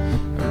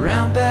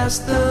 around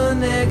past the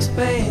next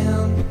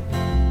bend,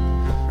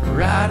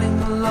 riding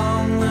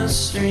along the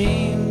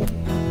stream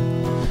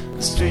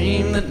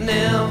that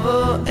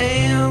never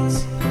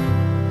ends.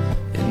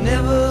 It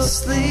never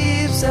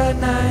sleeps at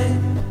night,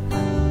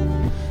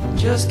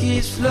 just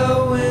keeps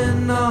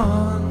flowing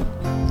on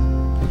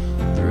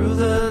through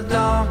the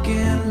dark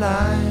and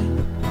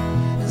light,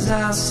 as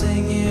I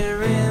sing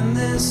here in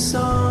this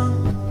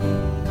song,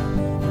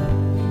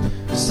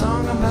 a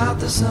song about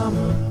the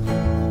summer.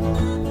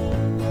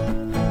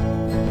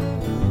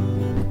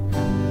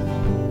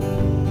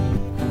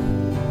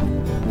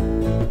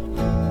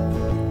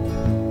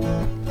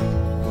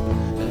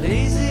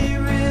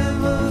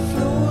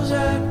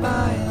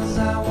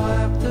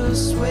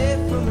 Sweat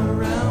from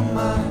around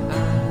my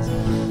eyes.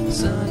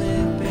 Sun,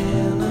 it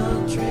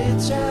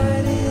penetrates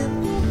right in,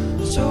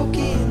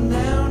 choking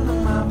down to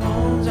my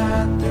bones,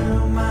 right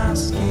through my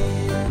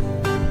skin.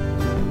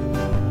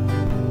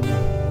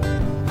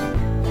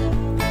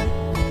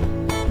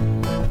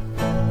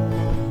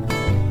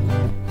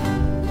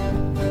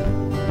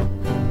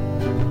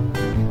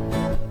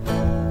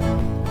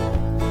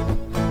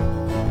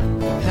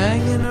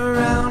 Hanging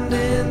around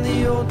in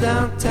the old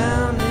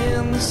downtown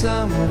in the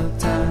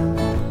summertime.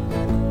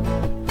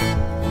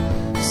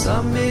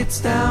 Sun beats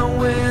down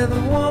where the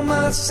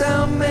warm-out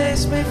sound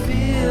makes me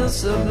feel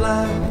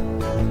sublime.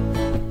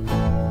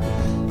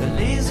 The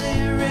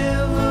lazy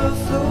river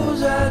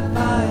flows right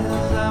by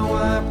as I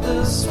wipe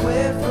the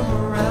sweat from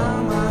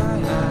around my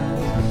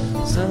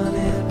eyes. Sun,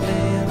 it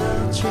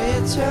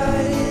penetrates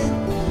right in,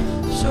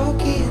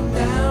 soaking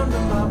down to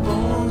my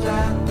bones,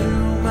 right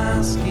through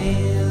my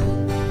skin.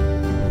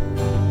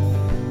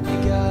 You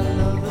gotta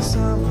love the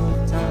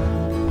summertime.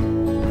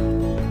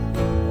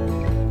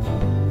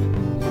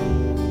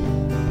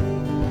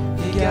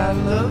 I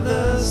love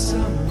the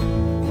summer.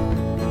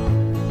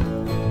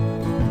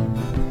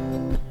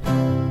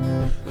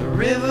 The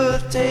river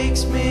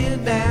takes me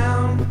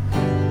down,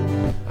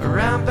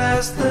 around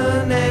past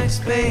the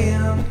next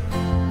bend,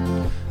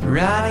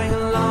 riding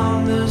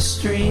along the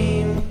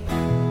stream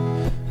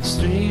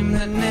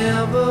that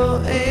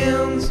never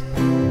ends,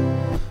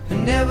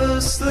 and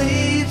never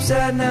sleeps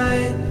at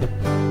night,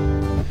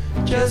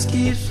 just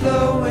keeps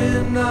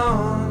flowing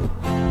on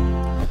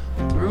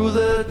through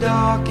the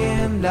dark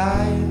and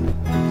light,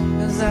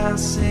 as I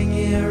sing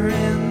here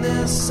in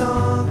this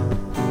song,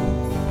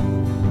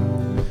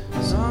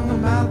 a song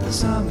about the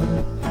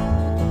summer.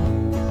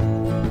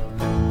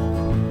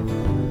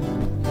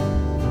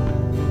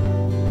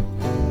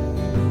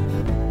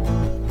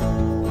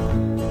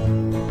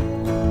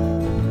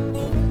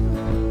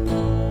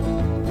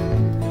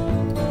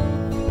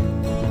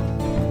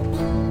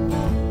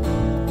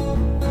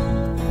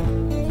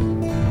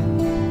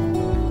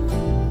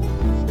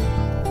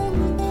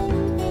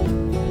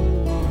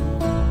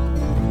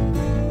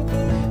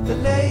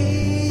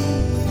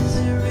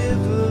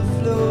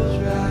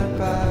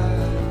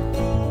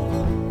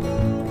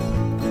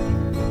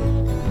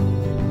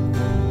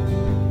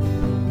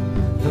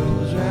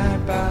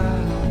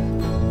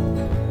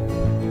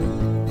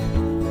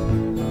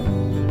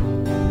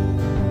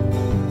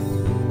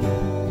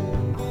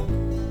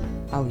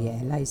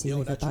 Lazy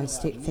River by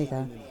Stick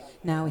Figure.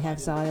 Now we have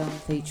Zion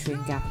featuring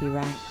Gappy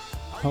Rank,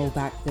 Hold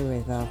Back the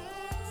River.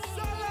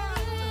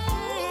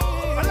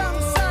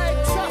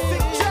 Alongside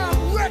Traffic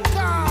Jam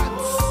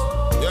Records.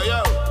 Yo,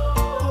 yo.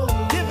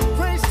 Giving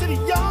praise to the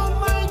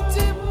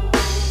Almighty.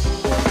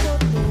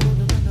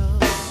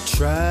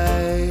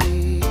 Try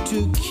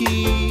to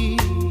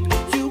keep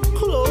you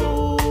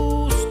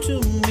close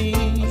to me,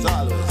 As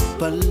always.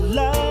 but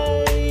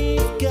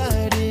life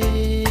got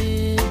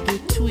in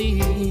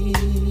between.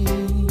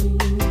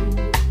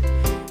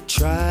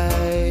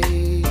 Try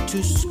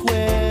to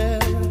square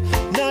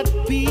not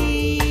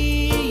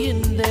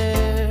being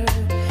there,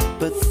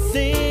 but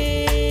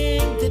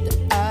think that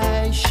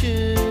I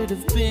should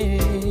have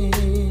been.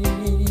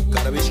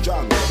 Gotta be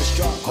strong, gotta be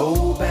strong.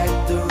 Hold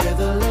back the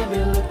river, let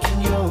me look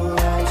in your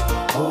eyes.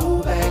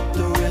 Hold back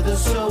the river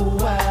so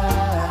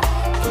wide.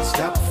 Can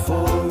stop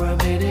for a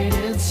minute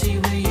and see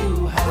where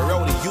you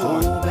hide.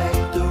 Hold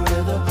back the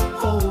river,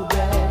 hold back.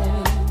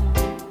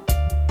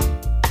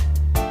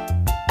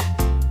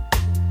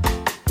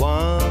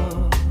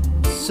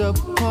 Once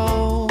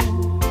upon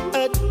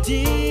a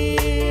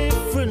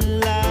different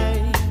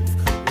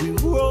life, we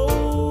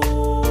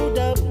rode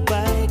our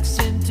bikes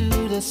into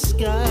the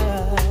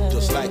sky.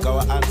 Just like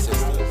our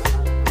ancestors.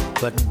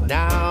 But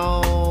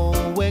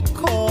now we're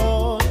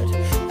caught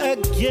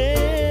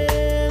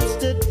against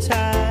the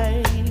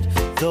tide.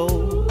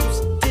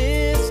 Those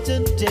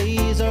distant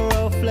days are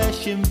all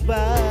flashing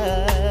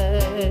by.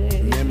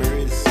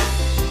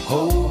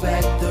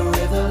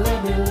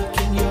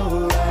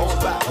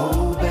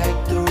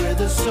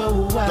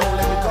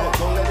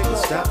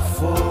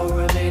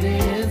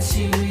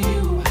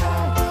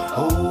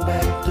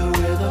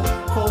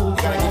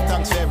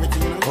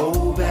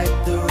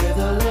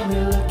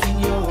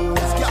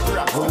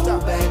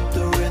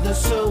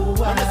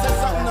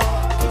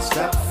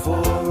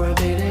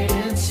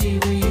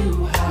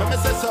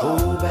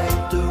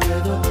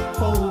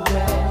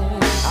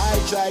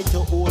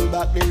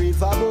 shock the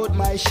river, but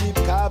my ship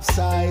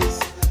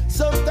capsized.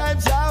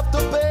 Sometimes you have to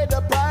pay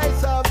the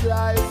price of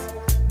life.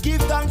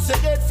 Give thanks you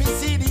get to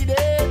see the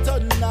day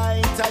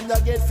tonight, and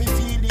you get to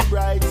feel the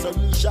bright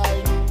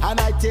sunshine. And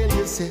I tell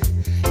you, say,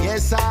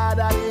 yes, I had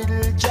a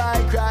little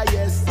dry cry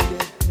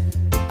yesterday.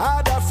 I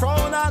had a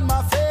frown on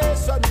my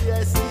face from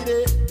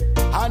yesterday.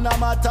 And no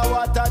matter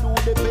what I do,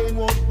 the pain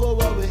won't go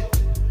away.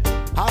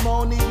 I'm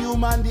only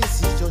human,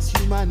 this is just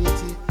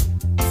humanity.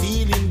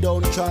 Feeling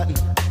downtrodden,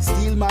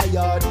 still my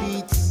heart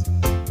beats.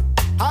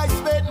 I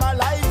spent my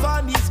life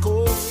on these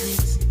cold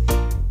streets.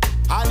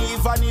 And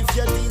even if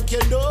you think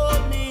you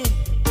know me,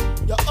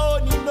 you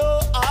only know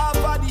half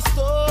of the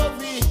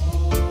story.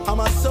 I'm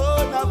a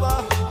son of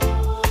a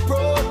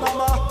proud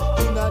mama,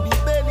 in the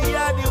belly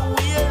of the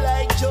wheel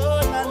like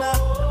Jonah.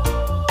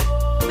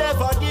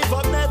 Never give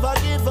up, never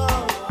give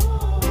up.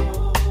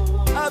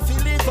 I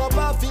feel live up,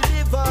 I feel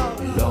live up.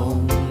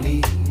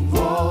 Lonely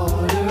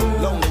water,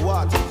 lonely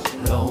water,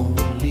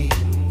 lonely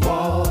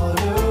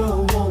water.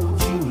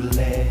 Won't you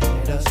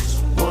let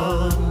us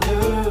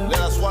wander? Let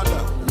us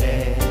wander.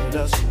 Let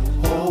us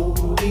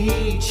hold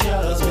each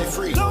other. Let's be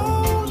free.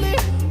 Lonely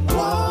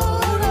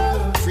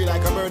water, free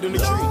like a bird in the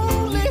tree.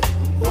 Lonely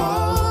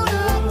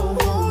water,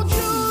 won't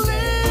you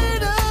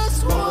let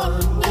us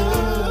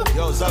wander?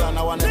 Yo, Zala,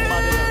 I want to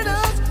let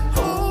us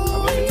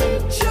hold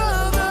each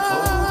other.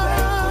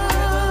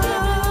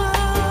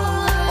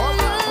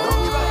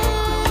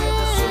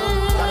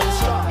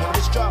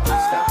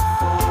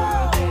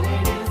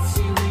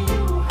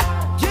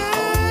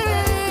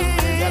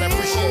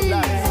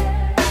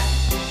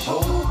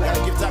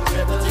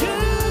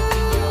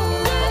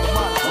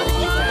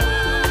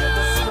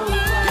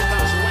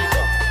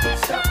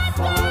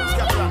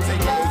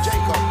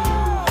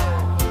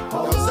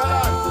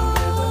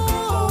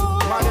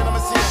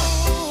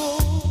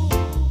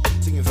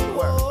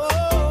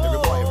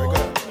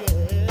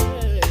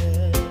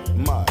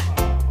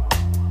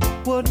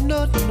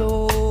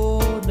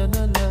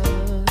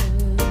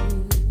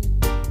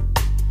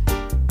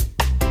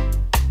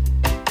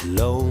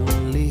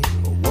 Lonely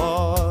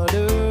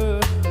water,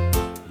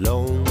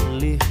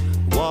 lonely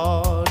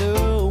water,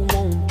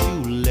 won't you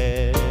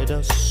let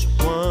us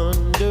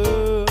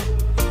wander?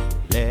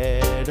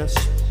 Let us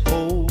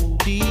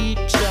hold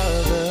each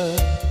other.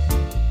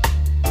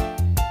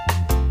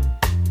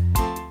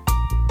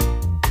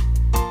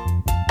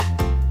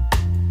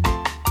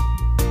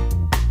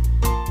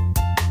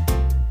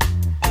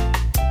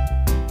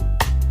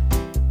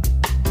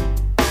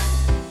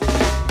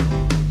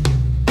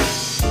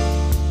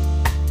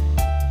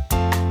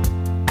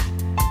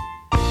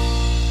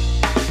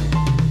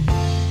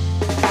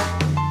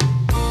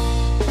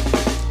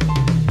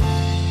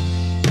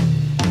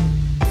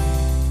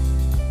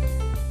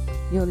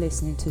 You're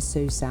listening to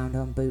Sue Sound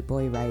on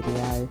Bootboy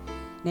Radio.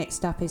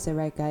 Next up is a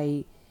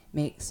reggae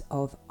mix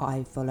of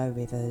I Follow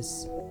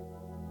Rivers.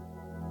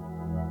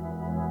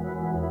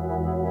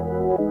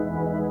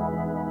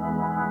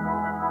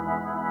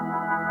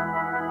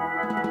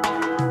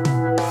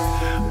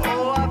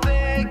 Oh, I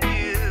beg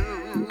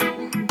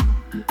you,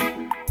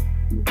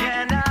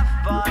 can I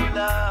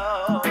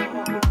follow?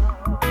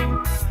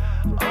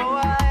 Oh,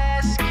 I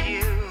ask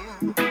you,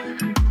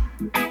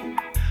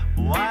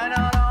 why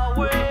not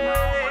always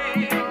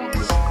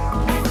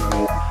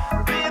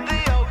be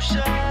the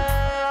ocean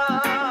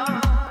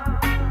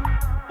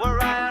where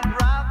I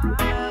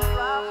unravel?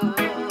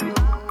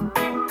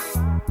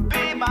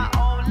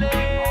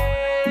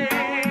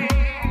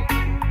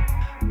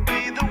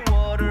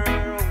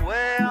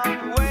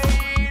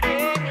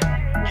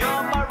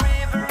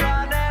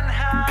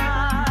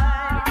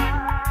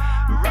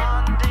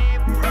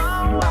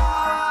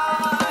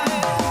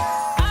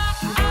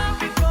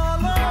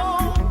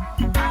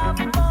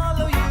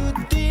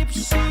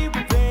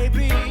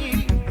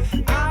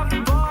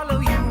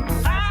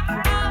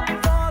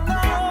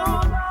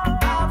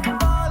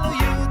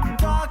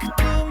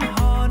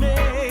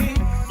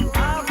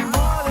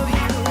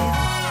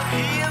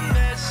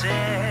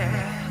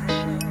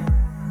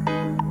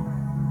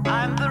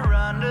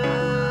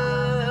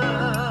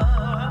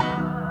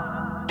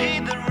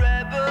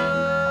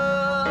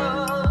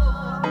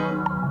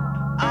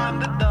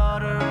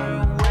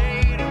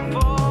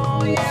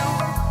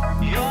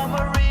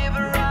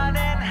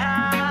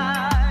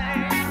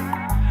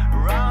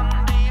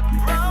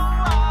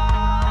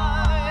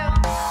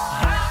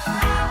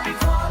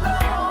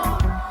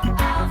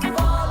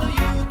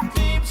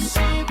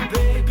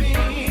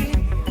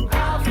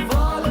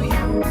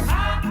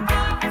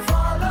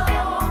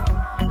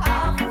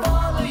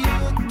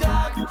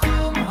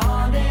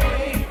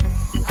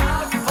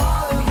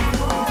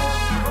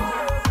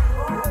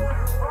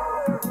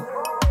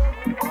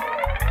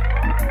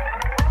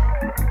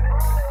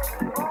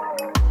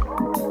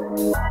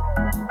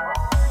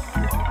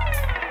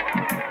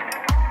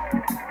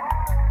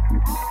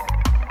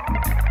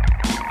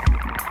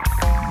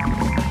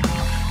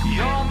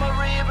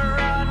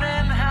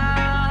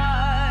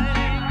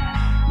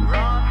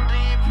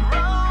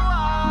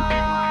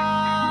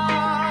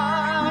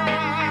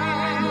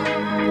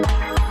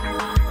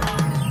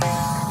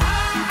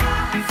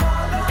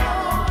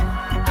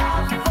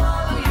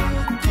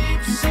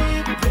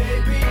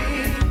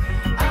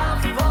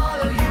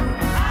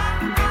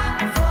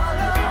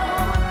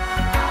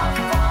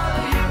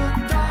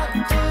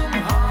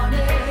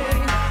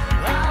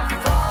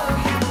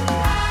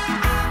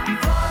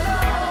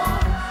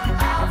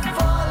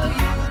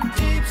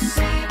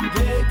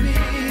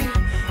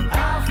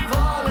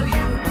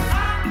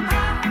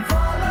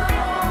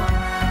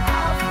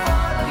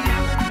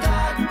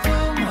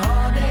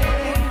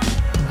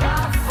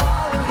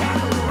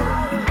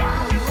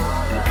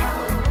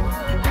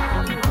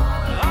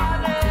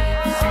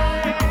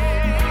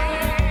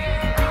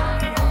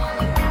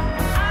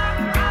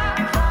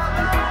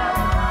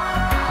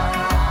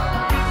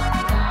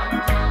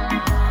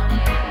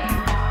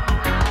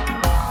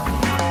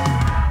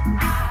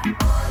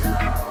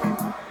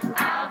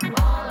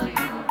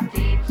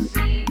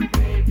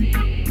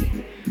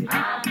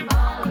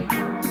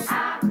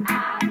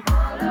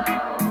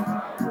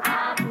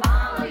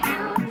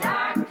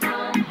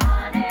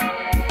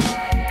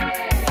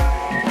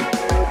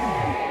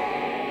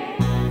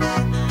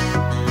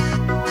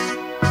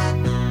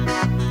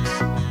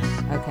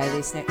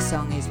 This next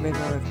song is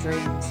River of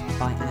Dreams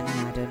by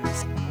Annie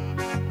Adams.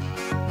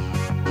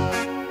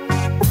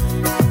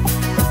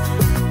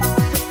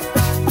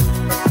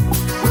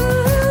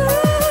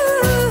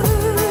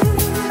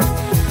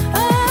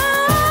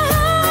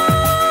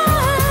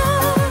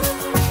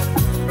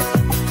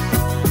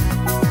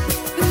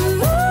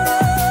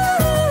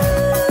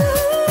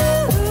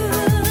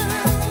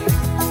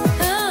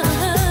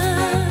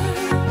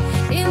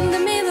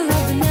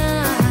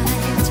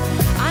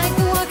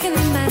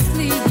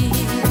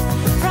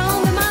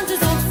 From the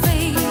mountains of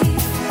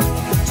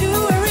faith to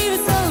a river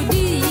so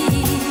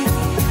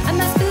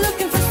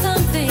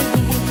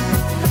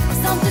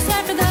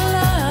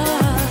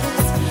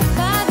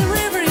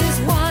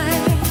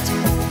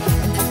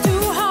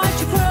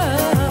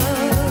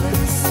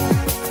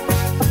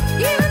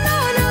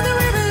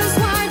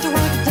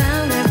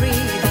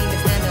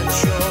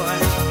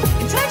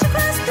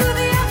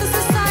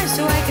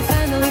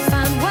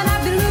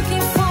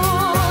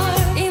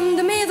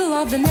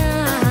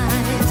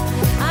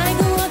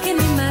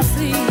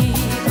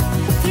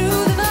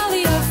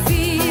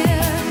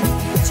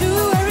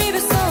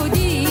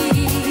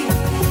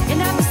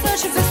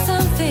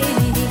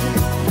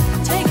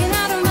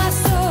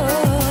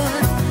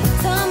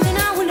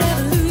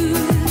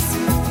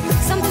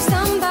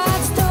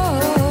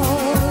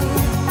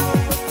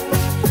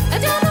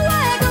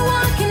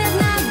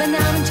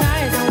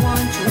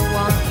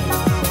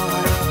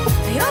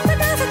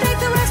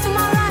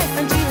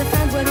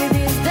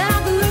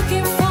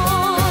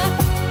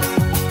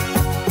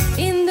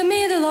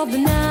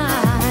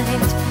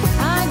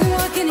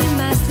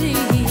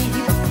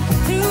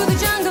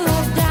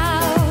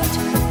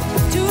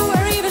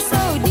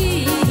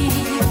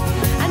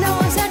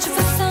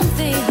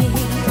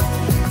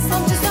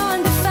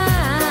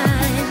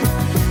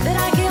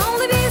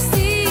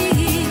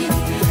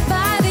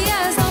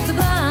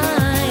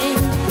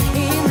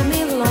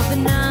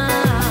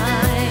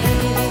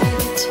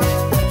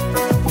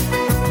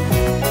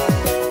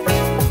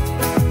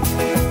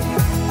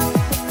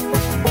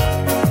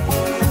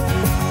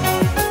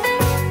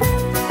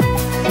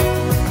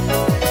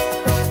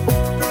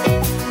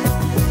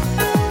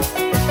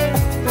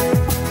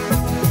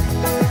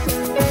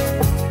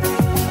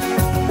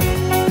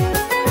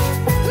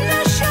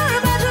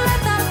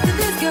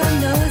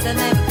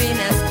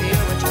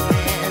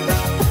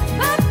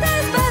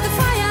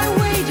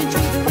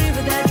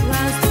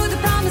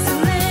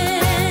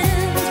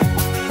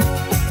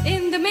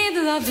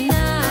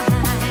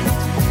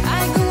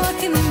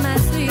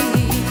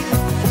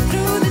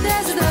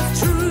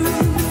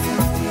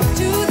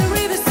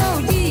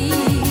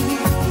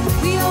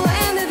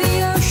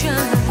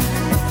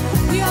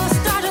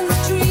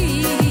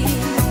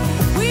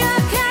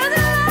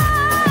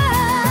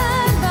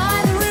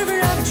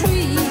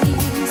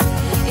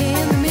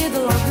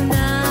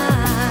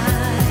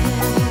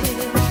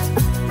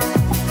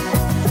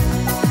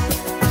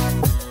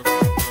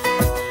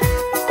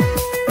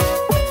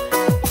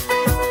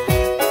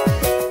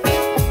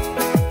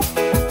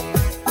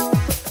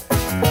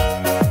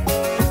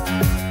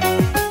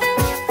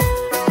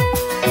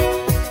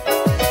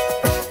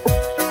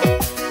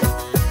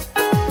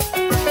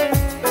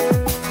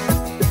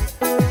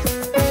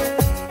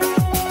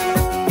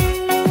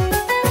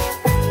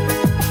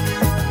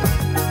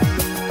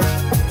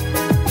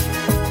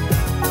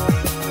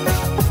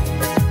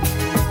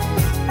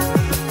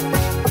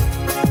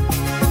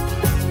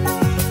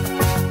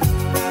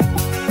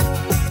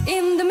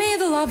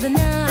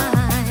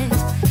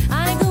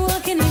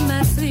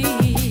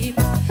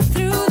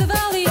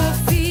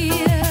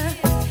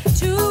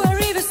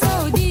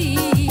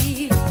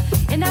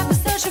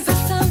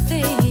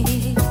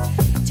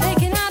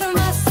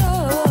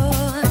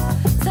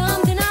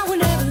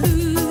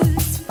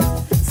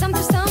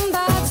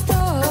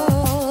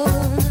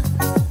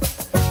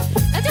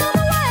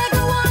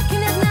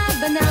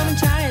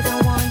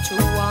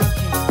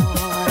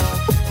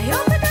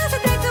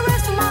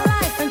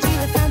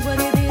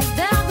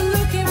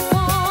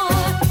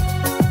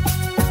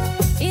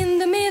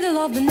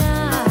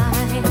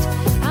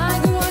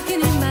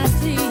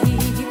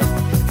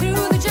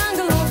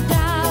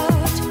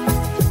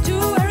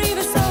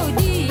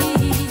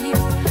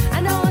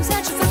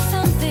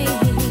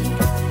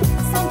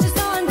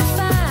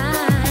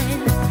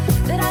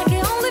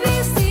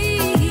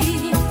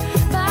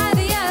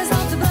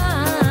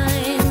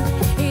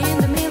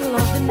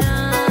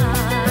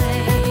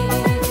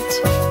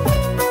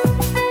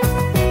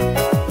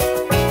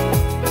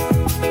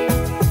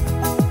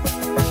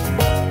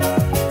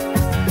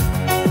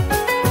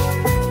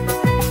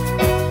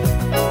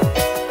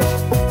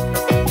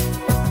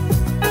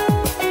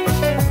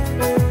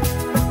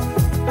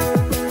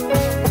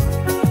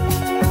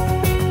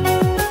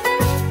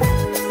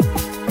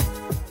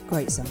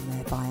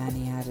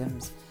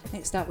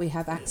Next up we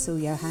have Axel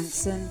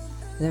Johansson,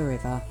 The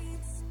River.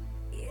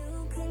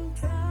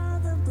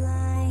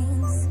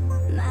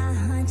 My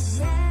heart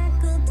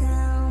shackled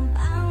down,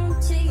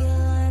 bound to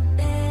your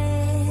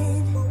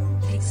bed.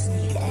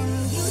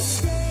 Can you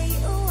stay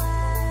a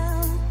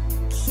while?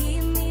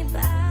 Keep me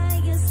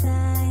by your side.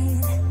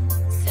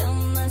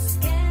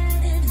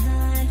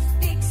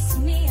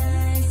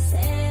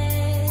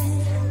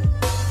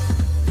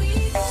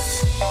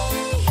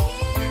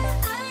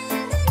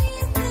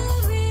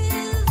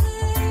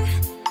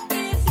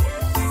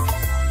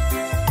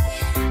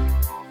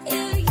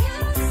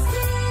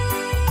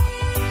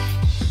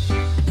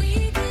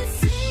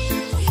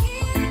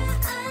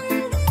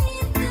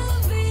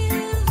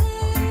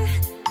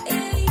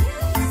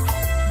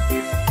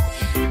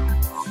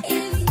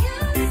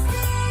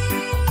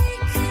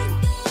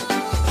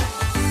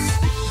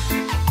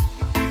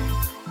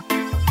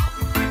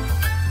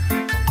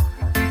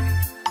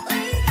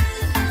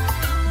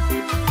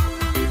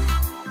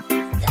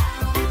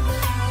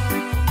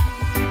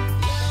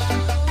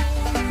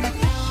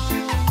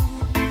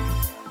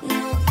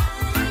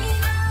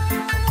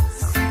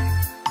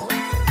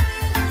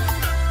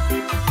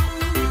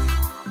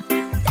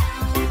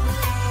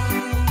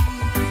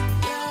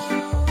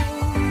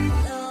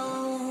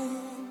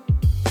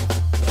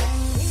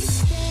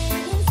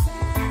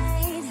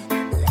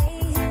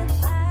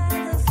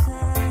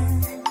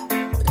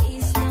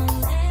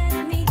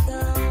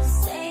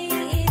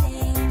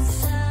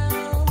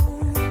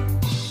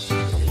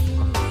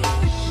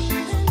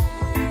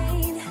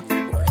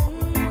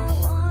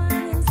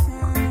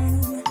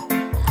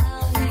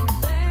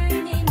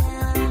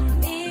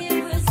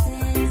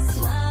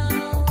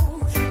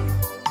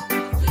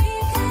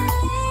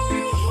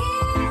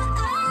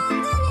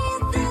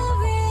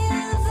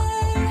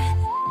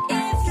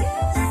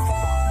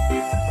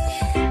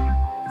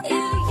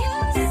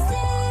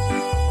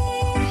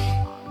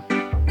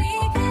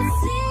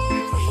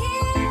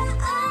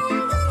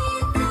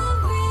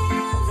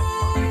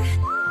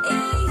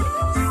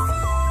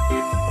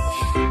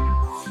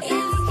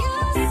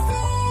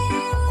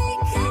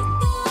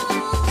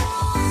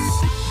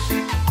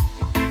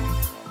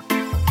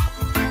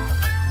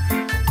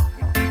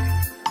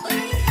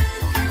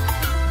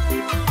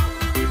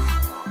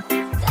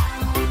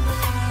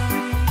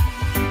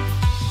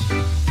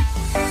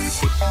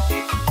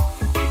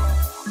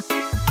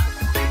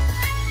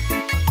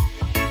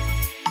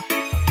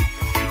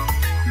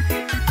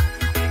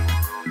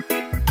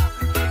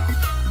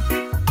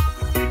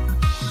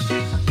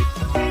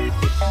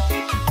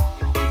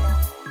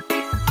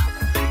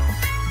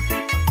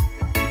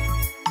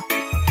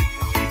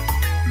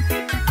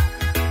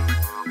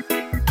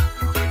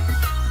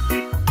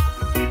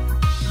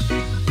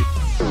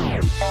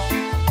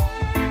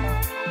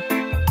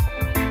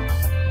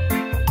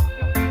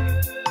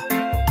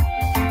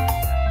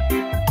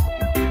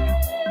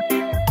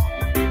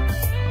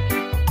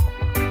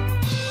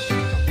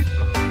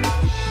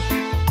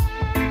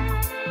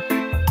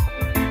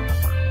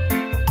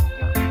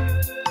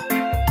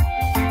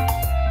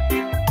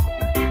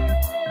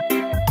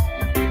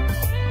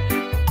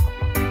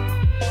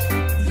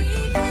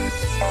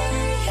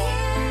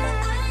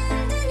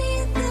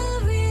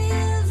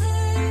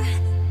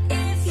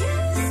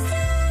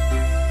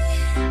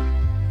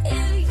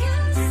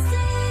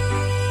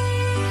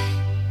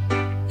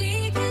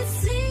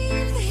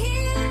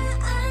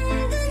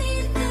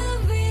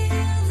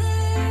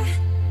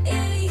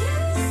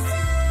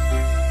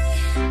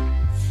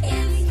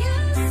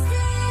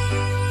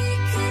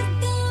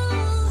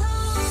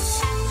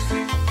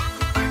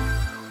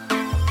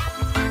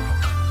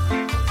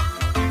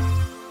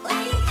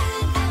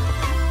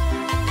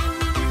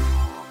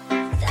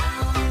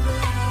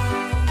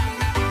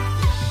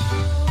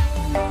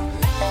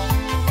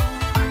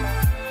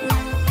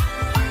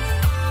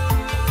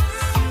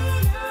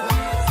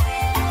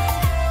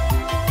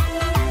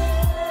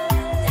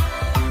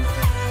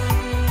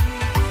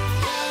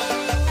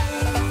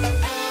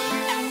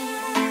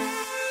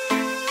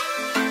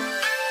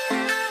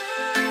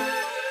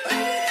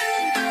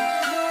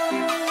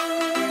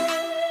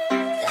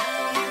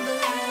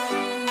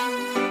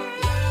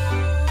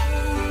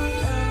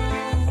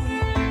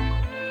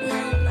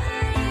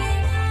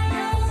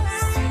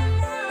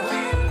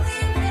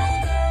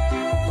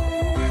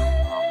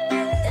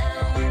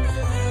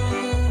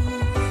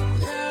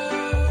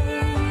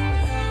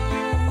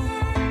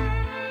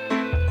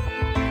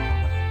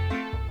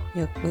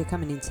 We're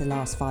coming into the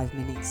last 5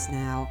 minutes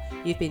now.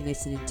 You've been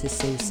listening to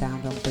Sue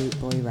Sound on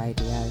Bootboy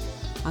Radio.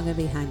 I'm going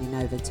to be handing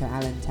over to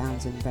Alan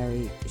Townsend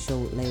very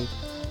shortly.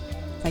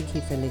 Thank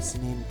you for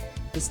listening.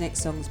 This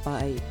next song's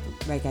by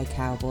Reggae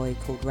Cowboy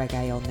called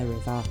Reggae on the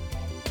River.